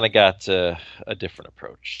now I've kind of got a different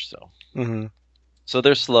approach. So so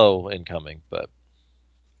they're slow in coming, but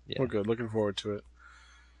yeah, we're good. Looking forward to it.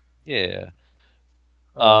 Yeah.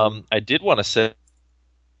 I did want to say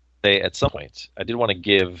at some point, I did want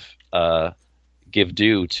to give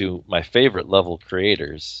due to my favorite level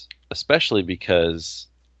creators, especially because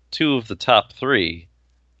 2 of the top 3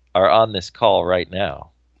 are on this call right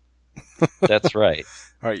now. That's right.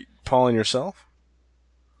 All right, Paul and yourself?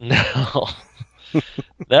 No.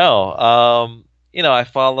 No. I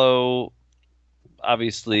follow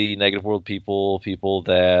obviously Negative World people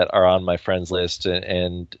that are on my friends list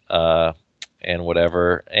and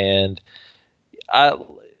whatever. And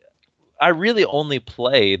I really only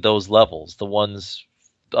play those levels, the ones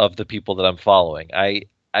of the people that I'm following.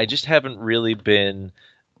 I just haven't really been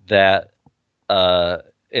that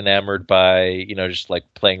enamored by, just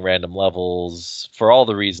playing random levels for all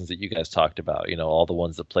the reasons that you guys talked about. All the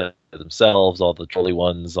ones that play themselves, all the trolly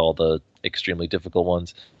ones, all the extremely difficult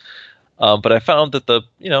ones. But I found that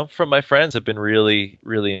from my friends have been really,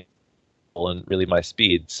 really and really my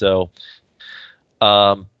speed. So,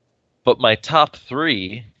 but my top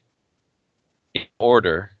 3 in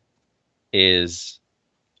order is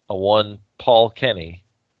a 1 Paul Kenny,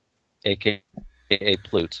 aka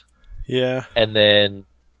Plute. Yeah. And then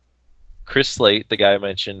Chris Slate, the guy I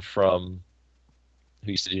mentioned who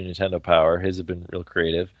used to do Nintendo Power, his have been real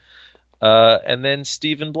creative. And then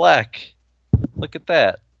Stephen Black. Look at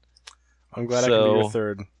that. I'm glad I can be your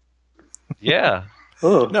third. Yeah.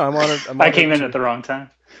 Ooh. No, I'm honored. I came in at the wrong time.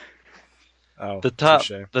 Oh, the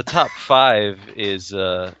top 5 is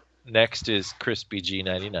next is Chris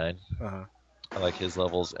BG99. Uh-huh. I like his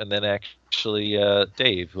levels, and then actually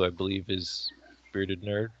Dave, who I believe is Bearded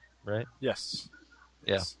Nerd, right? Yes.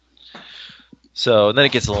 Yeah. Yes. So and then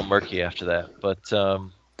it gets a little murky after that,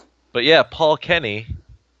 but yeah, Paul Kenny,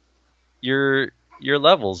 your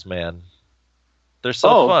levels, man, they're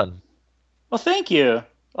so fun. Well, thank you.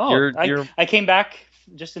 I came back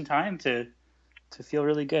just in time to feel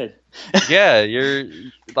really good. Yeah, you're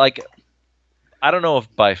I don't know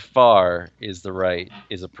if by far is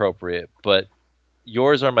appropriate, but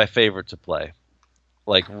yours are my favorite to play.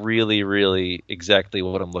 like really, really exactly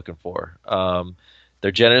what I'm looking for.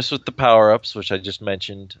 They're generous with the power-ups, which I just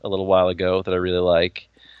mentioned a little while ago that I really like.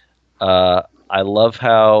 I love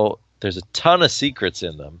how there's a ton of secrets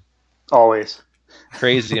in them, Always.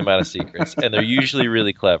 crazy amount of secrets, and they're usually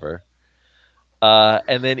really clever.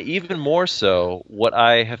 And then even more so, what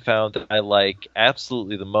I have found that I like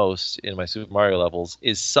absolutely the most in my Super Mario levels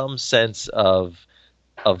is some sense of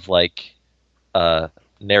like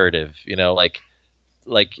narrative. You know, like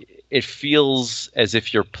it feels as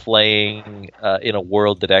if you're playing in a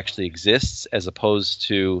world that actually exists, as opposed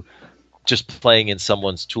to just playing in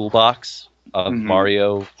someone's toolbox of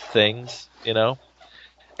Mario things. You know,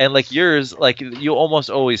 and like yours, like you almost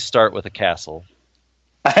always start with a castle.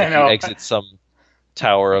 I Like you know. exit some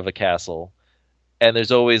tower of a castle, and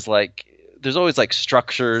there's always like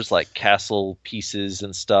structures like castle pieces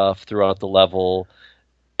and stuff throughout the level.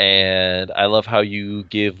 And I love how you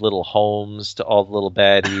give little homes to all the little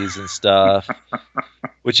baddies and stuff,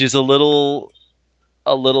 which is a little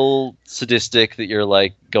sadistic that you're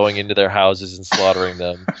like going into their houses and slaughtering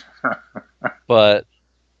them. But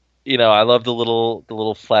I love the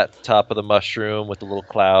little flat top of the mushroom with the little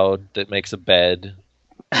cloud that makes a bed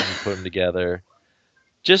when you put them together.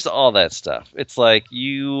 Just all that stuff. It's like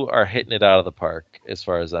you are hitting it out of the park as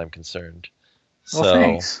far as I'm concerned. Well, So,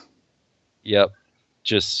 thanks. yep,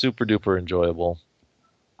 just super duper enjoyable.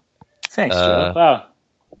 Thanks, Uh, Joe. Wow,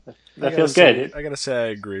 that feels good. I gotta say, I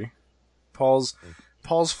agree. Paul's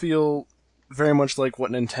feel very much like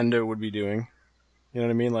what Nintendo would be doing. You know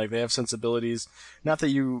what I mean? Like they have sensibilities. Not that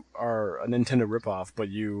you are a Nintendo ripoff, but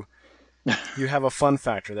you have a fun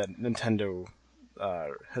factor that Nintendo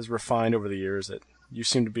has refined over the years that you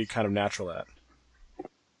seem to be kind of natural at.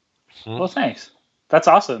 Well, thanks. That's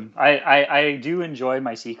awesome. I do enjoy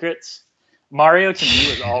my secrets. Mario to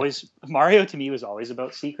me was always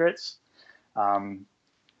about secrets. Um,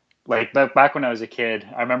 like back when I was a kid,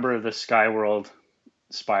 I remember the Skyworld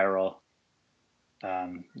spiral,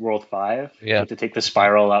 World 5. You yeah. have to take the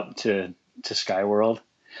spiral up to Skyworld.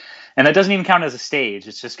 And that doesn't even count as a stage.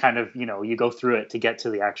 It's just kind of, you go through it to get to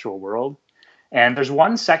the actual world. And there's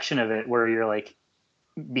one section of it where you're like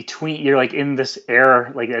in this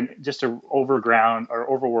air, like just a overground or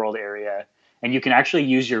overworld area, and you can actually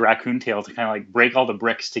use your raccoon tail to kind of like break all the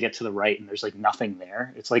bricks to get to the right, and there's like nothing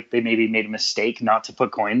there. It's like they maybe made a mistake not to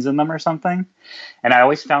put coins in them or something. And I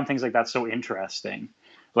always found things like that so interesting.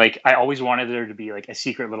 Like I always wanted there to be like a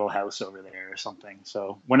secret little house over there or something.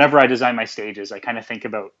 So whenever I design my stages, I kind of think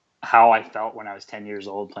about how I felt when I was 10 years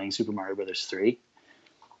old playing Super Mario Brothers 3,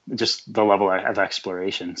 just the level of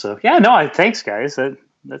exploration. So yeah, no, thanks guys.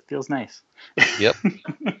 That feels nice. Yep.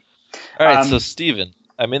 All right, so Steven,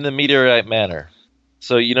 I'm in the Meteorite Manor.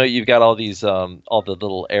 So you've got all these all the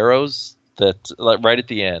little arrows that like right at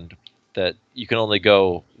the end that you can only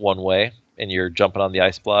go one way, and you're jumping on the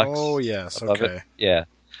ice blocks. Oh yes, above okay. it. Yeah.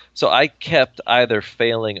 So I kept either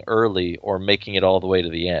failing early or making it all the way to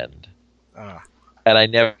the end. Ah. And I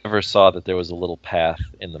never saw that there was a little path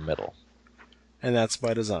in the middle. And that's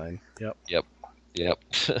by design. Yep. Yep.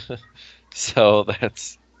 So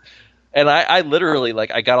that's... And I literally,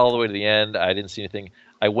 like, I got all the way to the end. I didn't see anything.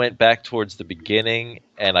 I went back towards the beginning,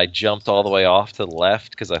 and I jumped all the way off to the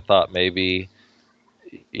left because I thought maybe,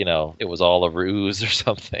 it was all a ruse or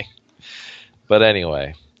something. But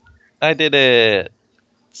anyway, I did it.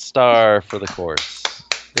 Star for the course.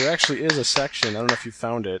 There actually is a section, I don't know if you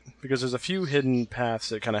found it, because there's a few hidden paths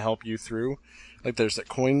that kind of help you through. Like there's that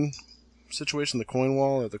coin situation, the coin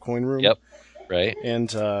wall, or the coin room. Yep, right.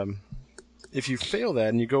 And if you fail that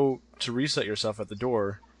and you go to reset yourself at the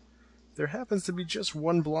door, there happens to be just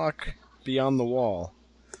one block beyond the wall.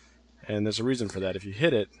 And there's a reason for that. If you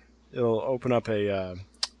hit it, it'll open up a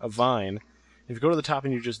vine. If you go to the top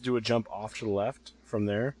and you just do a jump off to the left from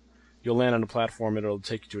there, you'll land on a platform and it'll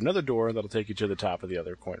take you to another door that'll take you to the top of the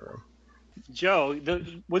other coin room. Joe,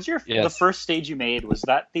 the first stage you made, was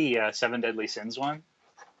that the Seven Deadly Sins one?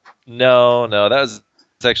 No, that was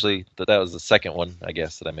actually that was the second one, I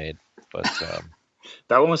guess, that I made. But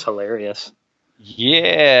that one was hilarious.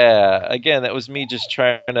 Yeah, again, that was me just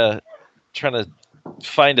trying to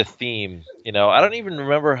find a theme. I don't even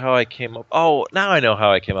remember how I came up. Oh, now I know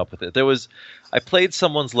how I came up with it. I played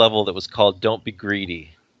someone's level that was called "Don't Be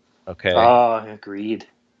Greedy." Okay. Oh, agreed.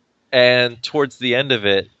 And towards the end of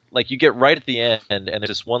it, like you get right at the end, and there's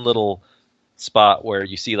this one little spot where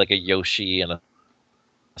you see like a Yoshi and a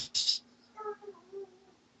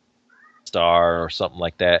star or something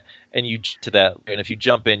like that, and if you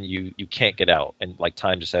jump in, you can't get out, and like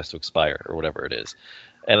time just has to expire or whatever it is.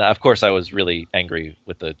 And of course, I was really angry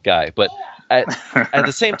with the guy, but at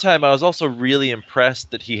the same time, I was also really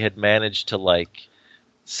impressed that he had managed to like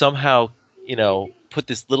somehow, put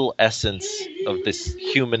this little essence of this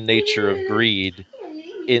human nature of greed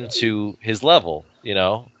into his level,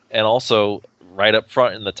 and also right up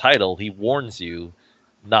front in the title, he warns you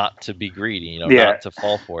not to be greedy, Yeah. not to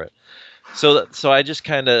fall for it. So I just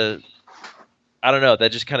kind of, I don't know,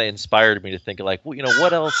 that just kind of inspired me to think like, well,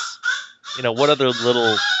 what else, what other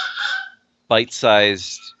little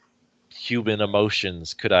bite-sized human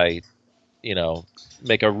emotions could I,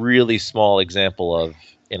 make a really small example of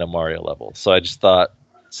in a Mario level. So I just thought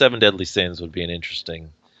Seven Deadly Sins would be an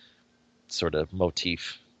interesting sort of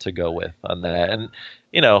motif to go with on that. And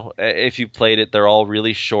if you played it, they're all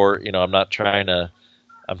really short. I'm trying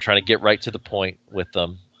to get right to the point with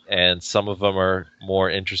them, and some of them are more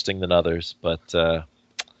interesting than others. But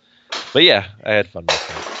yeah, I had fun with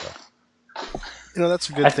it. So. That's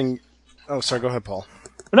a good thing. Oh, sorry. Go ahead, Paul.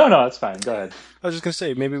 No, that's fine. Go ahead. I was just gonna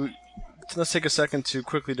say maybe let's take a second to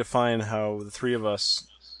quickly define how the three of us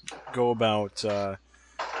go about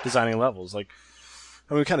designing levels. Like,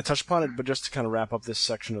 we kind of touched upon it, but just to kind of wrap up this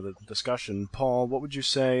section of the discussion, Paul, what would you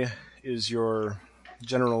say is your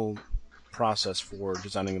general process for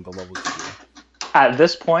designing the levels you do? At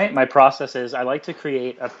this point, my process is I like to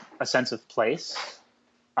create a sense of place.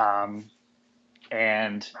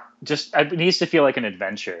 And just it needs to feel like an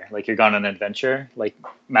adventure, like you're going on an adventure, like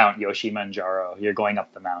Mount Yoshimanjaro. You're going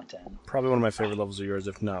up the mountain. Probably one of my favorite levels of yours,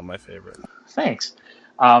 if not my favorite. Thanks.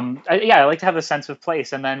 I like to have a sense of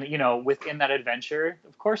place, and then within that adventure,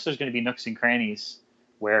 of course, there's going to be nooks and crannies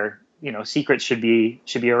where secrets should be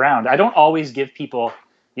around. I don't always give people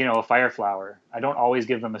a fire flower. I don't always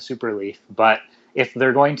give them a super leaf, but if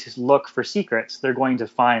they're going to look for secrets, they're going to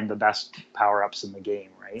find the best power-ups in the game,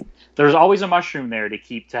 right? There's always a mushroom there to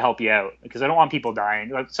help you out, because I don't want people dying.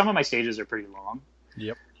 Like, some of my stages are pretty long.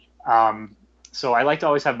 Yep. So I like to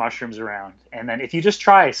always have mushrooms around. And then if you just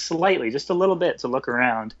try slightly, just a little bit to look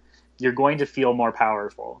around, you're going to feel more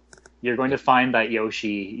powerful. You're going to find that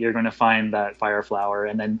Yoshi. You're going to find that fire flower,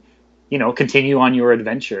 and then, continue on your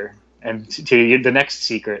adventure and to the next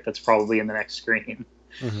secret that's probably in the next screen.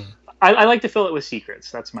 Mm-hmm. I like to fill it with secrets.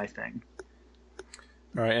 That's my thing.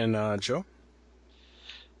 All right, and Joe?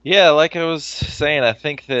 Yeah, like I was saying, I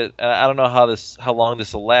think that I don't know how long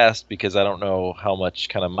this will last, because I don't know how much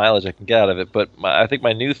kind of mileage I can get out of it. But I think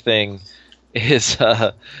my new thing is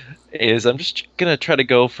I'm just gonna try to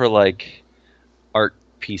go for like art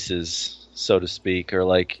pieces, so to speak, or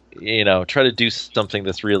like try to do something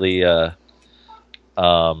that's really I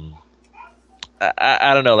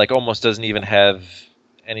don't know, like almost doesn't even have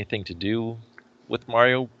anything to do with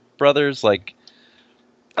Mario Brothers. Like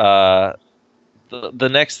the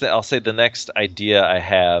next idea I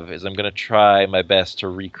have is I'm going to try my best to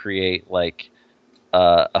recreate like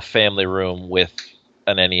a family room with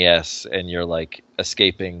an NES, and you're like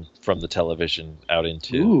escaping from the television out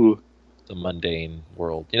into the mundane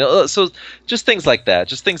world. So just things like that,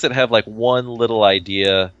 just things that have like one little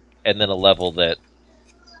idea and then a level that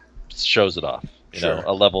shows it off. Sure.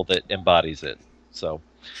 A level that embodies it. So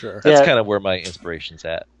sure, that's kind of where my inspiration's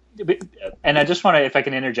at. And I just want to, if I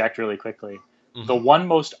can interject really quickly, the one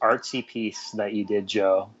most artsy piece that you did,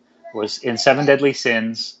 Joe, was in Seven Deadly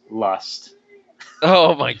Sins, Lust.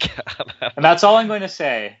 Oh my god! And that's all I'm going to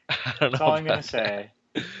say. That's all I'm going to say.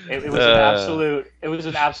 It was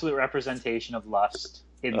an absolute representation of lust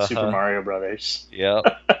in Super Mario Brothers. Yeah.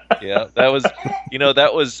 That was,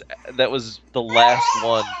 that was the last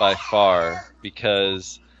one by far,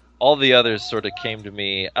 because all the others sort of came to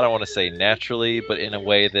me, I don't want to say naturally, but in a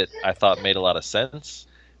way that I thought made a lot of sense.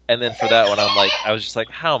 And then for that one, I was just like,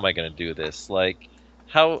 how am I going to do this? Like,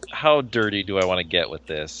 how dirty do I want to get with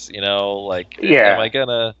this? Am I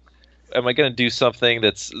gonna do something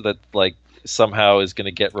that like somehow is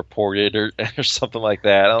gonna get reported or something like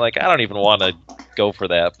that? I'm like, I don't even want to go for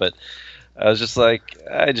that, but I was just like,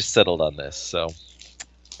 I just settled on this. So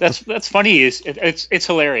that's funny. It's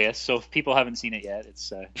hilarious. So if people haven't seen it yet,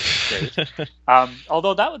 it's great.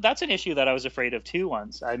 Although that's an issue that I was afraid of too.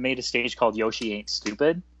 Once I made a stage called Yoshi Ain't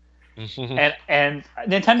Stupid. and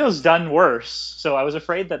Nintendo's done worse, so I was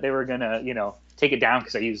afraid that they were gonna, take it down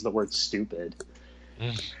because I used the word stupid.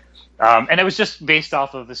 And it was just based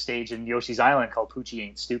off of a stage in Yoshi's Island called Poochie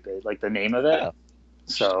Ain't Stupid, like the name of it. Yeah.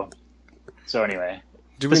 So anyway,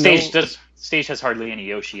 the stage has hardly any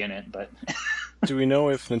Yoshi in it, but. Do we know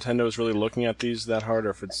if Nintendo is really looking at these that hard,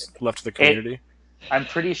 or if it's left to the community? I'm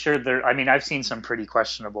pretty sure I've seen some pretty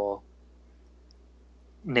questionable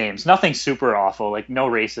names. Nothing super awful, like no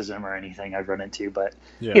racism or anything I've run into, but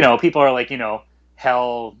people are like,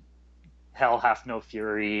 hell hath no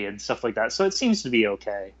fury and stuff like that. So it seems to be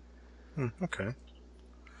okay. Okay.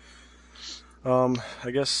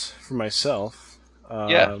 I guess for myself,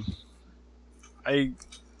 Yeah. I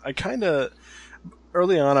kind of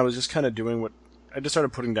early on I was just kind of doing what I just started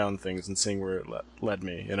putting down things and seeing where it led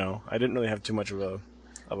me. I didn't really have too much of a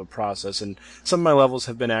process, and some of my levels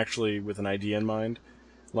have been actually with an idea in mind,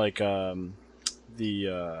 like what's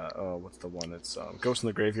the one? It's Ghost in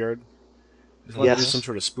the Graveyard. I just wanted to do some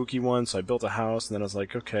sort of spooky one, so I built a house, and then I was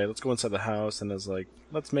like, okay, let's go inside the house, and I was like,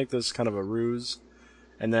 let's make this kind of a ruse,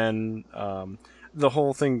 and then the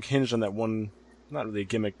whole thing hinged on that one, not really a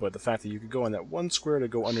gimmick, but the fact that you could go on that one square to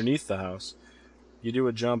go underneath the house. You do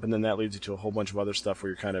a jump, and then that leads you to a whole bunch of other stuff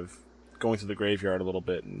where you're kind of going through the graveyard a little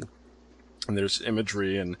bit, and there's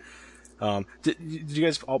imagery. And did you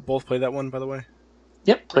guys both play that one, by the way?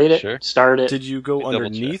 Yep, played it. Sure. Started it. Did you go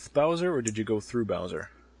underneath Bowser, or did you go through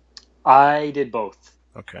Bowser? I did both.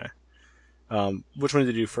 Okay. Which one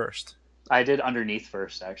did you do first? I did underneath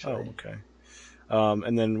first, actually. Oh, okay.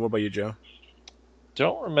 And then what about you, Joe?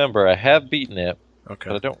 Don't remember. I have beaten it,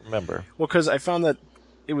 okay, but I don't remember. Well, because I found that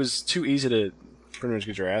it was too easy to pretty much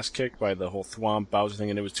get your ass kicked by the whole Thwomp Bowser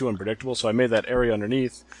thing, and it was too unpredictable, so I made that area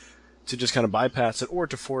underneath to just kind of bypass it, or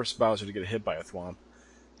to force Bowser to get hit by a Thwomp.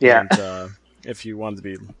 Yeah. And, if you wanted to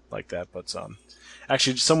be like that, but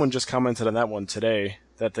actually, someone just commented on that one today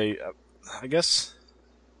that they, I guess,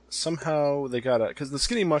 somehow they got because the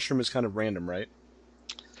skinny mushroom is kind of random, right?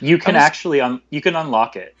 You can actually you can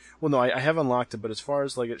unlock it. Well, no, I have unlocked it, but as far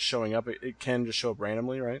as like it showing up, it can just show up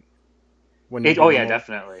randomly, right?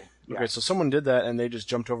 Definitely. Okay, so someone did that, and they just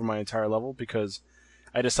jumped over my entire level because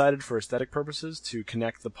I decided for aesthetic purposes to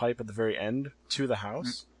connect the pipe at the very end to the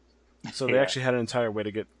house. So they actually had an entire way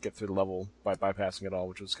to get through the level by bypassing it all,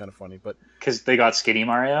 which was kind of funny. But because they got Skinny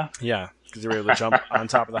Mario? Yeah, because they were able to jump on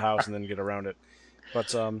top of the house and then get around it.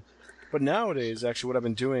 But nowadays, actually, what I've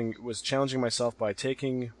been doing was challenging myself by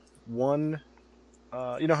taking one...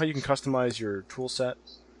 you know how you can customize your tool set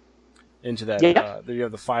into that? Yeah. You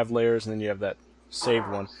have the 5 layers, and then you have that saved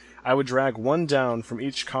one. I would drag one down from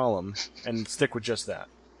each column and stick with just that,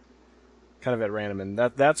 kind of at random. And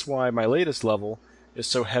that's why my latest level is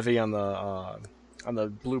so heavy on the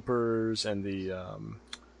bloopers and the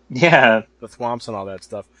thwomps and all that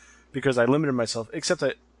stuff, because I limited myself. Except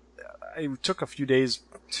I took a few days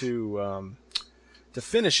to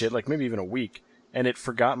finish it, like maybe even a week, and it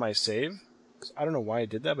forgot my save. I don't know why I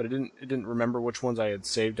did that, but it didn't remember which ones I had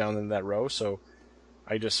saved down in that row. So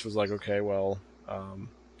I just was like, okay, well,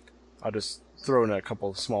 I'll just throw in a couple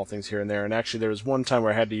of small things here and there. And actually, there was one time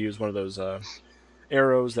where I had to use one of those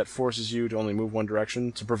arrows that forces you to only move one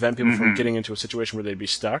direction to prevent people from getting into a situation where they'd be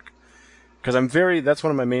stuck. Because that's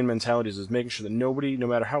one of my main mentalities, is making sure that nobody, no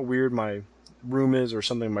matter how weird my room is or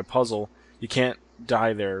something, my puzzle, you can't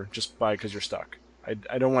die there just because you're stuck.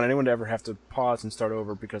 I don't want anyone to ever have to pause and start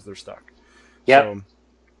over because they're stuck. Yep. So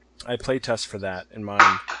I play test for that in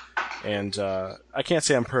mind. And I can't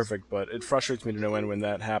say I'm perfect, but it frustrates me to no end when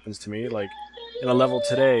that happens to me. Like, in a level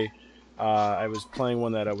today, I was playing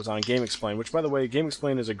one that was on GameXplain, which, by the way,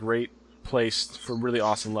 GameXplain is a great place for really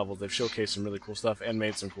awesome levels. They've showcased some really cool stuff and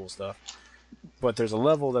made some cool stuff. But there's a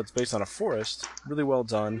level that's based on a forest, really well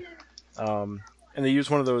done, and they use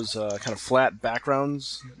one of those kind of flat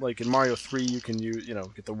backgrounds. Like in Mario 3, you can use,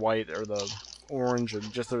 get the white or the orange, or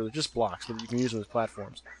just blocks, but you can use them as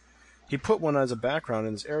platforms. He put one as a background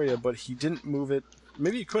in this area, but he didn't move it.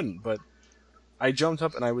 Maybe he couldn't, but I jumped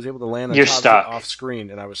up and I was able to land on top of it off screen,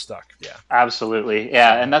 and I was stuck. Yeah, absolutely.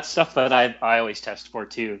 Yeah, and that's stuff that I always test for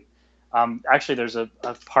too. Actually, there's a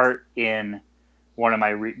part in one of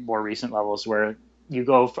my more recent levels where you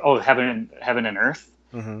go for, heaven and earth.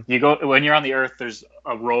 Mm-hmm. You go when you're on the earth. There's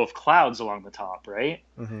a row of clouds along the top, right?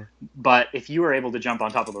 Mm-hmm. But if you were able to jump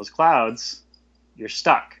on top of those clouds, you're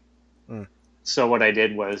stuck. Mm. So what I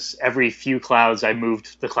did was every few clouds, I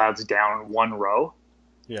moved the clouds down one row.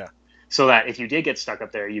 Yeah. So that if you did get stuck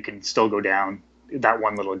up there, you can still go down that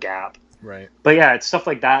one little gap. Right. But yeah, it's stuff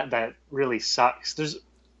like that really sucks.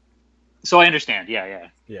 So I understand. Yeah.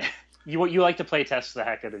 You like to play test the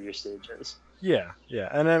heck out of your stages. Yeah,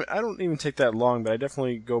 and I don't even take that long, but I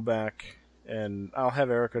definitely go back and I'll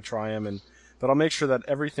have Erica try them, but I'll make sure that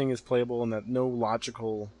everything is playable and that no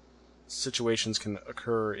logical situations can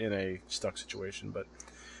occur in a stuck situation. But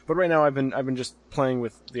right now I've been just playing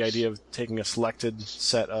with the idea of taking a selected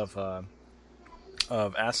set of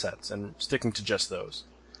assets and sticking to just those.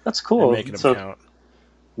 That's cool. And making them count.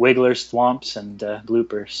 Wigglers, thwomps, and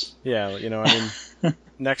bloopers. Yeah,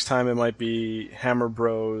 next time it might be Hammer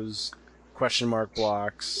Bros, question mark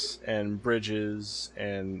blocks, and bridges,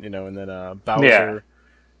 and and then Bowser. Yeah.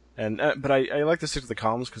 And but I like to stick to the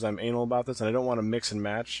columns because I'm anal about this, and I don't want to mix and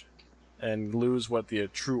match and lose what the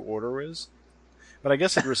true order is. But I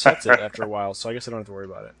guess it resets it after a while, so I guess I don't have to worry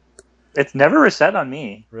about it. It's never reset on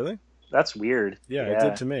me. Really? That's weird. Yeah, it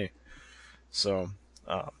did to me. So,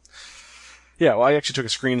 yeah, well, I actually took a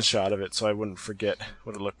screenshot of it so I wouldn't forget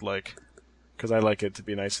what it looked like, because I like it to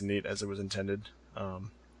be nice and neat as it was intended. But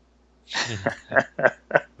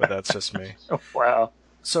that's just me. Wow.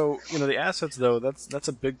 So, the assets, though, that's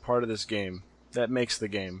a big part of this game. That makes the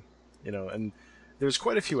game, and there's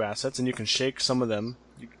quite a few assets, and you can shake some of them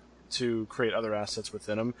to create other assets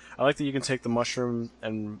within them. I like that you can take the mushroom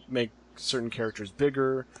and make certain characters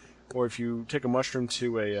bigger, or if you take a mushroom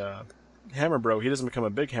to a Hammer Bro, he doesn't become a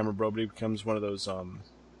big Hammer Bro, but he becomes one of those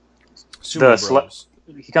sumo bros.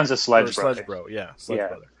 He becomes a Sledge Brother. Sledge Bro, yeah, Sledge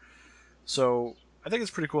Brother. So I think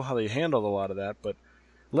it's pretty cool how they handled a lot of that, but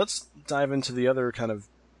let's dive into the other kind of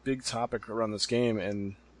big topic around this game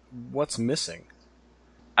and what's missing.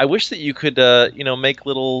 I wish that you could, make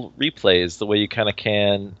little replays the way you kind of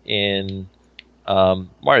can in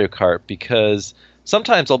Mario Kart, because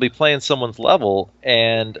sometimes I'll be playing someone's level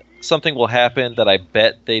and something will happen that I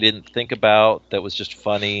bet they didn't think about that was just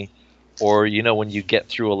funny, or when you get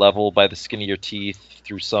through a level by the skin of your teeth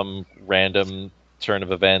through some random turn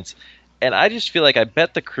of events, and I just feel like I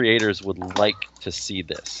bet the creators would like to see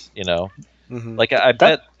this, Mm-hmm. Like I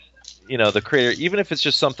bet the creator, even if it's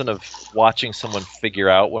just something of watching someone figure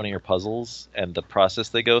out one of your puzzles and the process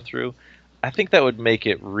they go through, I think that would make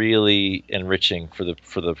it really enriching for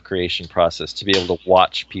the creation process to be able to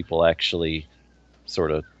watch people actually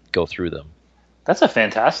sort of go through them. That's a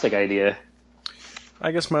fantastic idea.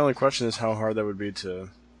 I guess my only question is how hard that would be to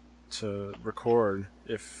record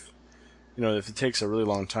if it takes a really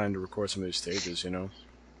long time to record some of these stages,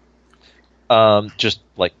 Just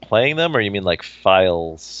like playing them, or you mean like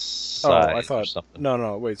files size? I thought or something?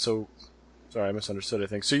 No. Wait. So, sorry, I misunderstood. I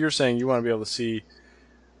think so. You're saying you want to be able to see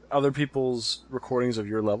other people's recordings of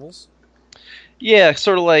your levels? Yeah,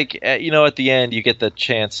 sort of like at the end you get the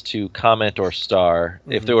chance to comment or star.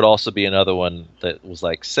 Mm-hmm. If there would also be another one that was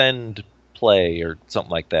like send play or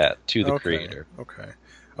something like that to the creator. Okay.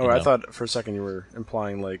 Oh, I thought for a second you were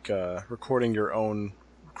implying like recording your own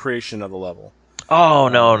creation of the level. Oh,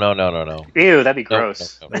 no. Ew, that'd be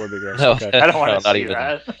gross. No. That would be gross. No, okay. I don't want to not see even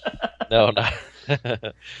that. No.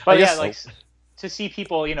 But yeah, like to see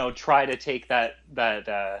people, try to take that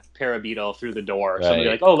parabeetle through the door. Right. Somebody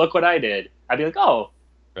like, oh, look what I did. I'd be like, oh,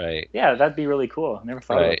 right. Yeah, that'd be really cool. I never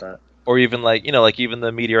thought about that. Or even like, like even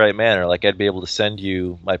the Meteorite Manor, like I'd be able to send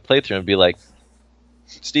you my playthrough and be like,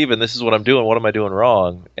 Steven, this is what I'm doing. What am I doing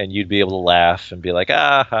wrong? And you'd be able to laugh and be like,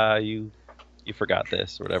 you forgot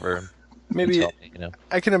this or whatever. Maybe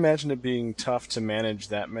I can imagine it being tough to manage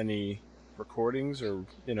that many recordings or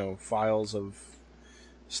files of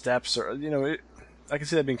steps or I can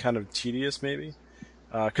see that being kind of tedious maybe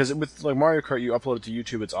because with like Mario Kart you upload it to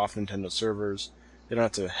YouTube, it's off Nintendo servers. They don't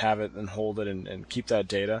have to have it and hold it and keep that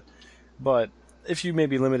data. But if you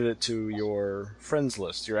maybe limited it to your friends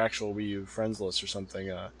list, your actual Wii U friends list or something,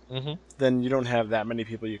 then you don't have that many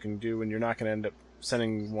people you can do, and you're not going to end up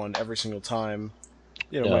sending one every single time.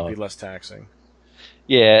 It might be less taxing.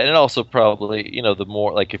 Yeah, and it also probably, the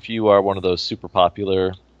more, like if you are one of those super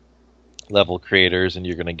popular level creators and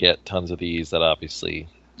you're going to get tons of these, that obviously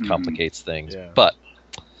complicates things. Yeah. But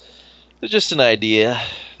it's just an idea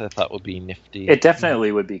that I thought would be nifty. It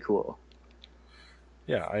definitely would be cool.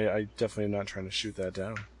 Yeah, I definitely am not trying to shoot that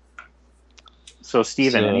down. So,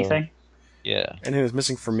 Steven, anything? Yeah. Anything that's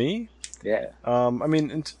missing for me? Yeah. I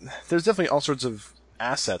mean, there's definitely all sorts of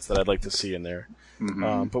assets that I'd like to see in there.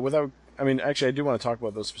 Mm-hmm. But without... I mean, actually, I do want to talk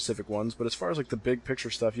about those specific ones, but as far as like the big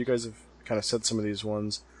picture stuff, you guys have kind of said some of these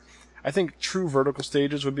ones. I think true vertical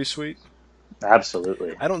stages would be sweet.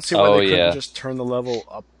 Absolutely. I don't see why they couldn't just turn the level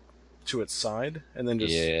up to its side and then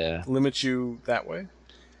just limit you that way.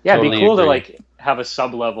 Yeah, it'd be cool to like have a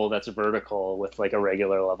sub level that's vertical with like a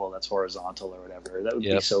regular level that's horizontal or whatever. That would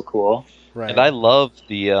be so cool. Right. And I love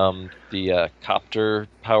the copter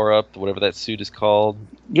power up, whatever that suit is called.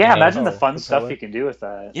 Yeah, imagine the fun stuff you can do with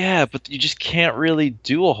that. Yeah, but you just can't really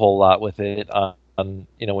do a whole lot with it on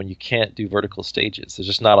when you can't do vertical stages. There's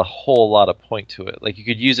just not a whole lot of point to it. Like you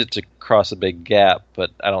could use it to cross a big gap, but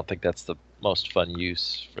I don't think that's the most fun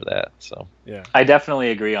use for that. So yeah, I definitely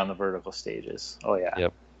agree on the vertical stages. Oh yeah.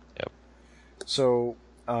 Yep. So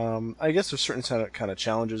I guess there's certain kind of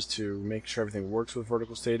challenges to make sure everything works with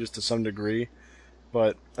vertical stages to some degree.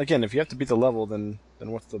 But again, if you have to beat the level, then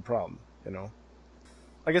what's the problem?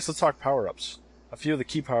 I guess let's talk power-ups. A few of the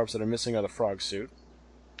key power-ups that are missing are the frog suit.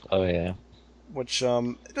 Oh yeah. Which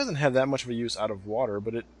it doesn't have that much of a use out of water,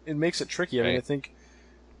 but it makes it tricky. I mean, I think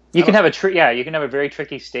you can have a very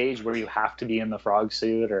tricky stage where you have to be in the frog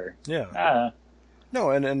suit or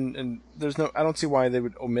No, and there's no. I don't see why they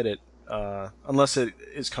would omit it unless it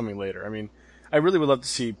is coming later. I mean, I really would love to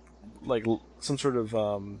see like some sort of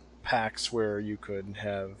packs where you could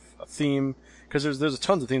have a theme, because there's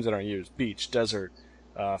tons of themes that aren't used: beach, desert,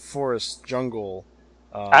 forest, jungle.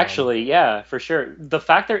 Actually, yeah, for sure. The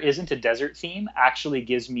fact there isn't a desert theme actually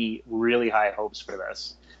gives me really high hopes for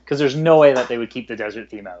this, because there's no way that they would keep the desert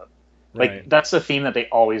theme out. Like, Right. that's the theme that they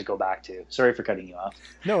always go back to. Sorry for cutting you off.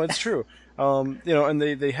 No, it's true. And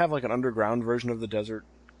they have like an underground version of the desert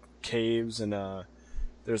caves, and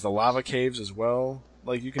there's the lava caves as well.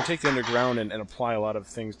 Like, you can take the underground and apply a lot of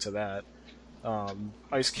things to that.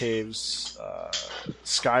 Ice caves,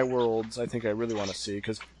 sky worlds. I think I really want to see,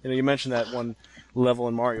 because you mentioned that one level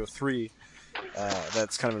in Mario 3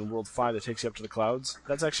 that's kind of in World 5 that takes you up to the clouds.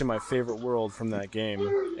 That's actually my favorite world from that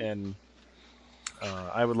game, and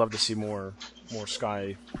I would love to see more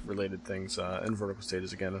sky related things in vertical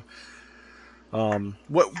stages again.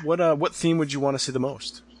 What theme would you want to see the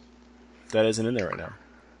most that isn't in there right now?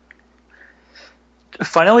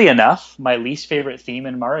 Funnily enough, my least favorite theme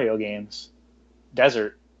in Mario games,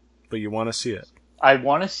 desert. But you want to see it. I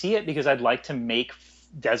want to see it because I'd like to make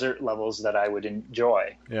desert levels that I would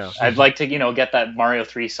enjoy. Yeah. I'd like to, get that Mario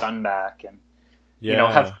 3 sun back, and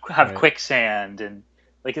have right. quicksand, and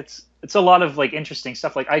like it's a lot of like interesting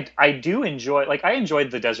stuff. Like I do enjoy, like I enjoyed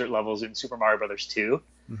the desert levels in Super Mario Brothers 2,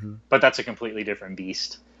 but that's a completely different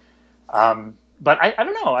beast. But I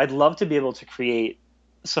don't know. I'd love to be able to create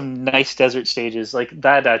some nice desert stages, like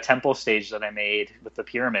that temple stage that I made with the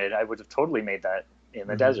pyramid. I would have totally made that in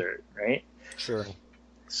the desert, right? Sure.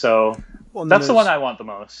 So that's the one I want the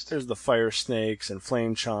most. There's the fire snakes and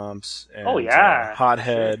flame chomps and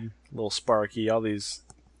Hothead, sure. Little Sparky, all these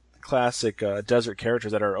classic desert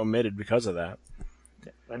characters that are omitted because of that.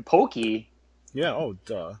 And Pokey. Yeah, oh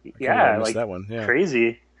duh. I missed that one. Yeah.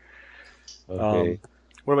 Crazy. Okay.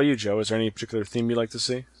 What about you, Joe? Is there any particular theme you'd like to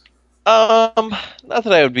see? Not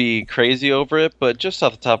that I would be crazy over it, but just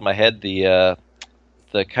off the top of my head, the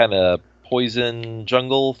kind of poison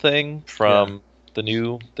jungle thing from the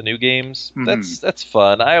new games. That's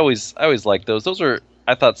fun. I always like those. Those are,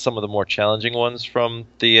 I thought, some of the more challenging ones from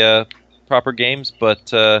the proper games, but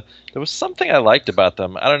there was something I liked about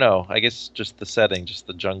them. I don't know. I guess just the setting, just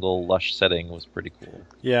the jungle lush setting was pretty cool.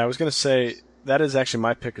 Yeah, I was gonna say that is actually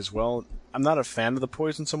my pick as well. I'm not a fan of the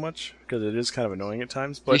poison so much because it is kind of annoying at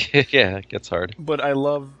times, but yeah, it gets hard. But I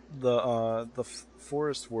love the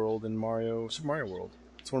forest world in Super Mario World.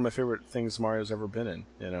 It's one of my favorite things Mario's ever been in.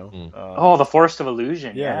 The Forest of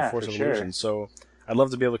Illusion. Yeah, the Forest of Illusion. So I'd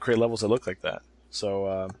love to be able to create levels that look like that. So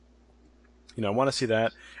I want to see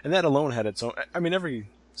that, and that alone had its own. I mean, every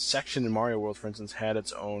section in Mario World, for instance, had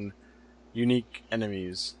its own unique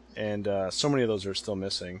enemies, and so many of those are still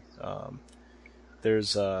missing.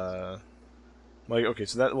 There's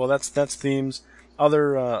that's themes.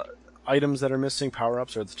 Other items that are missing,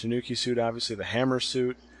 power-ups, are the Tanuki suit, obviously, the hammer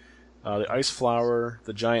suit, the ice flower,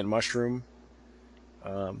 the giant mushroom.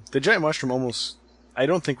 The giant mushroom almost, I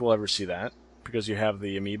don't think we'll ever see that, because you have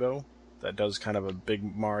the amiibo that does kind of a big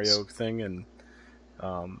Mario thing, and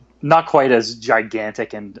not quite as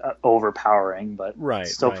gigantic and overpowering, but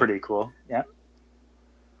still pretty cool. Yeah.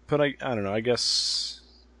 But I don't know, I guess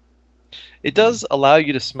it does allow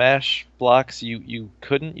you to smash blocks you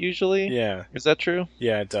couldn't usually. Yeah. Is that true?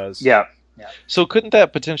 Yeah, it does. Yeah. So couldn't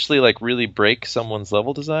that potentially really break someone's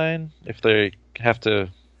level design if they have to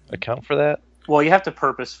account for that? Well, you have to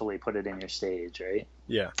purposefully put it in your stage, right?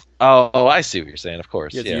 Yeah. Oh, I see what you're saying. Of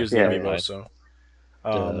course. You have to use the amiibo. So,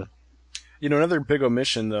 another big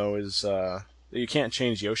omission though is that you can't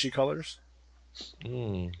change Yoshi colors.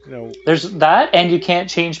 There's that, and you can't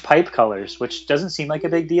change pipe colors, which doesn't seem like a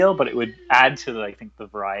big deal, but it would add to the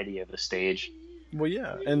variety of the stage. Well,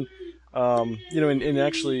 yeah, and and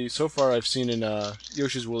actually, so far I've seen in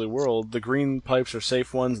Yoshi's Woolly World, the green pipes are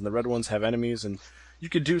safe ones, and the red ones have enemies, and you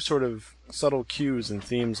could do sort of subtle cues and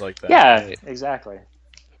themes like that. Yeah, exactly.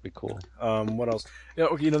 That'd be cool. What else?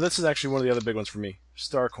 This is actually one of the other big ones for me.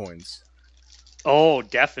 Star coins. Oh,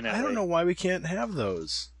 definitely. I don't know why we can't have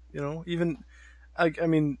those. Even.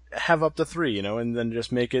 Have up to 3, and then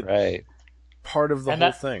just make it part of the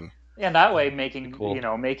whole thing. And that way,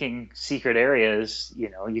 making secret areas,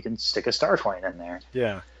 you can stick a star coin in there.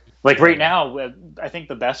 Yeah. Like right now, I think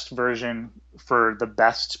the best version for the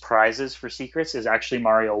best prizes for secrets is actually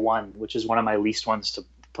Mario 1, which is one of my least ones to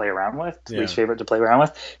play around with, least favorite to play around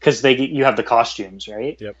with, because you have the costumes,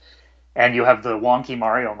 right? Yep. And you have the wonky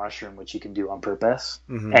Mario mushroom, which you can do on purpose,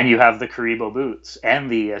 and you have the Karibo boots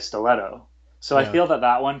and the stiletto. So I feel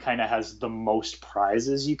that one kind of has the most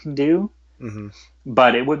prizes you can do,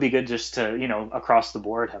 but it would be good just to, across the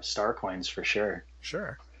board have star coins for sure.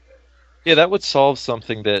 Sure. Yeah, that would solve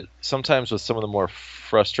something that sometimes with some of the more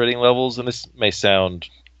frustrating levels, and this may sound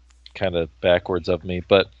kind of backwards of me,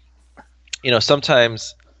 but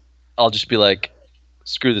sometimes I'll just be like,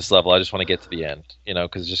 screw this level, I just want to get to the end,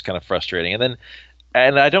 because it's just kind of frustrating.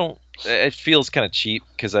 And I don't, it feels kind of cheap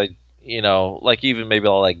because like even maybe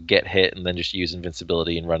I'll like get hit and then just use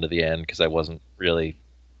invincibility and run to the end because I wasn't really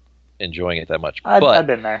enjoying it that much. I've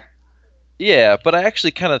been there. Yeah, but I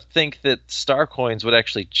actually kind of think that star coins would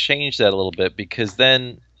actually change that a little bit because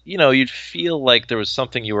then, you'd feel like there was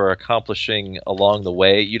something you were accomplishing along the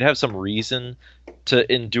way. You'd have some reason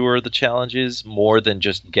to endure the challenges more than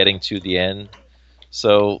just getting to the end.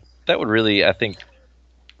 So that would really, I think,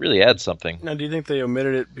 really add something. Now, do you think they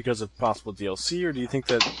omitted it because of possible DLC, or do you think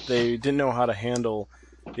that they didn't know how to handle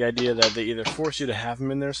the idea that they either force you to have them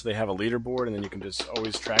in there so they have a leaderboard and then you can just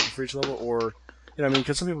always track it for each level, or,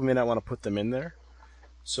 because some people may not want to put them in there.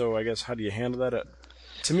 So I guess how do you handle that?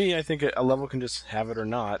 To me, I think a level can just have it or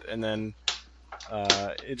not, and then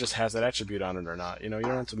it just has that attribute on it or not. You don't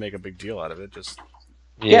have to make a big deal out of it. Just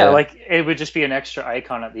yeah, like it would just be an extra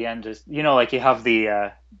icon at the end. Just like you have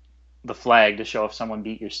the flag to show if someone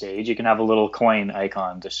beat your stage. You can have a little coin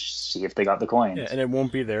icon to see if they got the coins. Yeah, and it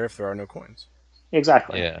won't be there if there are no coins.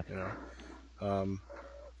 Exactly. Yeah.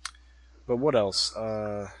 But what else?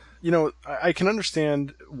 I can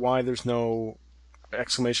understand why there's no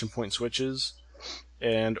exclamation point switches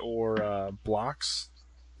and or blocks,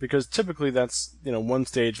 because typically that's one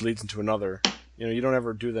stage leads into another. You don't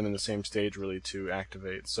ever do them in the same stage really to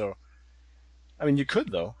activate. So, I mean, you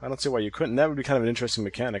could though. I don't see why you couldn't. That would be kind of an interesting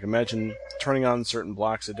mechanic. Imagine turning on certain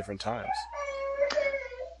blocks at different times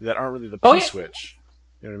that aren't really the P switch.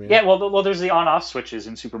 You know what I mean? Yeah. Well, there's the on-off switches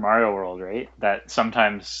in Super Mario World, right? That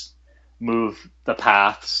sometimes move the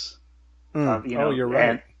paths. You're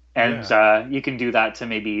right. And you can do that to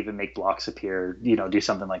maybe even make blocks appear. Do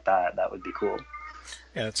something like that. That would be cool.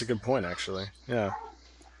 Yeah, that's a good point, actually. Yeah.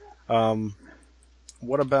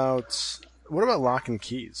 What about lock and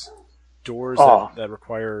keys? Doors that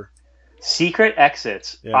require secret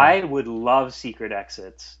exits. Yeah. I would love secret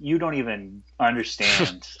exits. You don't even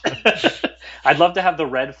understand. I'd love to have the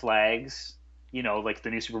red flags. Like the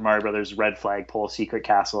new Super Mario Brothers red flag pull secret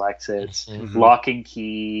castle exits, locking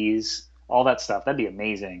keys, all that stuff. That'd be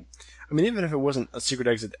amazing. I mean, even if it wasn't a secret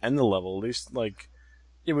exit to end the level, at least like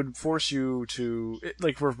it would force you to,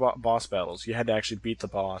 like for boss battles, you had to actually beat the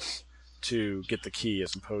boss to get the key,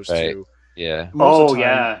 as opposed to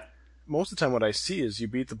Most of the time, what I see is you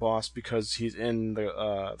beat the boss because he's in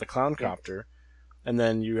the clown copter, and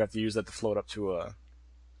then you have to use that to float up to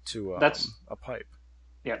a pipe.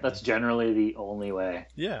 Yeah, that's generally the only way.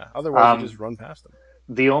 Yeah, otherwise you just run past them.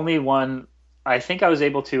 The only one I think I was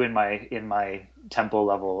able to in my temple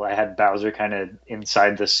level, I had Bowser kind of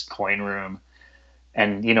inside this coin room,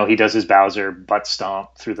 and he does his Bowser butt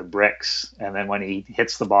stomp through the bricks, and then when he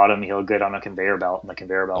hits the bottom, he'll get on a conveyor belt, and the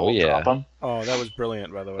conveyor belt will drop him. Oh, that was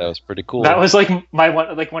brilliant, by the way. That was pretty cool. That was like my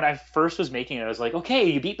one. Like when I first was making it, I was like,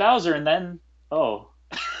 okay, you beat Bowser, and then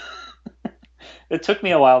It took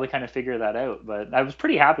me a while to kind of figure that out, but I was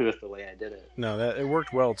pretty happy with the way I did it. No, it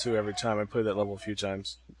worked well too every time. I played that level a few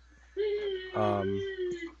times.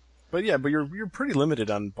 But you're pretty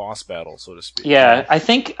limited on boss battles, so to speak. Yeah, I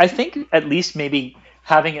think at least maybe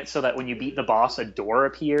having it so that when you beat the boss, a door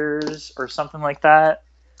appears or something like that.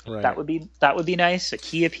 Right. That would be nice. A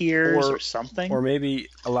key appears or something. Or maybe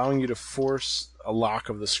allowing you to force a lock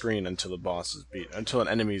of the screen until an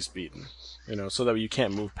enemy's beaten. So that you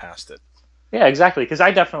can't move past it. Yeah, exactly. Because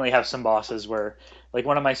I definitely have some bosses where, like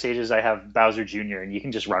one of my stages, I have Bowser Jr. and you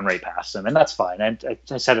can just run right past him, and that's fine.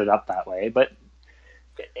 I set it up that way, but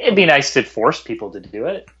it'd be nice to force people to do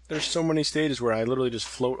it. There's so many stages where I literally just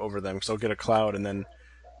float over them because I'll get a cloud and then.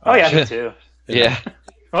 Oh yeah, me too. Yeah.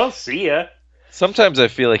 Well, see ya. Sometimes I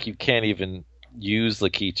feel like you can't even use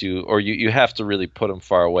Lakitu, or you have to really put them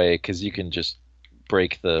far away because you can just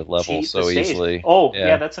break the level so easily. Oh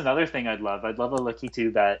yeah, that's another thing I'd love. I'd love a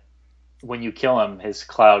Lakitu that when you kill him, his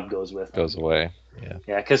cloud goes with him. Goes away. Yeah.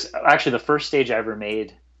 Yeah, because actually the first stage I ever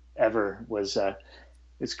made was it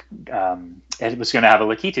was going to have a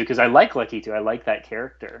Lakitu because I like Lakitu. I like that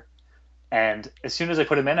character. And as soon as I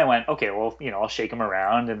put him in, I went, okay, well, I'll shake him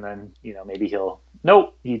around, and then, maybe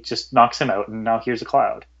he just knocks him out, and now here's a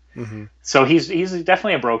cloud. Mm-hmm. So he's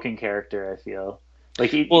definitely a broken character, I feel.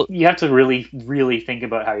 Like, you have to really, really think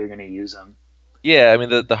about how you're going to use him. Yeah, I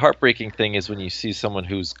mean, the heartbreaking thing is when you see someone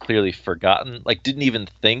who's clearly forgotten, like, didn't even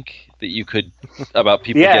think that you could, about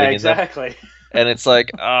people getting in there. Yeah, exactly. And it's like,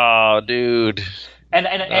 oh, dude. And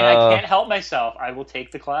I can't help myself. I will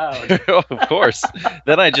take the cloud. Of course.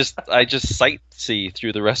 Then I just sightsee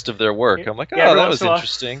through the rest of their work. I'm like, that was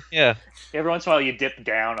interesting. Yeah. Every once in a while, you dip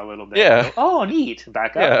down a little bit. Yeah. Go, oh, neat.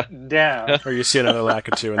 Back up, down. Or you see another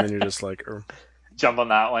Lakitu, and then you're just like, Jump on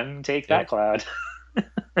that one. Take that cloud.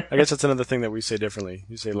 I guess that's another thing that we say differently.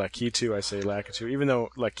 You say Lakitu, I say Lakitu, even though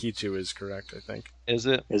Lakitu is correct, I think. Is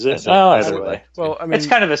it? Is it? Oh, either way. Well, I mean, it's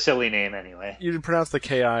kind of a silly name anyway. You'd pronounce the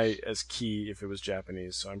Ki as ki if it was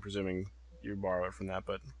Japanese, so I'm presuming you borrow it from that,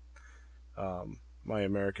 but my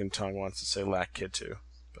American tongue wants to say Lakitu.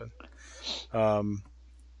 But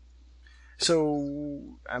so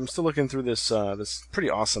I'm still looking through this this pretty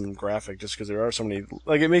awesome graphic just because there are so many.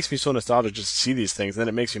 Like, it makes me so nostalgic just to see these things, and then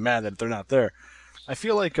it makes me mad that they're not there. I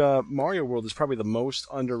feel like Mario World is probably the most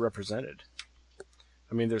underrepresented.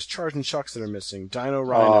 I mean, there's Charge and Chucks that are missing, Dino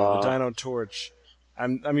Rhino, the Dino Torch.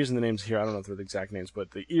 I'm using the names here. I don't know if they're the exact names,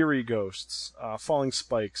 but the Eerie Ghosts, Falling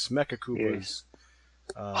Spikes, Mecha Koopas.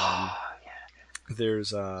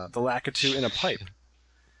 There's the Lakitu in a pipe.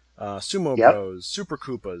 Sumo Bros, Super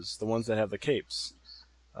Koopas, the ones that have the capes.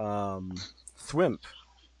 Thwimp.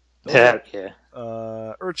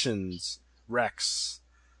 Urchins, Rex,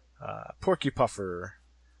 Porcupuffer.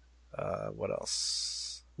 What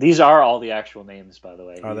else? These are all the actual names, by the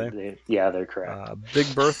way. Are they? Yeah, they're correct. Big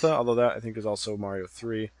Bertha, although that I think is also Mario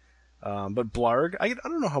 3. But Blarg, I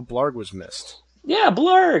don't know how Blarg was missed. Yeah,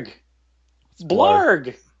 Blarg!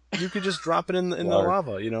 Blarg! You could just drop it in the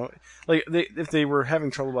lava, you know. Like, if they were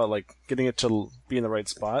having trouble about, like, getting it to be in the right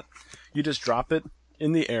spot, you just drop it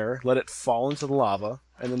in the air, let it fall into the lava,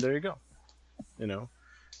 and then there you go. You know?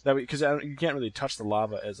 That way, because you can't really touch the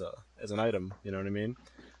lava as an item, you know what I mean?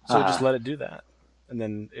 So just let it do that. And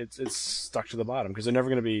then it's stuck to the bottom, because they're never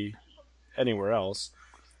going to be anywhere else.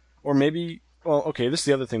 Or maybe, well, okay, this is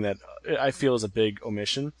the other thing that I feel is a big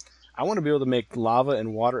omission. I want to be able to make lava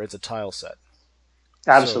and water as a tile set.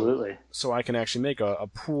 Absolutely. So I can actually make a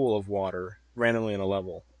pool of water randomly in a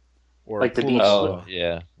level. Or like the beach. Oh,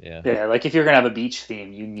 yeah. Yeah, like if you're going to have a beach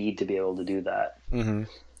theme, you need to be able to do that. Mm-hmm.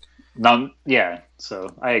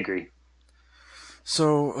 So I agree.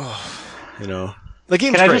 So, you know, the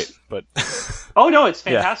game's great, but... Oh, no, it's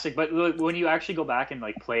fantastic. Yeah. But when you actually go back and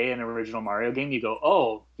like play an original Mario game, you go,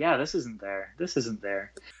 oh, yeah, this isn't there. This isn't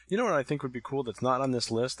there. You know what I think would be cool that's not on this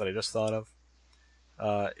list that I just thought of?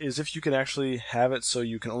 Is if you could actually have it so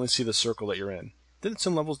you can only see the circle that you're in. Didn't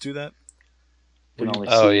some levels do that?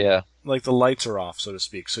 Yeah. Like the lights are off, so to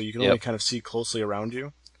speak, so you can only kind of see closely around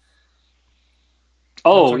you.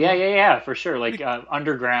 Oh, yeah, for sure. Like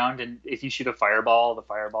underground, and if you shoot a fireball, the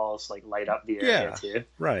fireballs like light up the area too.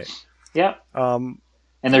 Right. Yeah. And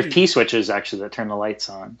there's P switches actually that turn the lights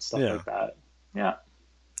on, stuff like that. Yeah.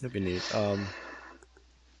 That'd be neat.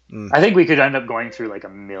 I think we could end up going through like a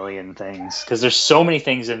million things because there's so many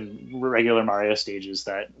things in regular Mario stages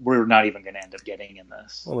that we're not even going to end up getting in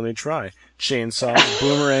this. Well, let me try. Chainsaws,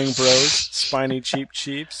 Boomerang Bros, Spiny Cheep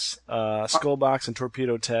Cheeps, Skullbox and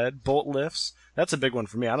Torpedo Ted, Bolt Lifts. That's a big one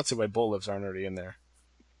for me. I don't see why Bolt Lifts aren't already in there.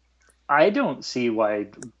 I don't see why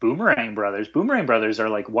Boomerang Brothers are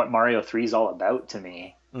like what Mario 3 is all about to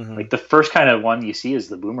me. Mm-hmm. Like the first kind of one you see is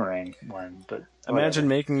the Boomerang one, but imagine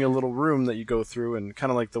making a little room that you go through and kind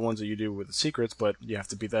of like the ones that you do with the secrets, but you have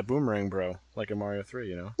to beat that Boomerang Bro like in Mario 3,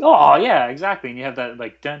 you know? Oh yeah, exactly. And you have that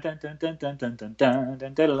like dun dun dun dun dun dun dun dun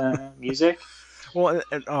dun dun dun music. Well,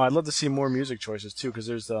 I'd love to see more music choices too, because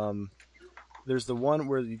there's the one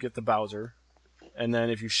where you get the Bowser, and then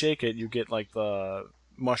if you shake it, you get like the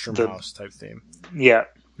Mushroom House type theme. Yeah,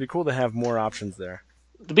 it'd be cool to have more options there.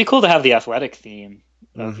 It'd be cool to have the athletic theme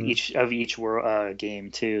of each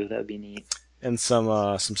game too. That would be neat. And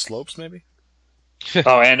some slopes maybe.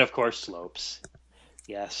 Oh, and of course slopes.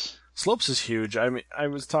 Yes, slopes is huge. I mean, I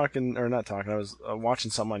was watching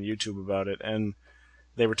something on YouTube about it, and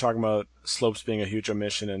they were talking about slopes being a huge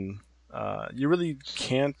omission, and you really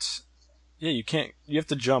can't. Yeah, you can't. You have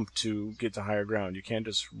to jump to get to higher ground. You can't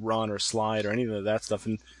just run or slide or anything of that stuff.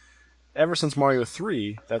 And ever since Mario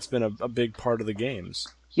 3, that's been a big part of the games.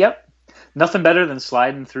 Yep. Nothing better than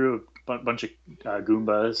sliding through a bunch of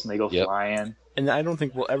Goombas and they go flying. And I don't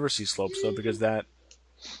think we'll ever see slopes, though, because I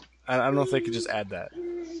don't know if they could just add that.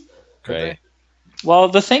 Could they? Well,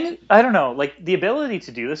 the thing, I don't know, like the ability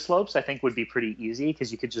to do the slopes I think would be pretty easy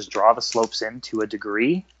because you could just draw the slopes in to a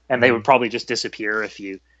degree and they would probably just disappear if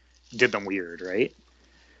you did them weird, right?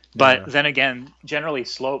 But then again, generally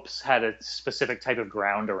slopes had a specific type of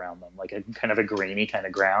ground around them, like a kind of a grainy kind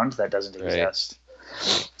of ground that doesn't exist.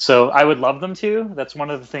 So I would love them to. That's one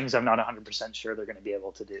of the things I'm not 100% sure they're going to be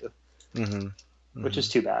able to do, which is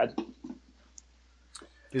too bad.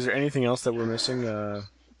 Is there anything else that we're missing that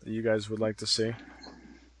you guys would like to see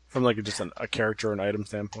from like just a character or an item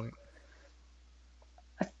standpoint?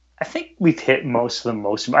 I think we've hit most of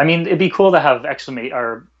the. I mean, it'd be cool to have exclamate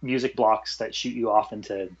or music blocks that shoot you off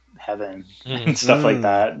into heaven and stuff like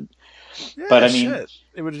that. But Yeah, I mean, shit.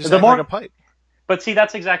 It would just the act like more a pipe. But see,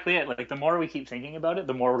 that's exactly it. Like the more we keep thinking about it,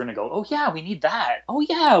 the more we're gonna go, oh yeah, we need that. Oh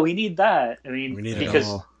yeah, we need that. I mean, We need it because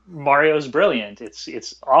all. Mario's brilliant.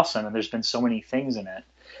 It's awesome, and there's been so many things in it.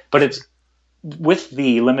 But it's with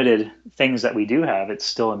the limited things that we do have, it's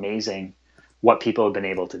still amazing what people have been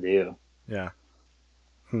able to do. Yeah.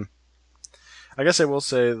 I guess I will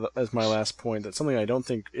say, as my last point, that something I don't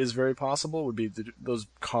think is very possible would be those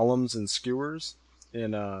columns and skewers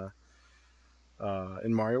in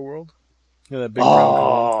Mario World. You know, that big round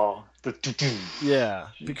column? Yeah,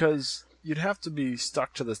 because you'd have to be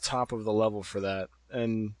stuck to the top of the level for that,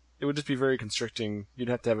 and it would just be very constricting. You'd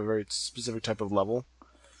have to have a very specific type of level.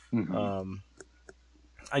 Mm-hmm.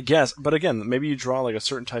 I guess, but again, maybe you draw like a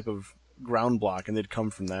certain type of ground block, and they'd come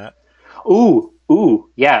from that. Ooh,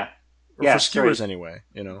 yeah. Or for skewers, anyway,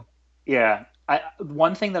 you know? Yeah.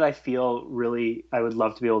 One thing that I feel really I would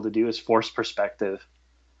love to be able to do is force perspective.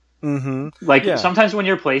 Mm-hmm. Like Yeah. sometimes when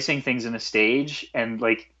you're placing things in a stage and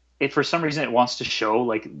like if for some reason it wants to show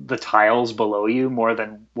like the tiles below you more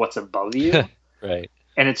than what's above you. Right.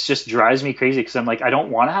 And it just drives me crazy because I'm like, I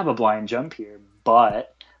don't want to have a blind jump here,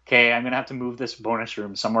 but okay, I'm gonna have to move this bonus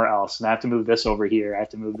room somewhere else, and I have to move this over here. I have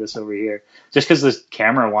to move this over here, just because this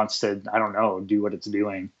camera wants to, I don't know, do what it's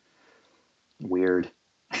doing. Weird.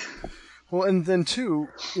 Well, and then too,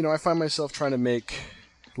 you know, I find myself trying to make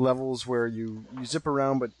levels where you zip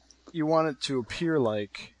around, but you want it to appear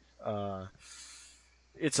like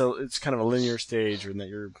it's kind of a linear stage, or that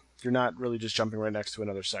you're not really just jumping right next to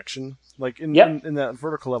another section. Like in that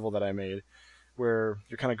vertical level that I made, where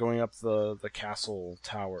you're kind of going up the castle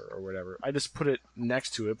tower or whatever. I just put it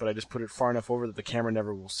next to it, but I just put it far enough over that the camera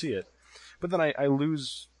never will see it. But then I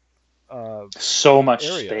lose so much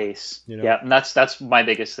area, space. You know? Yeah, and that's my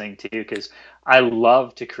biggest thing too, because I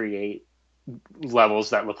love to create levels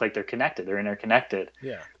that look like they're connected, they're interconnected.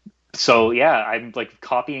 Yeah. So yeah, I'm like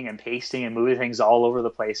copying and pasting and moving things all over the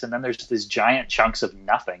place, and then there's these giant chunks of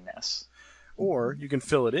nothingness. Or you can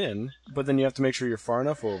fill it in, but then you have to make sure you're far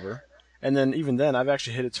enough over. And then even then, I've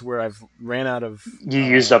actually hit it to where I've ran out of. You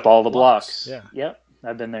used up all the blocks. Yeah. Yep.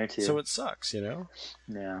 I've been there too. So it sucks, you know.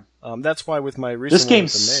 Yeah. That's why with my recent this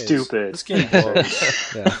game's Maze, stupid. This game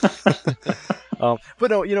blows. Yeah.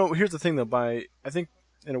 But no, you know, here's the thing though. I think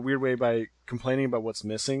in a weird way, by complaining about what's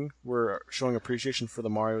missing, we're showing appreciation for the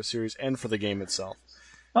Mario series and for the game itself.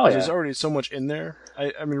 Oh yeah. There's already so much in there.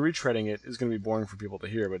 I mean, retreading it is going to be boring for people to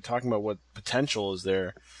hear, but talking about what potential is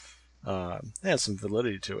there, has some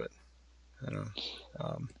validity to it. You know.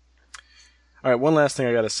 All right, one last thing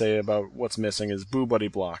I got to say about what's missing is Boo Buddy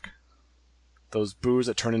Block. Those boos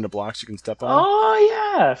that turn into blocks you can step on.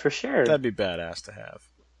 Oh yeah, for sure. That'd be badass to have.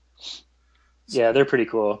 Yeah, they're pretty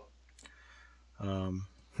cool.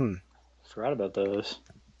 Forgot about those.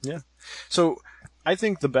 Yeah. So I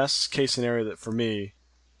think the best case scenario that for me,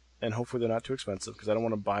 and hopefully they're not too expensive because I don't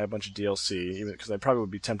want to buy a bunch of DLC, even because I probably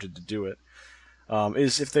would be tempted to do it,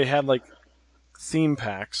 is if they had like theme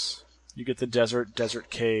packs. You get the desert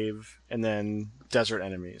cave, and then desert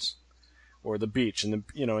enemies, or the beach, and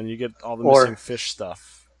and you get all the missing fish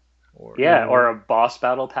stuff. Or a boss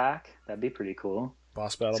battle pack. That'd be pretty cool.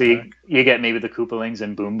 Boss battle pack. So you get maybe the Koopalings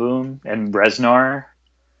and Boom Boom and Reznor.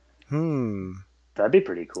 That'd be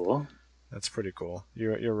pretty cool. That's pretty cool.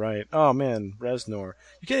 You're right. Oh man, Reznor.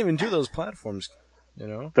 You can't even do those platforms, you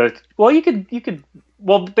know. But you could.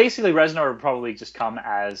 Well, basically, Reznor would probably just come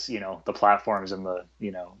as the platforms and the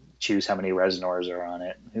choose how many Reznors are on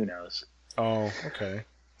it. Who knows? Oh, okay.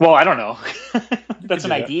 Well, I don't know. That's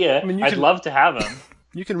an idea. I mean, I'd love to have them.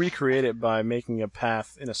 You can recreate it by making a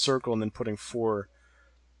path in a circle and then putting four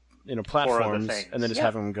platforms, and then just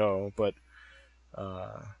having them go. But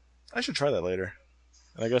I should try that later.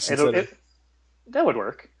 And I guess that would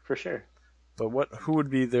work for sure. But who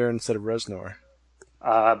would be there instead of Reznor?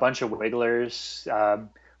 A bunch of Wigglers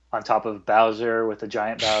on top of Bowser with a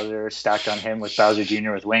giant Bowser stacked on him with Bowser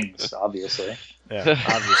Jr. with wings, obviously. Yeah,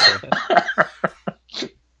 obviously.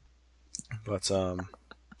 But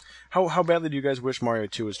how badly do you guys wish Mario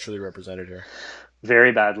 2 was truly represented here?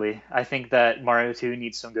 Very badly. I think that Mario 2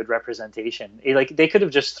 needs some good representation. They could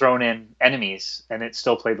have just thrown in enemies and it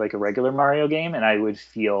still played like a regular Mario game, and I would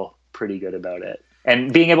feel pretty good about it.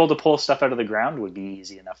 And being able to pull stuff out of the ground would be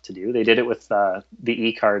easy enough to do. They did it with the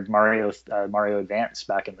E-card Mario Advance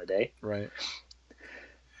back in the day. Right.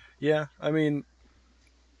 Yeah, I mean,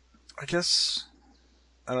 I guess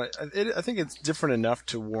I think it's different enough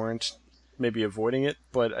to warrant maybe avoiding it,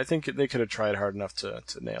 but I think they could have tried hard enough to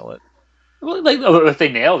nail it. Well, like, if they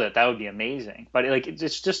nailed it, that would be amazing. But like,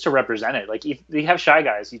 it's just to represent it. Like, if you have Shy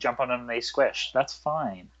Guys, you jump on them and they squish. That's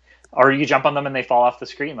fine. Or you jump on them and they fall off the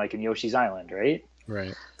screen, like in Yoshi's Island, right?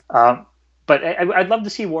 Right. But I'd love to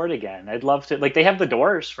see Ward again. I'd love to. Like, they have the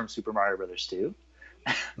doors from Super Mario Brothers 2,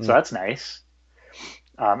 so that's nice.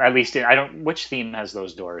 At least I don't. Which theme has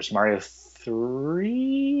those doors? Mario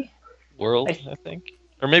 3. World, I think,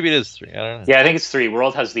 or maybe it is 3. I don't know. Yeah, I think it's 3.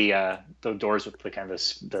 World has the doors with the kind of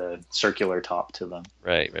the circular top to them.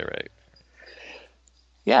 Right.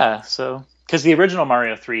 Yeah, so because the original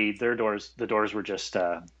Mario 3, the doors were just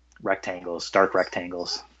rectangles, dark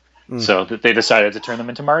rectangles. So they decided to turn them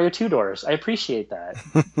into Mario 2 doors. I appreciate that.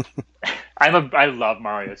 I love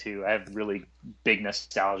Mario 2. I have really big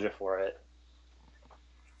nostalgia for it.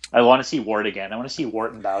 I want to see Wart again. I want to see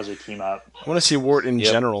Wart and Bowser team up. I want to see Wart in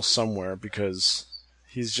general somewhere because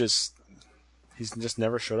he's just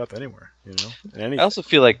never showed up anywhere, you know. I also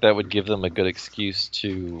feel like that would give them a good excuse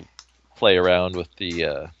to play around with the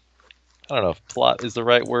I don't know if plot is the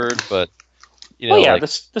right word, but you know, like,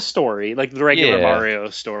 the story, like the regular Mario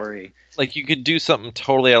story. Like, you could do something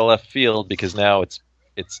totally out of left field because now it's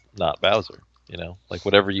not Bowser, you know? Like,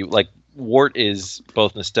 whatever you like, Wart is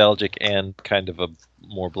both nostalgic and kind of a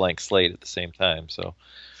more blank slate at the same time. So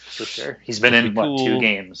for sure, he's been in cool. 2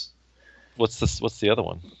 games. What's the other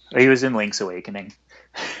one? He was in Link's Awakening.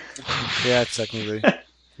 Yeah, technically.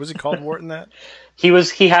 Was he called Wart in that? He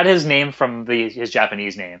had his name from his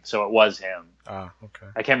Japanese name, so it was him. Ah, okay.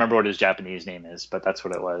 I can't remember what his Japanese name is, but that's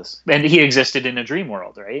what it was. And he existed in a dream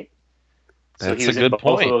world, right? So that's a good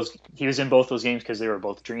point. He was in both those games because they were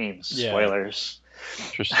both dreams. Yeah. Spoilers.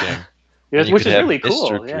 Interesting. Which is really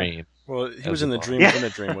cool. Yeah. Dream. Well, he was in the dream within a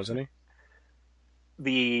dream, wasn't he?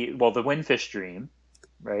 The Windfish dream,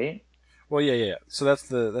 right? Well, yeah. So that's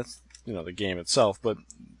the game itself, but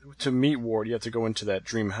to meet Ward, you have to go into that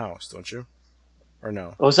dream house, don't you? Or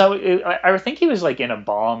no? Oh, so I think he was like in a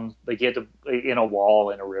bomb, like he had to in a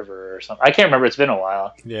wall in a river or something. I can't remember. It's been a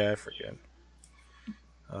while. Yeah, I forget.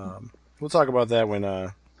 We'll talk about that when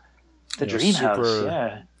the Dream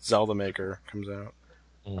House, Zelda Maker comes out.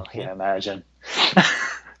 Oh, yeah, imagine.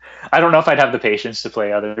 I don't know if I'd have the patience to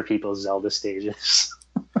play other people's Zelda stages.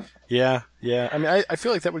 Yeah. I mean, I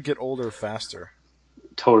feel like that would get older faster.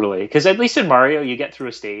 Totally, because at least in Mario, you get through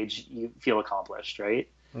a stage, you feel accomplished, right?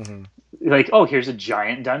 Mm-hmm. Like, oh, here's a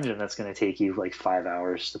giant dungeon that's going to take you like 5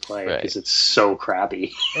 hours to play because it's so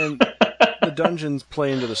crappy. And the dungeons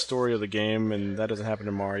play into the story of the game, and that doesn't happen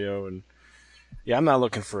in Mario. And yeah, I'm not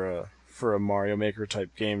looking for a Mario Maker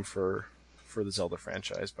type game for the Zelda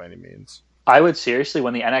franchise by any means. I would seriously,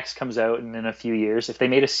 when the NX comes out in a few years, if they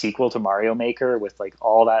made a sequel to Mario Maker with like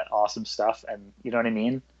all that awesome stuff, and you know what I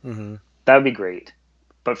mean, that would be great.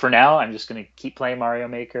 But for now, I'm just going to keep playing Mario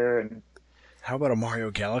Maker. And how about a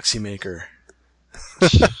Mario Galaxy Maker?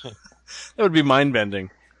 That would be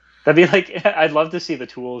mind-bending. That'd be like, I'd love to see the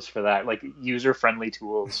tools for that, like user-friendly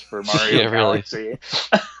tools for Mario Galaxy.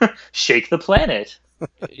 Really. Shake the planet.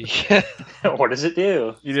 Yeah. What does it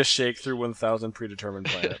do? You just shake through 1,000 predetermined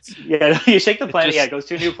planets. Yeah, you shake the planet. It goes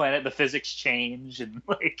to a new planet. The physics change, and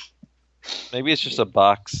like. Maybe it's just a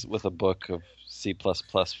box with a book of C++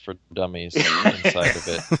 for dummies inside of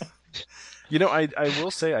it. You know, I will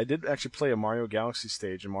say I did actually play a Mario Galaxy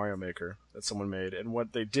stage in Mario Maker that someone made, and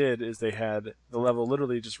what they did is they had the level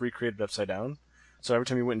literally just recreated upside down. So every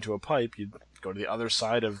time you went into a pipe, you'd go to the other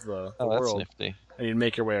side of the world, nifty. And you'd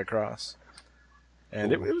make your way across.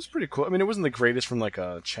 And it was pretty cool. I mean, it wasn't the greatest from like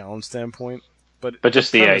a challenge standpoint, but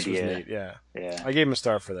just the idea was neat. Yeah. I gave him a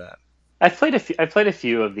star for that. I've played a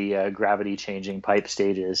few of the gravity changing pipe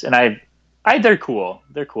stages, and they're cool.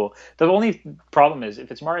 They're cool. The only problem is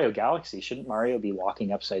if it's Mario Galaxy, shouldn't Mario be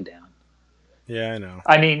walking upside down? Yeah, I know.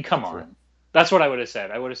 I mean, come on. That's what I would have said.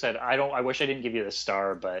 I would have said, I wish I didn't give you the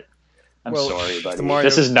star, but I'm sorry, buddy.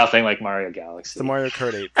 This is nothing like Mario Galaxy. It's the Mario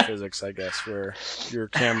Kart 8 physics, I guess, where your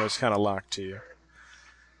camera's kind of locked to you.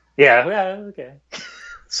 Yeah, okay.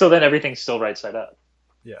 So then everything's still right side up.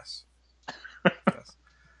 Yes.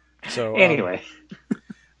 So anyway.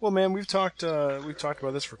 Well, man, we've talked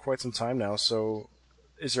about this for quite some time now. So,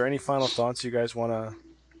 is there any final thoughts you guys want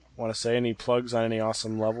to say? Any plugs on any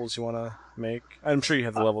awesome levels you want to make? I'm sure you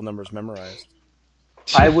have the level numbers memorized.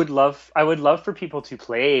 I would love for people to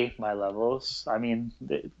play my levels. I mean,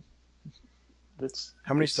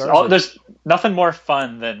 how many stars? There's nothing more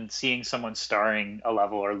fun than seeing someone starring a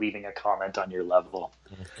level or leaving a comment on your level.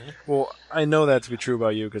 Well, I know that to be true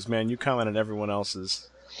about you because, man, you comment on everyone else's.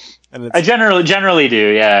 And I generally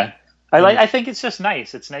do, yeah. I think it's just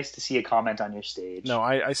nice. It's nice to see a comment on your stage. No,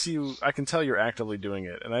 I see you. I can tell you're actively doing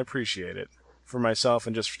it, and I appreciate it for myself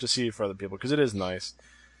and just to see it for other people because it is nice.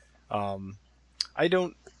 I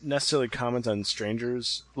don't necessarily comment on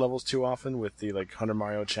strangers levels too often with the like 100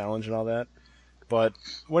 Mario challenge and all that, but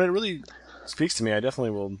when it really speaks to me, I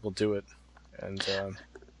definitely will do it. And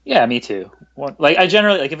Yeah, me too. Like I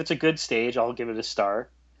generally like if it's a good stage, I'll give it a star.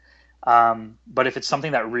 But if it's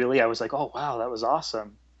something that really I was like, oh wow, that was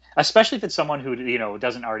awesome. Especially if it's someone who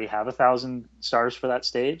doesn't already have 1,000 stars for that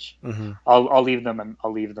stage, mm-hmm. I'll leave them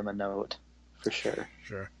a note for sure.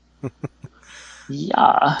 Sure.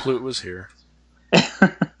 Yeah. Plute was here.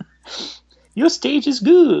 Your stage is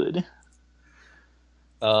good.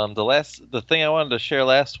 The thing I wanted to share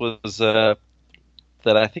last was that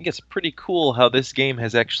I think it's pretty cool how this game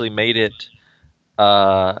has actually made it.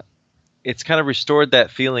 It's kind of restored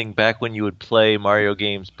that feeling back when you would play Mario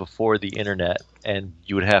games before the internet, and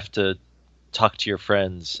you would have to talk to your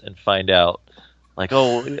friends and find out, like,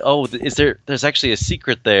 there's actually a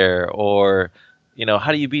secret there, or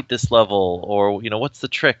how do you beat this level, or what's the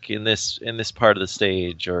trick in this part of the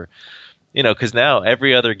stage, or because now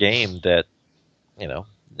every other game that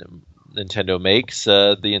Nintendo makes,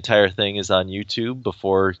 the entire thing is on YouTube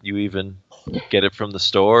before you even get it from the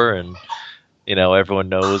store, and everyone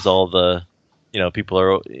knows all the people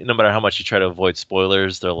are, no matter how much you try to avoid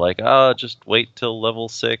spoilers, they're like, oh, just wait till level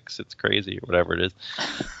 6, it's crazy, or whatever it is.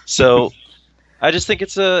 So I just think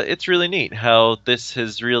it's really neat how this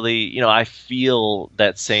has really, I feel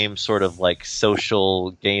that same sort of like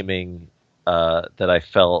social gaming that I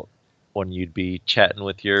felt when you'd be chatting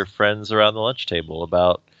with your friends around the lunch table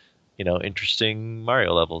about interesting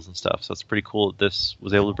Mario levels and stuff. So it's pretty cool that this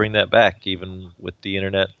was able to bring that back, even with the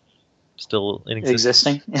internet still in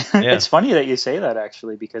existence. Yeah. It's funny that you say that,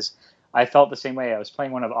 actually, because I felt the same way. I was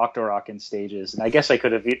playing one of Octorocken's stages, and I guess I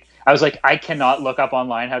could have. I was like, I cannot look up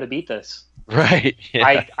online how to beat this. Right.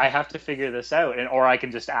 Yeah. I have to figure this out, or I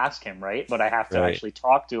can just ask him, right? But I have to actually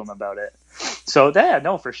talk to him about it. So yeah,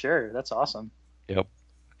 no, for sure, that's awesome. Yep.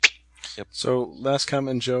 So last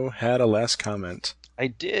comment, Joe had a last comment. I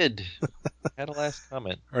did. Had a last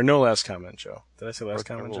comment. Or no last comment, Joe. Did I say last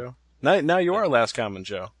comment, Joe? Now you are last comment,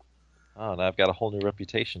 Joe. Oh, now I've got a whole new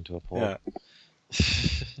reputation to uphold. Yeah.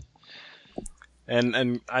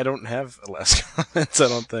 and I don't have a last comment, I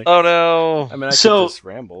don't think. Oh no! I mean, I could just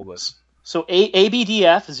ramble, but so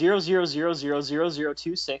ABDF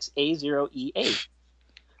 0000026 A0E8.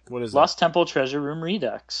 What is Lost Temple Treasure Room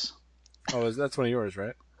Redux. Oh, that's one of yours,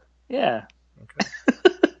 right? Yeah. Okay.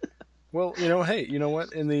 Well, hey, you know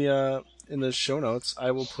what? In the show notes,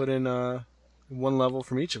 I will put in one level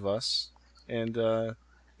from each of us, and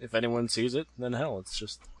if anyone sees it, then hell, it's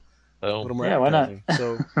just a little more advertising. Why not?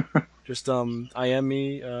 So just I am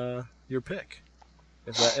me your pick.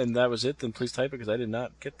 And that was it, then please type it, because I did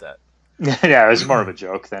not get that. Yeah, it was more of a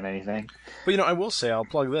joke than anything. But I will say, I'll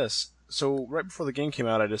plug this. So right before the game came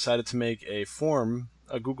out, I decided to make a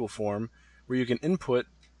Google form, where you can input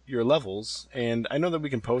your levels, and I know that we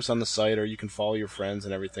can post on the site, or you can follow your friends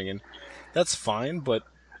and everything, and that's fine, but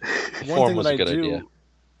one thing that I do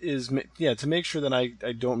is to make sure that I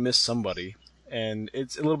don't miss somebody, and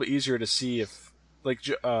it's a little bit easier to see if, like,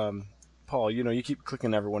 Paul, you keep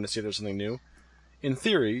clicking everyone to see if there's something new. In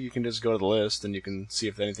theory, you can just go to the list and you can see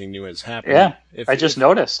if anything new has happened. Yeah, I just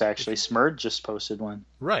noticed, actually, Smurd just posted one.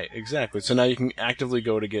 Right, exactly. So now you can actively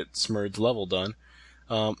go to get Smurd's level done.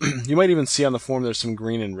 You might even see on the form there's some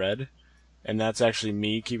green and red, and that's actually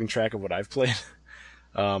me keeping track of what I've played.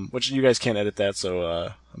 Which you guys can't edit that,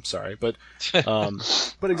 so I'm sorry. But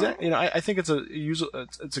exactly, I think it's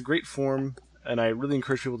a great form, and I really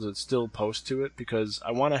encourage people to still post to it, because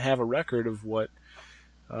I want to have a record of what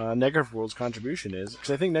Negative World's contribution is,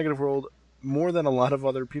 because I think Negative World, more than a lot of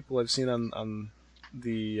other people I've seen on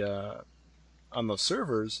the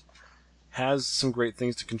servers, has some great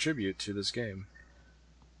things to contribute to this game.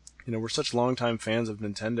 We're such longtime fans of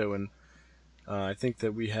Nintendo, and I think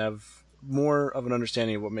that we have more of an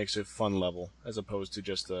understanding of what makes a fun level, as opposed to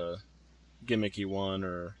just a gimmicky one,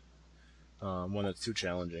 or one that's too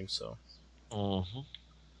challenging. So, so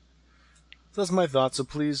that's my thoughts. So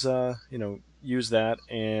please, use that.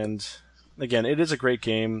 And again, it is a great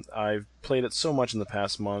game. I've played it so much in the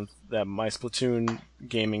past month that my Splatoon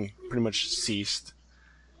gaming pretty much ceased,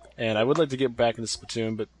 and I would like to get back into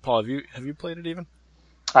Splatoon. But Paul, have you played it even?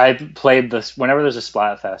 I played this whenever there's a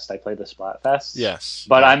Splatfest. I played the Splatfest. Yes,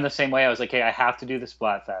 but I'm the same way. I was like, hey, I have to do the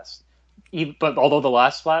Splatfest. But although the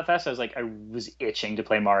last Splatfest, I was itching to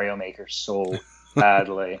play Mario Maker so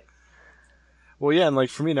badly. Well, yeah, and like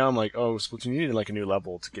for me now, I'm like, oh, Splatoon, you need like a new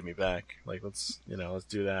level to get me back. Like, let's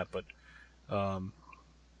do that. But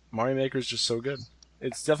Mario Maker is just so good.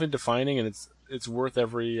 It's definitely defining, and it's worth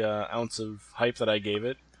every ounce of hype that I gave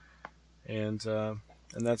it. And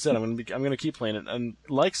and that's it. I'm gonna keep playing it. And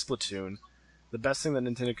like Splatoon, the best thing that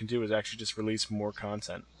Nintendo can do is actually just release more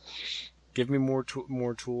content. Give me more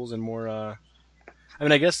tools and more. I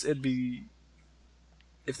mean, I guess it'd be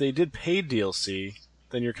if they did paid DLC,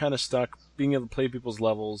 then you're kind of stuck being able to play people's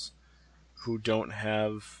levels who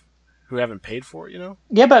haven't paid for it, you know?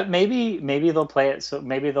 Yeah, but maybe they'll play it so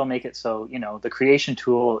maybe they'll make it so, the creation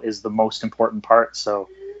tool is the most important part, so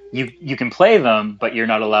you can play them, but you're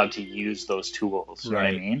not allowed to use those tools. You know what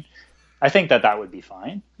I mean? I think that would be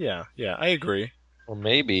fine. Yeah, I agree. Or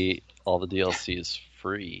maybe all the DLC is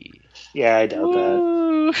free. Yeah, I doubt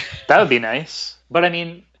that. That would be nice. But I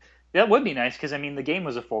mean, that would be nice because I mean the game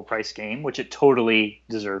was a full price game, which it totally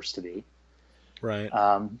deserves to be. Right.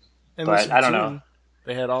 But I don't know.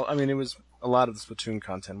 They had all. I mean, it was a lot of the Splatoon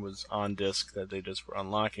content was on disc that they just were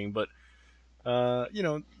unlocking. But I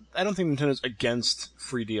don't think Nintendo's against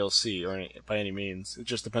free DLC by any means. It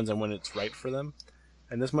just depends on when it's right for them.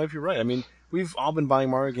 And this might be right. I mean, we've all been buying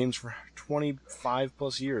Mario games for 25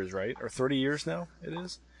 plus years, right? Or 30 years now. It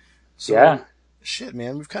is. So, yeah. Shit,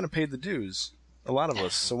 man, we've kind of paid the dues. A lot of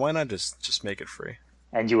us. So why not just make it free?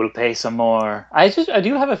 And you will pay some more. I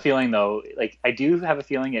do have a feeling though. Like I do have a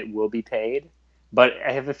feeling it will be paid. But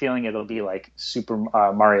I have a feeling it'll be like Super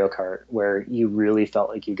Mario Kart, where you really felt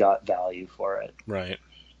like you got value for it. Right.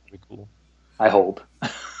 Pretty cool. I hope.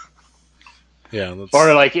 Yeah.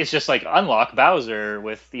 Or like it's just like unlock Bowser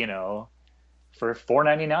with for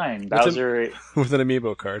 $4.99. Bowser with an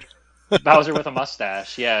amiibo card. Bowser with a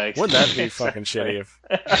mustache. Yeah. Wouldn't that be fucking shitty if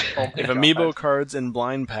amiibo cards and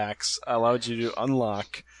blind packs allowed you to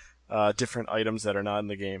unlock different items that are not in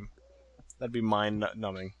the game? That'd be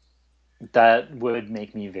mind-numbing. That would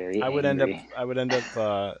make me very angry. I would end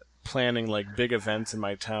up planning like big events in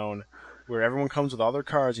my town where everyone comes with all their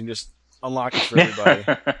cards and you just unlock it for everybody.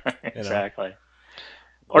 Exactly.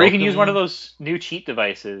 Or you can use one of those new cheat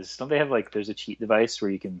devices. Don't they have there's a cheat device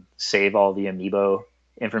where you can save all the amiibo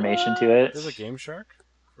information to it? There's a Game Shark?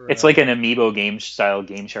 It's like an amiibo style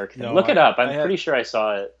Game Shark thing. Look it up. I'm pretty sure I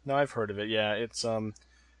saw it. No, I've heard of it. Yeah, it's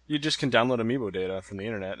you just can download amiibo data from the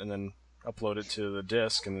internet and then upload it to the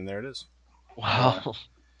disc, and then there it is. Wow.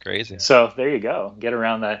 Crazy. So there you go. Get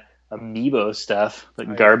around that amiibo stuff,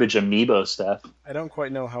 garbage amiibo stuff. I don't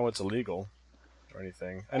quite know how it's illegal or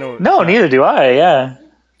anything. I know. No, neither do I, yeah.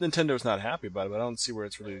 Nintendo's not happy about it, but I don't see where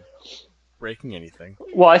it's really breaking anything.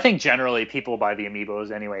 Well, I think generally people buy the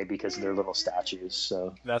amiibos anyway because they're little statues,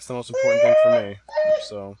 so. That's the most important thing for me,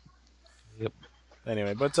 so. Yep.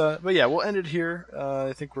 Anyway, but yeah, we'll end it here.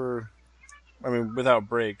 I think without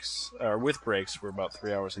breaks, or with breaks, we're about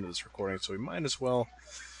 3 hours into this recording, so we might as well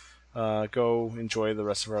go enjoy the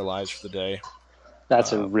rest of our lives for the day.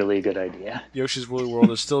 That's a really good idea. Yoshi's Woolly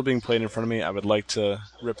World is still being played in front of me. I would like to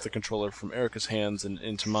rip the controller from Erica's hands and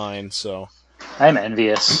into mine, so... I'm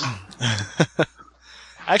envious.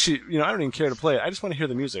 Actually, I don't even care to play it. I just want to hear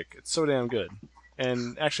the music. It's so damn good.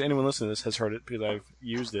 And actually, anyone listening to this has heard it because I've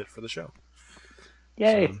used it for the show.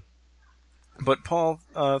 Yay. So, but Paul,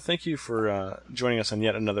 thank you for joining us on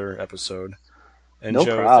yet another episode. And no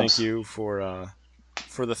Joe, probs. Thank you for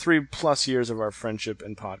the 3+ years of our friendship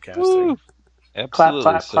and podcasting. Woo! Absolutely.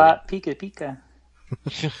 Clap, clap, clap, pika,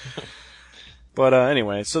 pika. But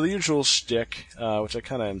anyway, so the usual shtick, which I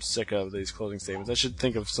kind of am sick of these closing statements. I should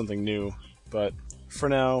think of something new. But for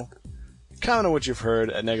now, comment on what you've heard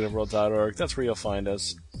at negativeworld.org. That's where you'll find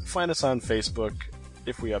us. Find us on Facebook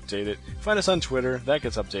if we update it. Find us on Twitter. That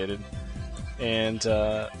gets updated. And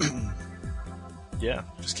yeah,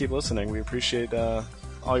 just keep listening. We appreciate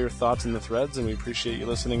all your thoughts in the threads, and we appreciate you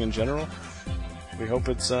listening in general. We hope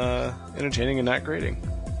it's entertaining and not grating.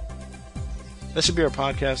 That should be our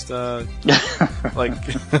podcast,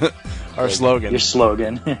 our slogan. Your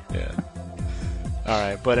slogan. Yeah. All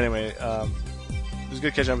right, but anyway, it was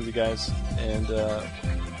good catching up with you guys, and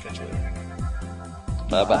catch you later.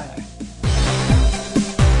 Bye-bye.